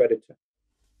 we're the creditor.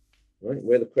 Right,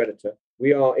 we're the creditor.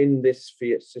 We are in this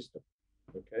fiat system.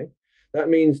 Okay, that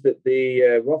means that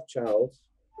the Rothschilds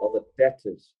are the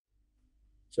debtors.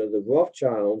 So the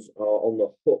Rothschilds are on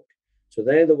the hook. So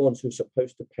they're the ones who are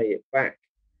supposed to pay it back.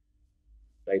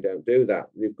 They don't do that.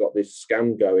 We've got this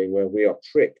scam going where we are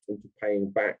tricked into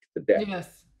paying back the debt.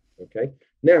 Yes. Okay.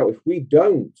 Now, if we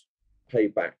don't pay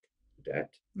back the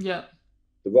debt, Yeah.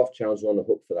 the Rothschilds are on the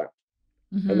hook for that.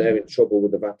 Mm-hmm. And they're in trouble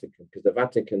with the Vatican because the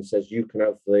Vatican says you can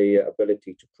have the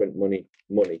ability to print money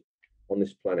on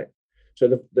this planet. So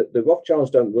the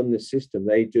Rothschilds don't run this system.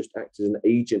 They just act as an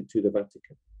agent to the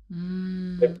Vatican.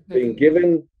 They've been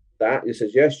given that. It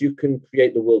says, yes, you can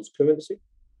create the world's currency,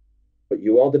 but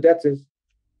you are the debtors.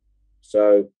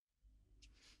 So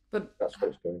that's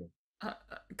what's going on.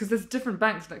 Because there's different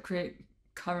banks that create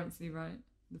currency, right?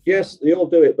 Yes, they all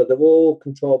do it, but they're all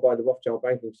controlled by the Rothschild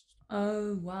banking system.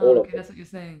 Oh, wow. All okay, that's what you're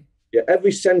saying. Yeah,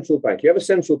 every central bank. You have a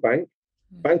central bank.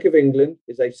 Yeah. Bank of England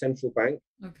is a central bank.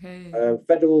 Okay.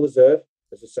 Federal Reserve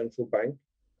is a central bank.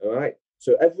 All right.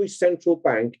 So every central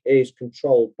bank is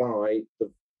controlled by the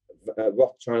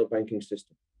Rothschild banking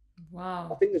system.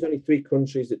 Wow. I think there's only 3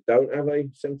 countries that don't have a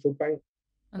central bank.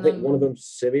 I think one of them's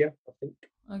Syria, I think.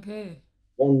 Okay.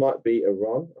 One might be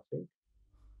Iran, I think.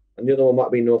 And the other one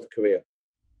might be North Korea.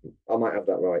 I might have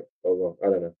that right or wrong. I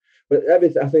don't know. But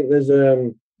everything, I think there's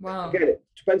wow. Again, it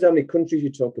depends how many countries you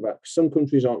talk about. Some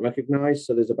countries aren't recognized.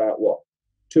 So there's about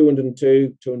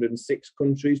 202, 206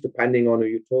 countries, depending on who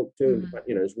you talk to. Mm-hmm.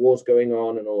 And, there's wars going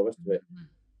on and all the rest of it. Mm-hmm.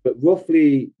 But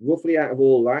roughly out of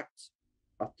all that,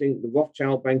 I think the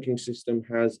Rothschild banking system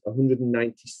has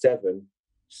 197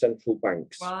 central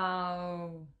banks.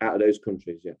 Wow. Out of those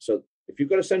countries, yeah. So if you've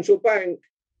got a central bank,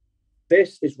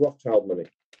 this is Rothschild money.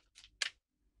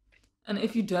 And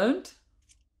if you don't?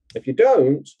 If you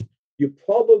don't, you're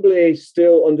probably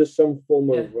still under some form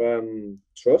of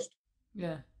trust.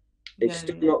 Yeah. It's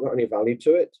still not got any value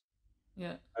to it.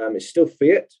 Yeah. It's still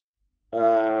fiat.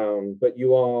 But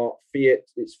you are fiat,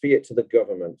 it's fiat to the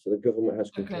government. So the government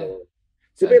has control. Okay.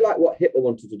 It's a bit like what Hitler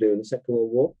wanted to do in the Second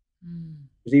World War.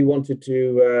 Because he wanted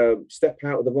to step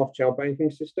out of the Rothschild banking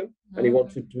system and he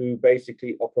wanted to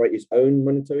basically operate his own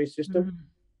monetary system.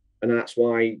 And that's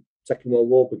why Second World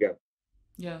War began.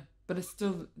 Yeah, but it's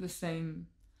still the same.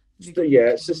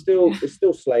 It's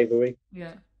still slavery.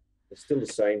 Yeah. It's still the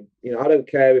same. I don't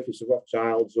care if it's the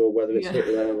Rothschilds or whether it's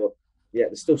Hitler or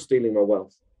they're still stealing my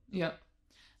wealth. Yeah.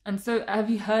 And so have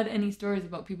you heard any stories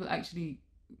about people actually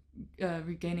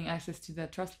regaining access to their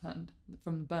trust fund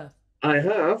from birth? I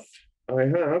have.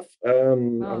 Wow.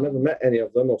 I've never met any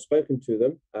of them or spoken to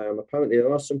them. Apparently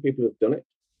there are some people who've done it.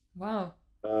 Wow.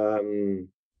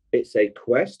 It's a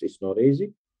quest. It's not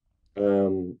easy.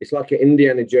 It's like an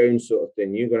Indiana Jones sort of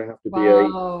thing. You're going to have to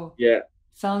be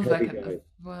sounds like it.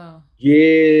 Wow.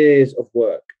 Years of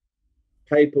work,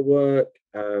 paperwork,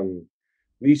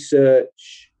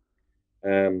 research,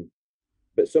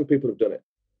 but some people have done it.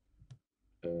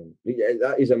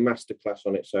 That is a masterclass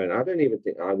on its own. I don't even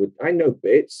think I would. I know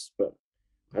bits, but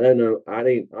I don't know. I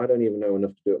don't even know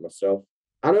enough to do it myself.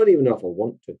 I don't even know if I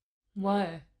want to.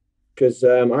 Why? Because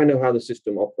I know how the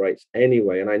system operates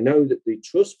anyway, and I know that the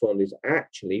trust fund is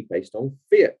actually based on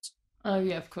fiat. Oh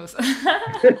yeah, of course.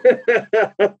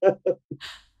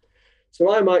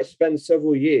 So I might spend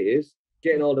several years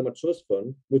getting hold of my trust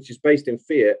fund, which is based in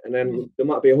fiat, and then there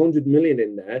might be 100 million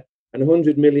in there, and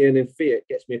 100 million in fiat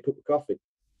gets me a cup of coffee.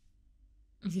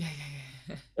 Yeah.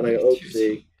 And I go,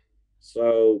 oopsie.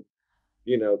 So,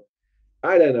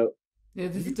 I don't know. Yeah,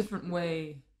 there's a different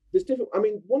way. There's different. I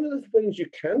mean, one of the things you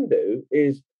can do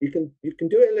is you can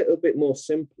do it a little bit more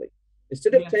simply.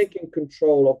 Instead of taking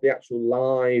control of the actual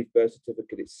live birth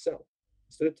certificate itself,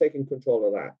 instead of taking control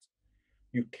of that,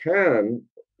 you can,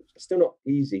 it's still not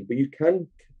easy, but you can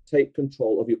take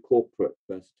control of your corporate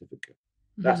birth certificate.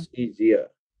 That's easier.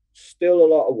 Still a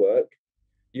lot of work.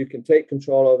 You can take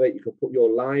control of it. You can put your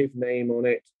live name on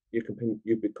it. You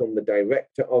become the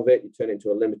director of it. You turn it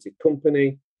into a limited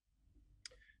company.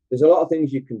 There's a lot of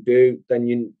things you can do. Then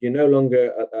you're no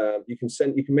longer you can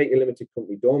make your limited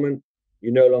company dormant.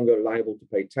 You're no longer liable to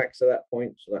pay tax at that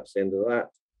point. So that's the end of that.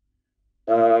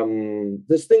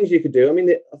 There's things you could do. I mean,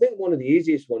 I think one of the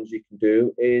easiest ones you can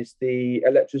do is the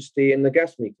electricity and the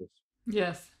gas meters.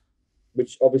 Yes.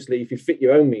 Which obviously, if you fit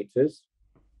your own meters,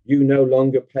 you no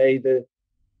longer pay the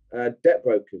debt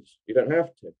brokers. You don't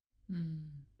have to.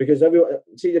 Because everyone,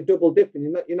 see, you're double dipping.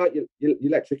 You're not your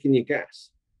electric and your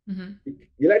gas.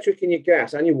 Your electric and your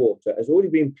gas and your water has already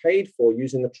been paid for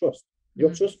using the trust.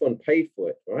 Your trust fund paid for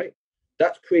it, right?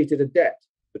 That's created a debt.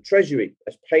 The Treasury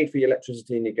has paid for your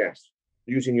electricity and your gas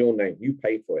using your name. You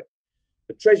paid for it.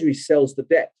 The Treasury sells the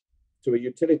debt to a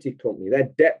utility company.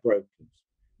 They're debt brokers.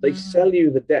 They sell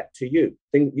you the debt to you.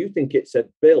 You think it's a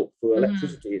bill for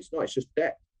electricity. It's not. It's just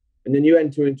debt. And then you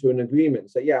enter into an agreement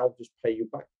and say, yeah, I'll just pay you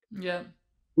back. Yeah.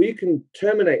 Well, you can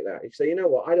terminate that. You say, you know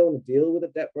what, I don't want to deal with a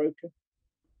debt broker.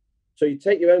 So you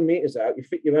take your own meters out, you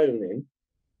fit your own in,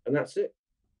 and that's it.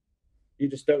 You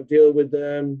just don't deal with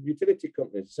utility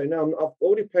companies. So no, I've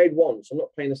already paid once. I'm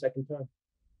not paying a second time.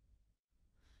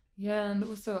 Yeah, and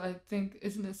also I think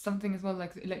isn't it something as well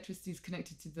like electricity is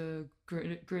connected to the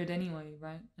grid anyway,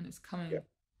 right? And it's Yeah. coming.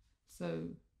 So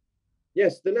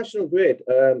Yes, the national grid,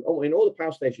 in all the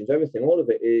power stations, everything, all of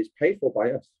it is paid for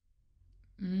by us.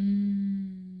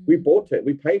 We bought it.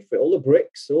 We paid for it. All the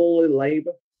bricks, all the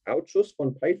labor, our trust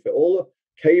fund paid for it. All the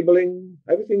cabling,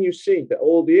 everything you see,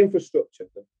 all the infrastructure,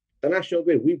 the national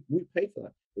grid, we paid for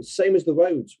that. It's the same as the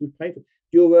roads. We paid for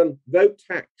your road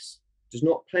tax does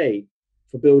not pay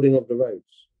for building of the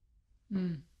roads.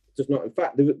 It does not. In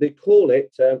fact, they call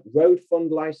it road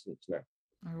fund license now.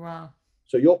 oh wow.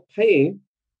 So you're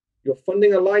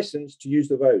funding a license to use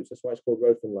the roads. That's why it's called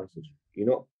road fund license. You're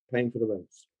not paying for the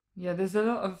roads. Yeah, there's a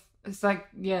lot of it's like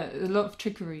a lot of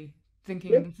trickery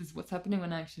thinking this is what's happening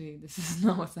when actually this is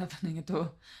not what's happening at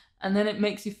all. And then it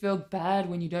makes you feel bad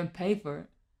when you don't pay for it.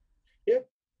 Yeah.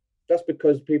 That's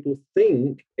because people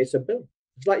think it's a bill.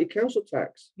 It's like your council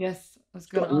tax. Yes, I was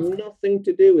It's going got to ask. nothing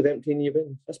to do with emptying your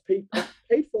bins. That's paid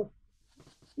for.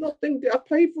 Nothing. I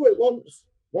paid for it once.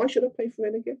 Why should I pay for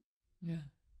it again? Yeah.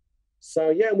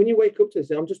 So yeah, when you wake up to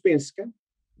this, I'm just being scammed.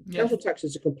 Yes. Council tax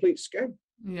is a complete scam.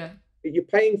 Yeah. You're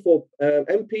paying for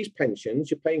MPs'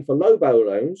 pensions. You're paying for LOBO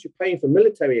loans. You're paying for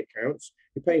military accounts.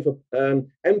 You're paying for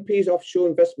MPs' offshore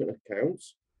investment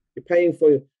accounts. You're paying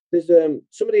for. There's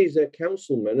some of these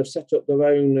councilmen have set up their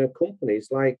own companies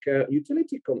like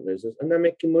utility companies, and they're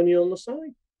making money on the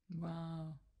side.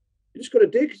 Wow. You just got to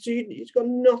dig. So it's got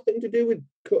nothing to do with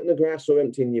cutting the grass or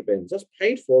emptying your bins. That's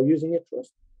paid for using your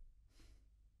trust.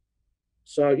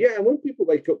 So yeah, when people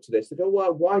wake up to this, they go,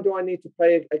 "Well, why do I need to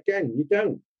pay again?" You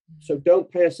don't. So don't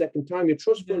pay a second time. Your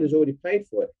trust fund has already paid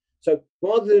for it. So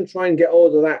rather than try and get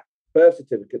hold of that birth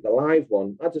certificate, the live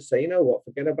one, I just say, you know what,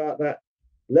 forget about that.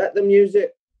 Let them use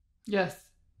it. Yes.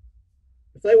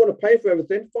 If they want to pay for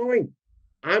everything, fine.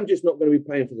 I'm just not going to be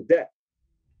paying for the debt.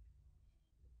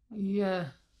 Yeah.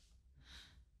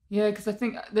 Yeah, because I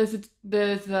think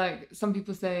there's like some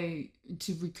people say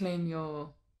to reclaim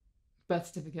your birth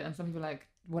certificate, and some people are like,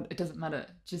 what? It doesn't matter.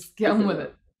 Just get on with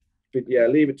it. But yeah,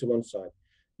 leave it to one side.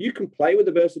 You can play with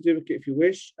the birth certificate if you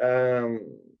wish.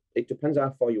 It depends how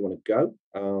far you want to go.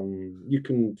 You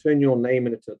can turn your name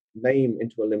into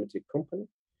a limited company.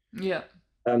 Yeah.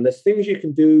 There's things you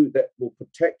can do that will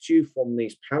protect you from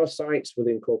these parasites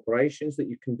within corporations that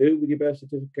you can do with your birth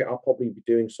certificate. I'll probably be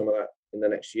doing some of that in the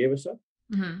next year or so.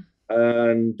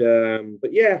 And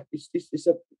but yeah, it's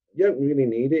you don't really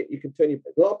need it. You can turn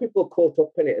a lot of people are caught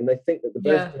up in it and they think that the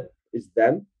birth certificate is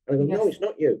them. And I go, no, it's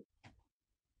not you.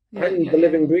 I'm the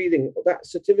living, breathing. That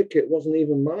certificate wasn't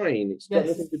even mine. It's got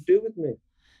nothing to do with me.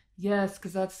 Yes,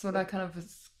 because that's what I kind of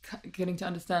was getting to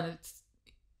understand.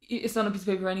 It's on a piece of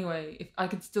paper anyway. If I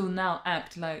could still now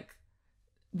act like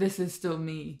this is still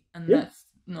me, and that's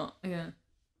not. Yeah,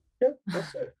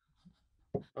 that's it.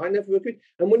 I never agreed.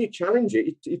 And when you challenge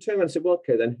it, you turn around and say, well,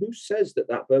 okay, then who says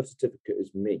that birth certificate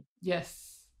is me?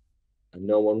 Yes. And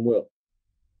no one will.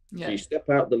 Yeah. So you step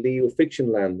out the legal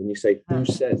fiction land and you say, who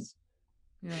says?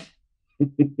 Yeah.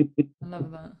 I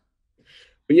love that.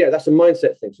 But yeah, that's a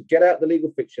mindset thing. So get out the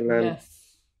legal fiction land.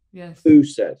 Yes. Who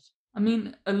says? I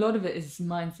mean, a lot of it is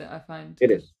mindset, I find.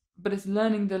 It is. But it's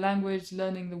learning the language,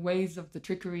 learning the ways of the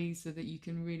trickery so that you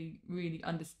can really, really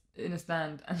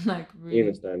understand and like really... You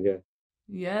understand, yeah.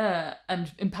 Yeah, and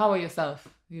empower yourself,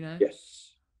 you know?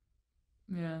 Yes.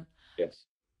 Yeah. Yes.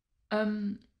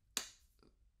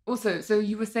 Also, so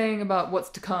you were saying about what's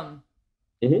to come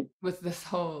with this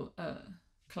whole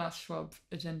Klaus Schwab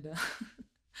agenda.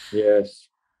 Yes.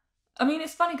 I mean,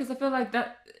 it's funny because I feel like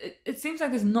that it seems like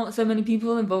there's not so many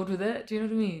people involved with it. Do you know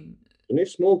what I mean? Only a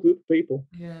small group of people.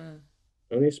 Yeah.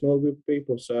 Only a small group of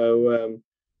people. So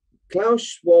Klaus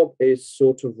Schwab is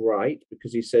sort of right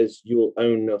because he says you'll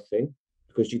own nothing.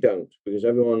 Because you don't, because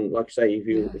everyone, like I say, if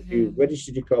you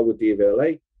registered your car with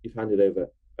DVLA, you've handed over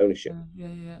ownership.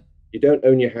 Yeah. You don't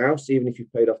own your house, even if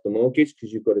you've paid off the mortgage,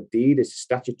 because you've got a deed. It's a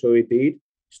statutory deed.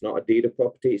 It's not a deed of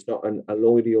property. It's not an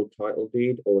allodial title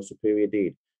deed or a superior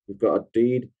deed. You've got a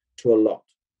deed to a lot,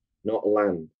 not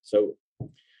land. So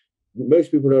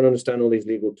most people don't understand all these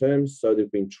legal terms, so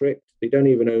they've been tricked. They don't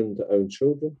even own their own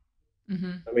children.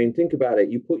 I mean, think about it.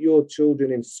 You put your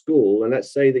children in school, and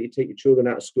let's say that you take your children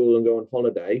out of school and go on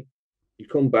holiday. You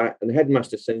come back, and the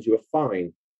headmaster sends you a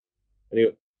fine. And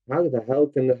you go, how the hell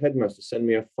can the headmaster send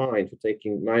me a fine for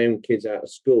taking my own kids out of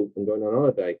school and going on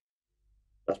holiday?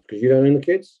 That's because you don't own the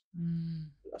kids.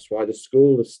 That's why the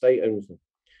state owns them.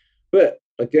 But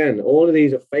again, all of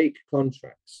these are fake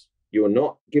contracts. You're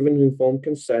not given informed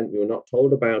consent. You're not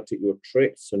told about it. You're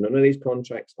tricked. So none of these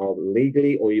contracts are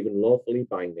legally or even lawfully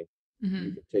binding. Mm-hmm.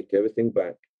 You can take everything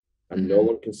back and Mm-hmm. no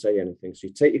one can say anything. So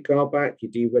you take your car back, you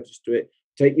deregister it.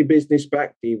 Take your business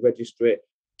back, deregister it.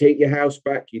 Take your house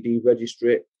back, you deregister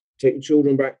it. Take your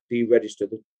children back, deregister.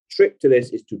 The trick to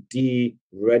this is to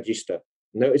deregister.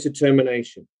 Notice a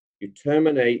termination. You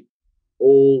terminate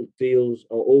all deals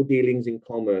or all dealings in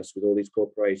commerce with all these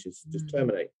corporations. Just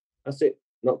terminate. That's it.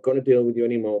 Not going to deal with you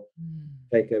anymore.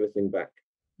 Take everything back.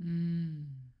 And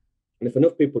if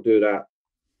enough people do that,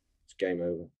 it's game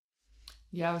over.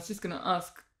 Yeah, I was just going to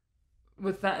ask,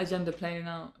 with that agenda playing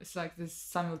out, it's like this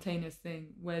simultaneous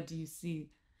thing. Where do you see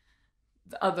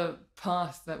the other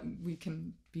path that we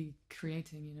can be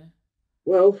creating, you know?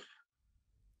 Well,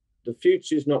 the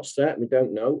future is not set. We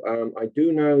don't know. I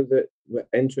do know that we're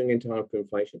entering into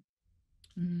hyperinflation.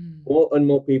 More and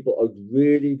more people are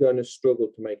really going to struggle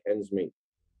to make ends meet.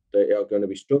 They are going to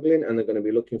be struggling and they're going to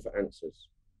be looking for answers.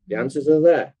 The answers are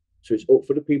there. So it's up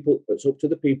for the people. It's up to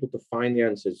the people to find the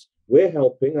answers. We're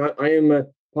helping. I am a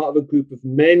part of a group of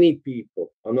many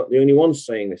people. I'm not the only one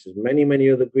saying this. There's many, many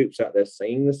other groups out there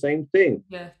saying the same thing.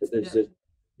 Yeah.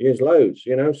 There's loads,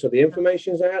 you know, so the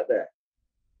information's out there,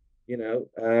 you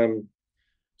know.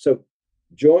 So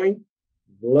join,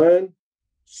 learn,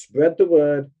 spread the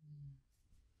word,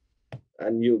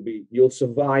 and you'll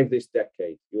survive this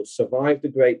decade. You'll survive the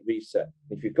Great Reset.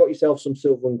 If you've got yourself some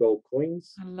silver and gold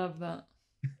coins, I love that.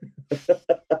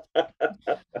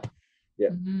 Yeah,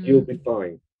 you'll be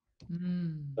fine.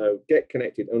 So get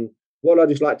connected. And what I'd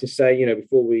just like to say, you know,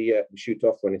 before we shoot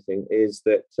off or anything, is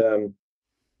that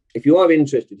if you are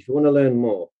interested, if you want to learn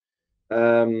more,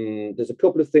 there's a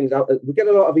couple of things out. We get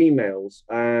a lot of emails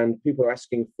and people are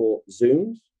asking for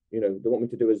Zooms. You know, they want me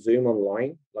to do a Zoom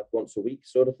online, like once a week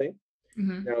sort of thing.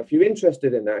 Now, if you're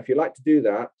interested in that, if you like to do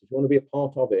that, if you want to be a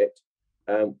part of it,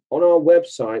 on our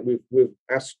website, we've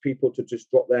asked people to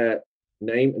just drop their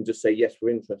name and just say, yes, we're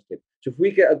interested. So if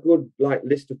we get a good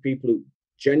list of people who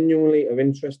genuinely are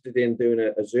interested in doing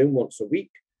a Zoom once a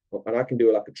week, and I can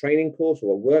do like a training course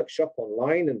or a workshop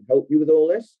online and help you with all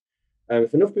this.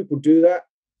 If enough people do that,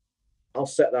 I'll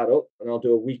set that up and I'll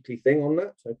do a weekly thing on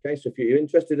that. Okay, so if you're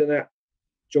interested in that,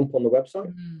 jump on the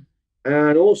website.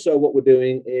 And also what we're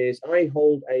doing is I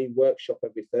hold a workshop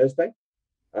every Thursday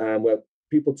where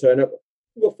people turn up,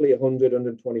 roughly 100,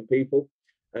 120 people.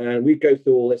 And we go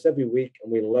through all this every week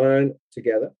and we learn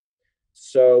together.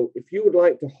 So if you would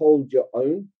like to hold your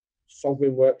own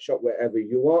sovereign workshop wherever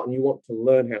you are and you want to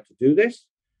learn how to do this,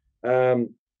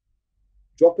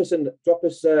 drop us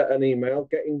an email,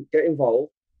 get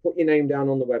involved, put your name down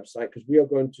on the website, because we are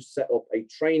going to set up a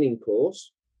training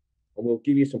course and we'll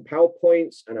give you some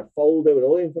PowerPoints and a folder with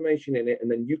all the information in it, and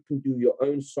then you can do your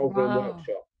own sovereign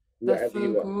workshop wherever That's so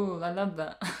you are. cool. I love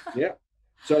that. Yeah.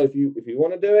 So if you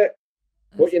want to do it,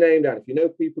 put your name down. If you know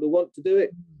people who want to do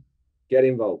it, get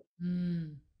involved.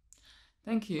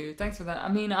 Thank you. Thanks for that. I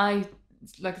mean,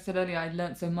 like I said earlier, I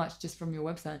learned so much just from your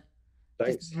website.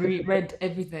 Thanks. Just read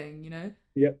everything, you know?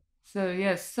 Yep. So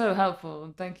yeah, so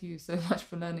helpful. Thank you so much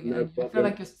for learning it. I feel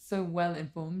like you're so well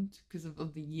informed because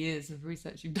of the years of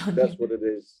research you've done. That's what it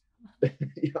is.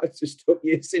 Yeah, it just took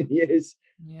years and years.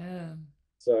 Yeah.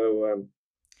 So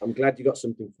I'm glad you got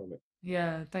something from it.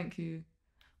 Yeah, thank you.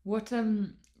 What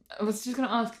I was just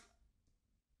gonna ask,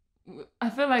 I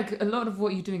feel like a lot of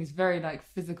what you're doing is very like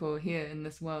physical here in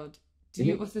this world. Do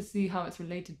you also see how it's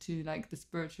related to like the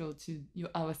spiritual, to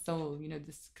our soul, you know,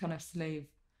 this kind of slave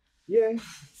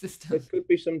system? It could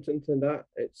be something to that.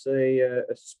 It's a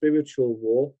spiritual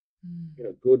war, you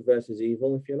know, good versus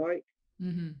evil, if you like.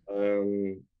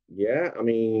 Yeah, I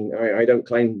mean, I don't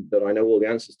claim that I know all the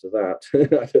answers to that.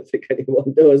 I don't think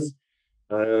anyone does.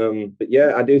 But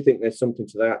yeah, I do think there's something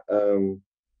to that.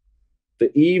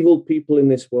 The evil people in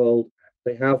this world,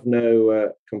 they have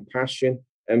no compassion,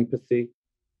 empathy.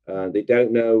 They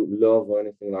don't know love or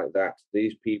anything like that.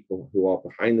 These people who are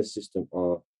behind the system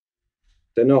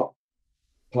they're not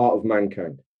part of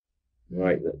mankind,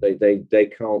 right? They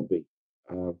can't be.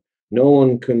 No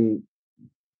one can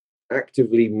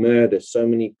actively murder so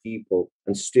many people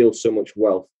and steal so much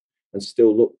wealth and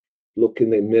still look in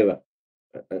the mirror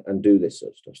and do this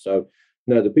sort of stuff. So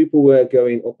no, the people we're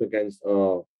going up against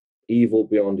are evil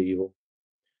beyond evil.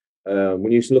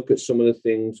 When you look at some of the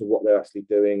things of what they're actually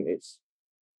doing,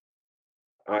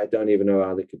 I don't even know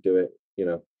how they could do it, you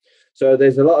know. So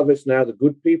there's a lot of us now, the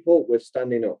good people, we're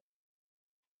standing up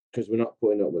because we're not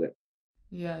putting up with it.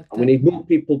 Yeah. And we need more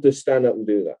people to stand up and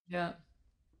do that. Yeah.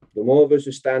 The more of us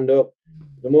who stand up,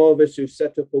 the more of us who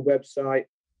set up a website,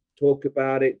 talk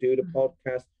about it, do the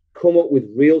podcast, come up with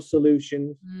real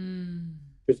solutions. Mm.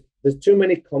 Because there's too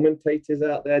many commentators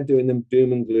out there doing them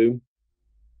doom and gloom.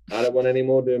 I don't want any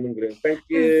more doom and gloom. Thank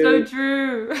It's so you.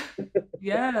 true.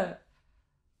 Yeah.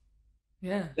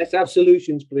 Yeah. Let's have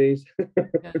solutions, please.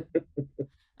 Yeah.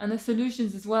 And the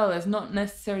solutions as well is not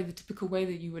necessarily the typical way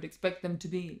that you would expect them to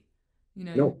be. You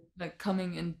know, No, like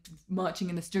coming and marching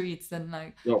in the streets and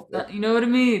like, no, no, you know what I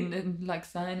mean? And like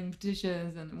signing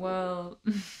petitions and well,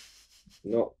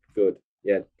 not good.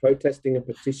 Yeah, protesting and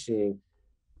petitioning,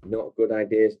 not a good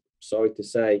idea. Sorry to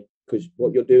say, because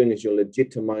what you're doing is you're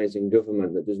legitimizing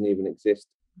government that doesn't even exist.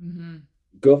 mm-hmm.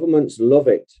 Governments love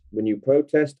it when you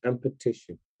protest and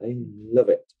petition. They love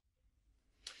it.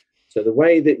 So the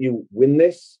way that you win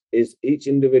this is each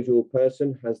individual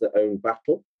person has their own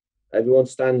battle. Everyone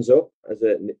stands up as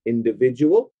an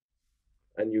individual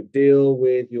and you deal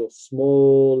with your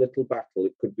small little battle.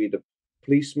 It could be the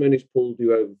policeman who's pulled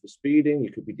you over for speeding.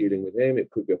 You could be dealing with him.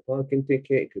 It could be a parking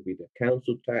ticket. It could be the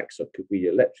council tax. Or it could be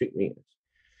your electric meters.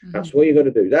 Mm-hmm. That's what you got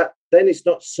to do. That then it's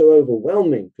not so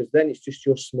overwhelming because then it's just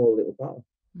your small little battle.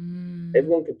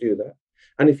 Everyone could do that.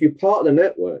 And if you're part of the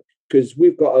network, because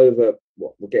we've got over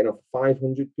we're getting off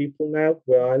 500 people now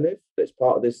where I live. That's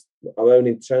part of this our own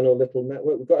internal little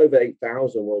network. We've got over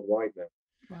 8,000 worldwide now.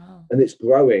 Wow. And it's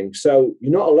growing. So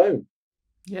you're not alone.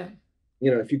 Yeah.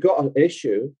 You know, if you've got an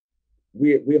issue,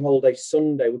 we hold a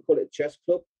Sunday. We call it a chess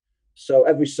club. So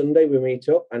every Sunday we meet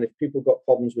up, and if people got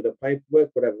problems with their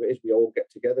paperwork, whatever it is, we all get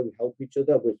together. We help each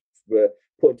other. We're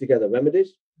putting together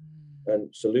remedies and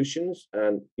solutions.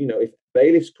 And you know, if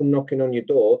bailiffs come knocking on your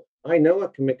door, I know I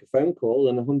can make a phone call,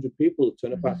 and 100 people will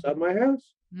turn up outside my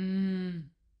house.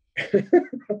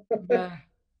 Yeah.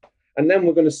 And then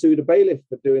we're going to sue the bailiff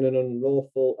for doing an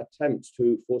unlawful attempt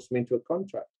to force me into a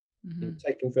contract and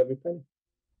take him for every penny.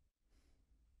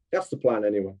 That's the plan,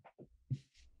 anyway.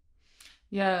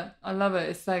 Yeah, I love it.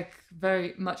 It's like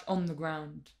very much on the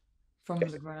ground, from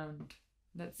the ground.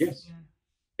 Yes,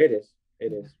 it is.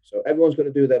 It is. So everyone's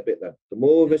going to do their bit there. The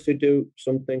more of us who do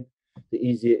something, the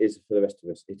easier it is for the rest of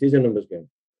us. It is a numbers game.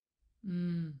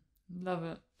 Love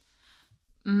it.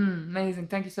 Amazing.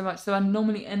 Thank you so much. So I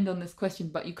normally end on this question,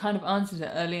 but you kind of answered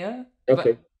it earlier.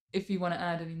 Okay. But if you want to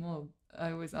add any more,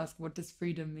 I always ask, what does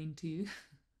freedom mean to you?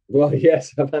 Well,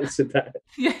 yes, I've answered that.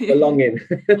 Yeah. Belonging.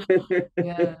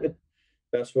 Yeah.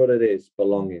 That's what it is,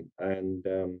 belonging.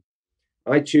 And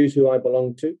I choose who I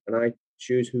belong to, and I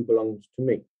choose who belongs to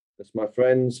me. That's my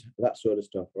friends, that sort of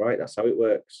stuff, right? That's how it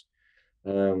works.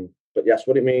 But yes,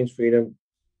 what it means, freedom.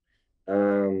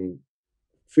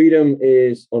 Freedom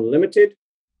is unlimited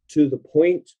to the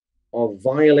point of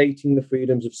violating the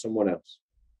freedoms of someone else.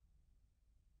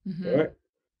 All right.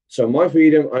 So my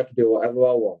freedom, I can do whatever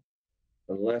I want,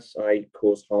 unless I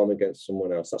cause harm against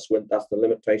someone else. That's the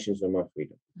limitations of my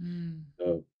freedom.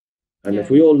 And if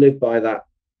we all live by that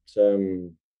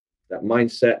that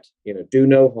mindset, you know, do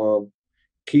no harm,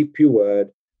 keep your word,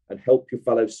 and help your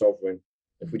fellow sovereign.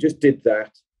 If we just did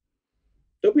that,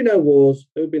 there'll be no wars.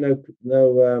 There'll be no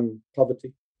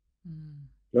poverty.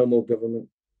 No more government.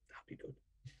 That'd be good.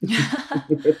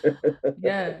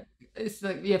 Yeah, it's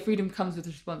like freedom comes with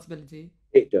responsibility.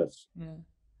 It does. Yeah,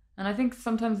 and I think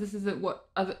sometimes this is what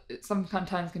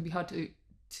sometimes can be hard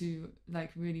to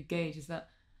like really gauge is that,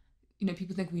 you know,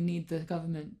 people think we need the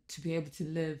government to be able to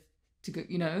live, to go,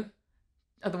 you know,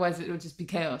 otherwise it will just be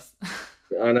chaos.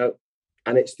 I know,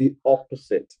 and it's the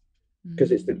opposite,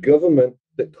 because it's the government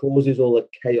that causes all the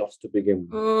chaos to begin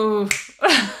with. Oh.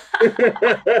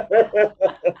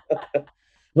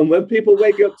 And when people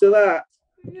wake up to that,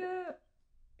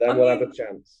 then we'll have a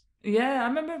chance. Yeah, I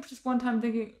remember just one time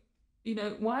thinking, you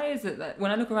know, why is it that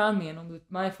when I look around me and all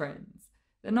my friends,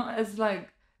 they're not as like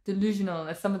delusional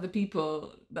as some of the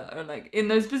people that are like in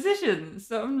those positions?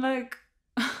 So I'm like,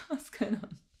 what's going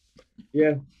on?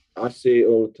 Yeah, I see it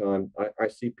all the time. I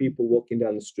see people walking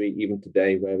down the street even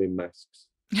today wearing masks.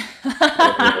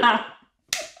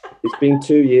 It's been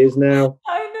 2 years now.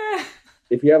 I know.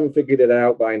 If you haven't figured it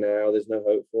out by now, there's no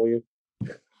hope for you.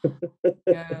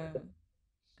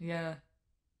 Yeah.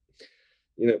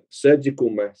 You know, surgical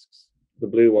masks, the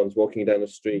blue ones, walking down the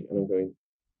street, and I'm going,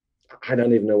 I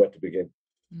don't even know where to begin.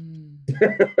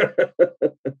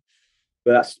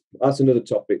 But that's another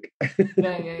topic.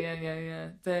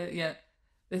 Yeah.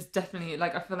 There's definitely,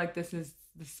 like, I feel like this is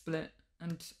the split,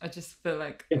 and I just feel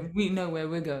like we know where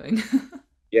we're going.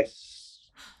 Yes,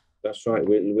 that's right.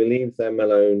 We leave them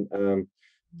alone.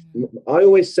 I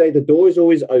always say the door is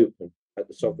always open at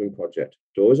the Sovereign Project.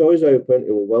 Door is always open.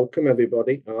 It will welcome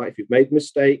everybody. All right. If you've made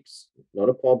mistakes, not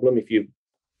a problem. If you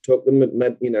took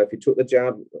if you took the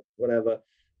jab, whatever,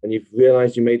 and you've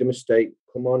realized you made a mistake,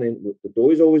 come on in. The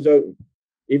door is always open,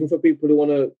 even for people who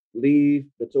want to leave.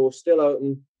 The door's still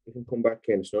open. You can come back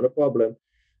in. It's not a problem.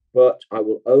 But I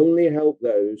will only help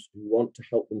those who want to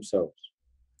help themselves.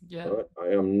 Yeah. Right? I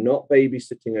am not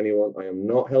babysitting anyone. I am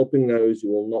not helping those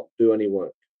who will not do any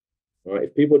work. Right?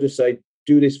 If people just say,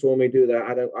 do this for me, do that,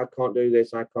 I can't do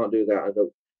this, I can't do that, I go,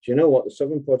 do you know what? The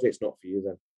Southern Project's not for you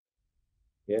then.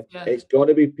 Yeah. It's got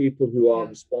to be people who are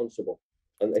responsible.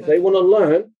 And if they want to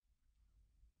learn,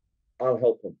 I'll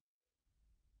help them.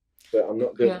 But I'm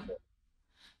not doing it.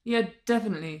 Yeah,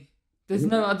 definitely. There's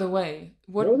no other way.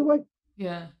 No other way.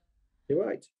 Yeah. You're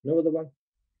right. No other way.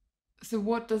 So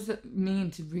what does it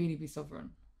mean to really be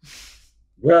sovereign?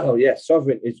 Well, yeah,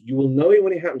 sovereign is you will know it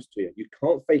when it happens to you. You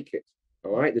can't fake it.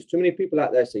 All right. There's too many people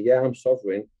out there say, yeah, I'm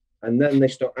sovereign. And then they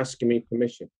start asking me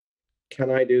permission.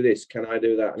 Can I do this? Can I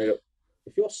do that? And I go,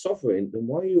 if you're sovereign, then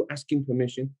why are you asking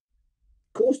permission?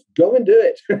 Of course, go and do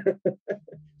it. As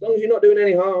long as you're not doing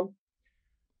any harm.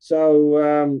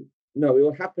 So, no, it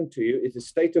will happen to you. It's a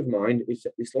state of mind.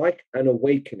 It's like an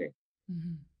awakening.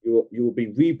 Mm-hmm. You will be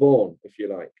reborn, if you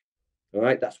like. All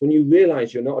right. That's when you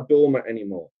realize you're not a doormat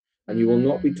anymore, and you will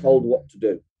not be told what to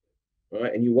do. All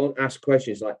right. And you won't ask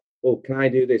questions like, oh, can I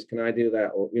do this? Can I do that?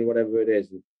 Or, you know, whatever it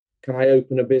is. Can I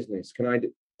open a business? Can I do?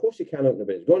 Of course you can open a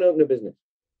business. Go and open a business.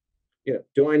 You know,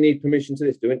 do I need permission to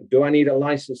this? Do I need a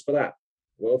license for that?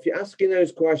 Well, if you're asking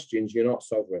those questions, you're not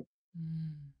sovereign.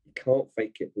 You can't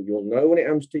fake it, but you'll know when it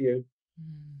comes to you.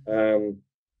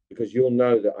 Because you'll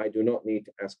know that I do not need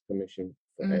to ask permission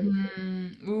for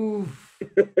anything. Ooh,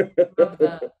 love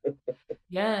that.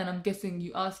 Yeah, and I'm guessing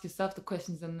you ask yourself the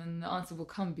questions and then the answer will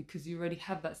come because you already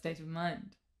have that state of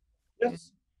mind.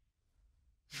 Yes.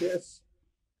 Yes.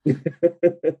 But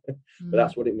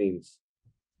that's what it means.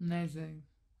 Amazing.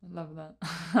 I love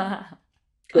that.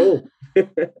 Cool.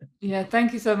 Yeah,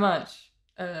 thank you so much.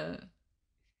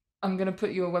 I'm going to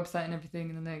put your website and everything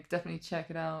in the link. Definitely check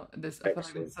it out. I feel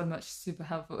like there's so much super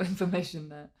helpful information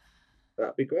there.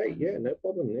 That'd be great. Yeah, no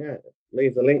problem. Yeah.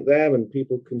 Leave the link there and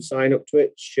people can sign up to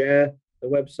it, share the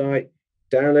website,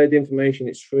 download the information.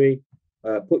 It's free.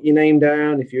 Put your name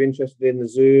down if you're interested in the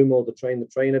Zoom or the Train the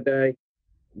Trainer Day.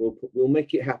 We'll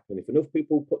make it happen. If enough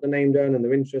people put the name down and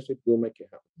they're interested, we'll make it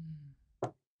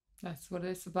happen. That's what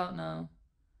it's about now.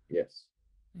 Yes.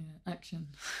 Yeah, action.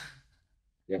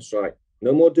 That's right.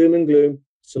 No more doom and gloom.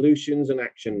 Solutions and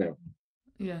action now.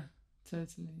 Yeah,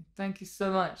 totally. Thank you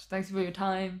so much. Thanks for your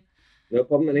time. No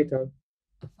problem, anytime.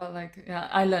 I felt like,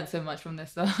 I learned so much from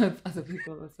this. So I hope other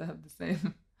people also have the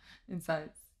same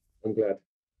insights. I'm glad.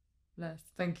 Blessed.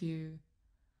 Thank you.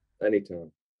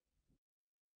 Anytime.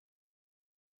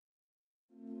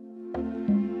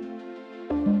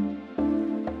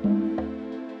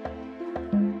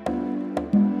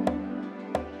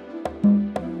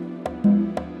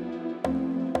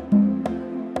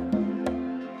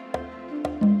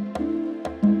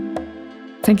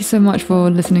 Thank you so much for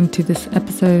listening to this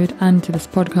episode and to this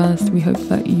podcast. We hope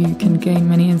that you can gain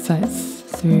many insights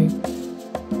through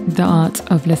the art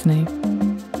of listening.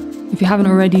 If you haven't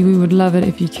already, we would love it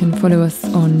if you can follow us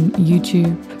on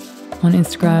YouTube, on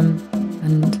Instagram,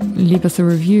 and leave us a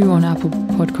review on Apple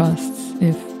Podcasts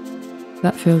if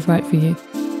that feels right for you.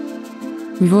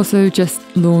 We've also just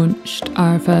launched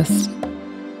our first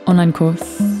online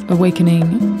course,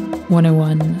 Awakening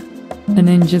 101. A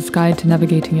Ninja's Guide to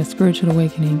Navigating Your Spiritual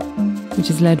Awakening, which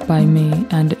is led by me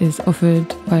and is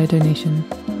offered via donation.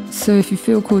 So if you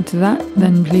feel called to that,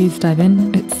 then please dive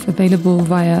in. It's available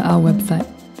via our website.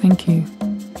 Thank you.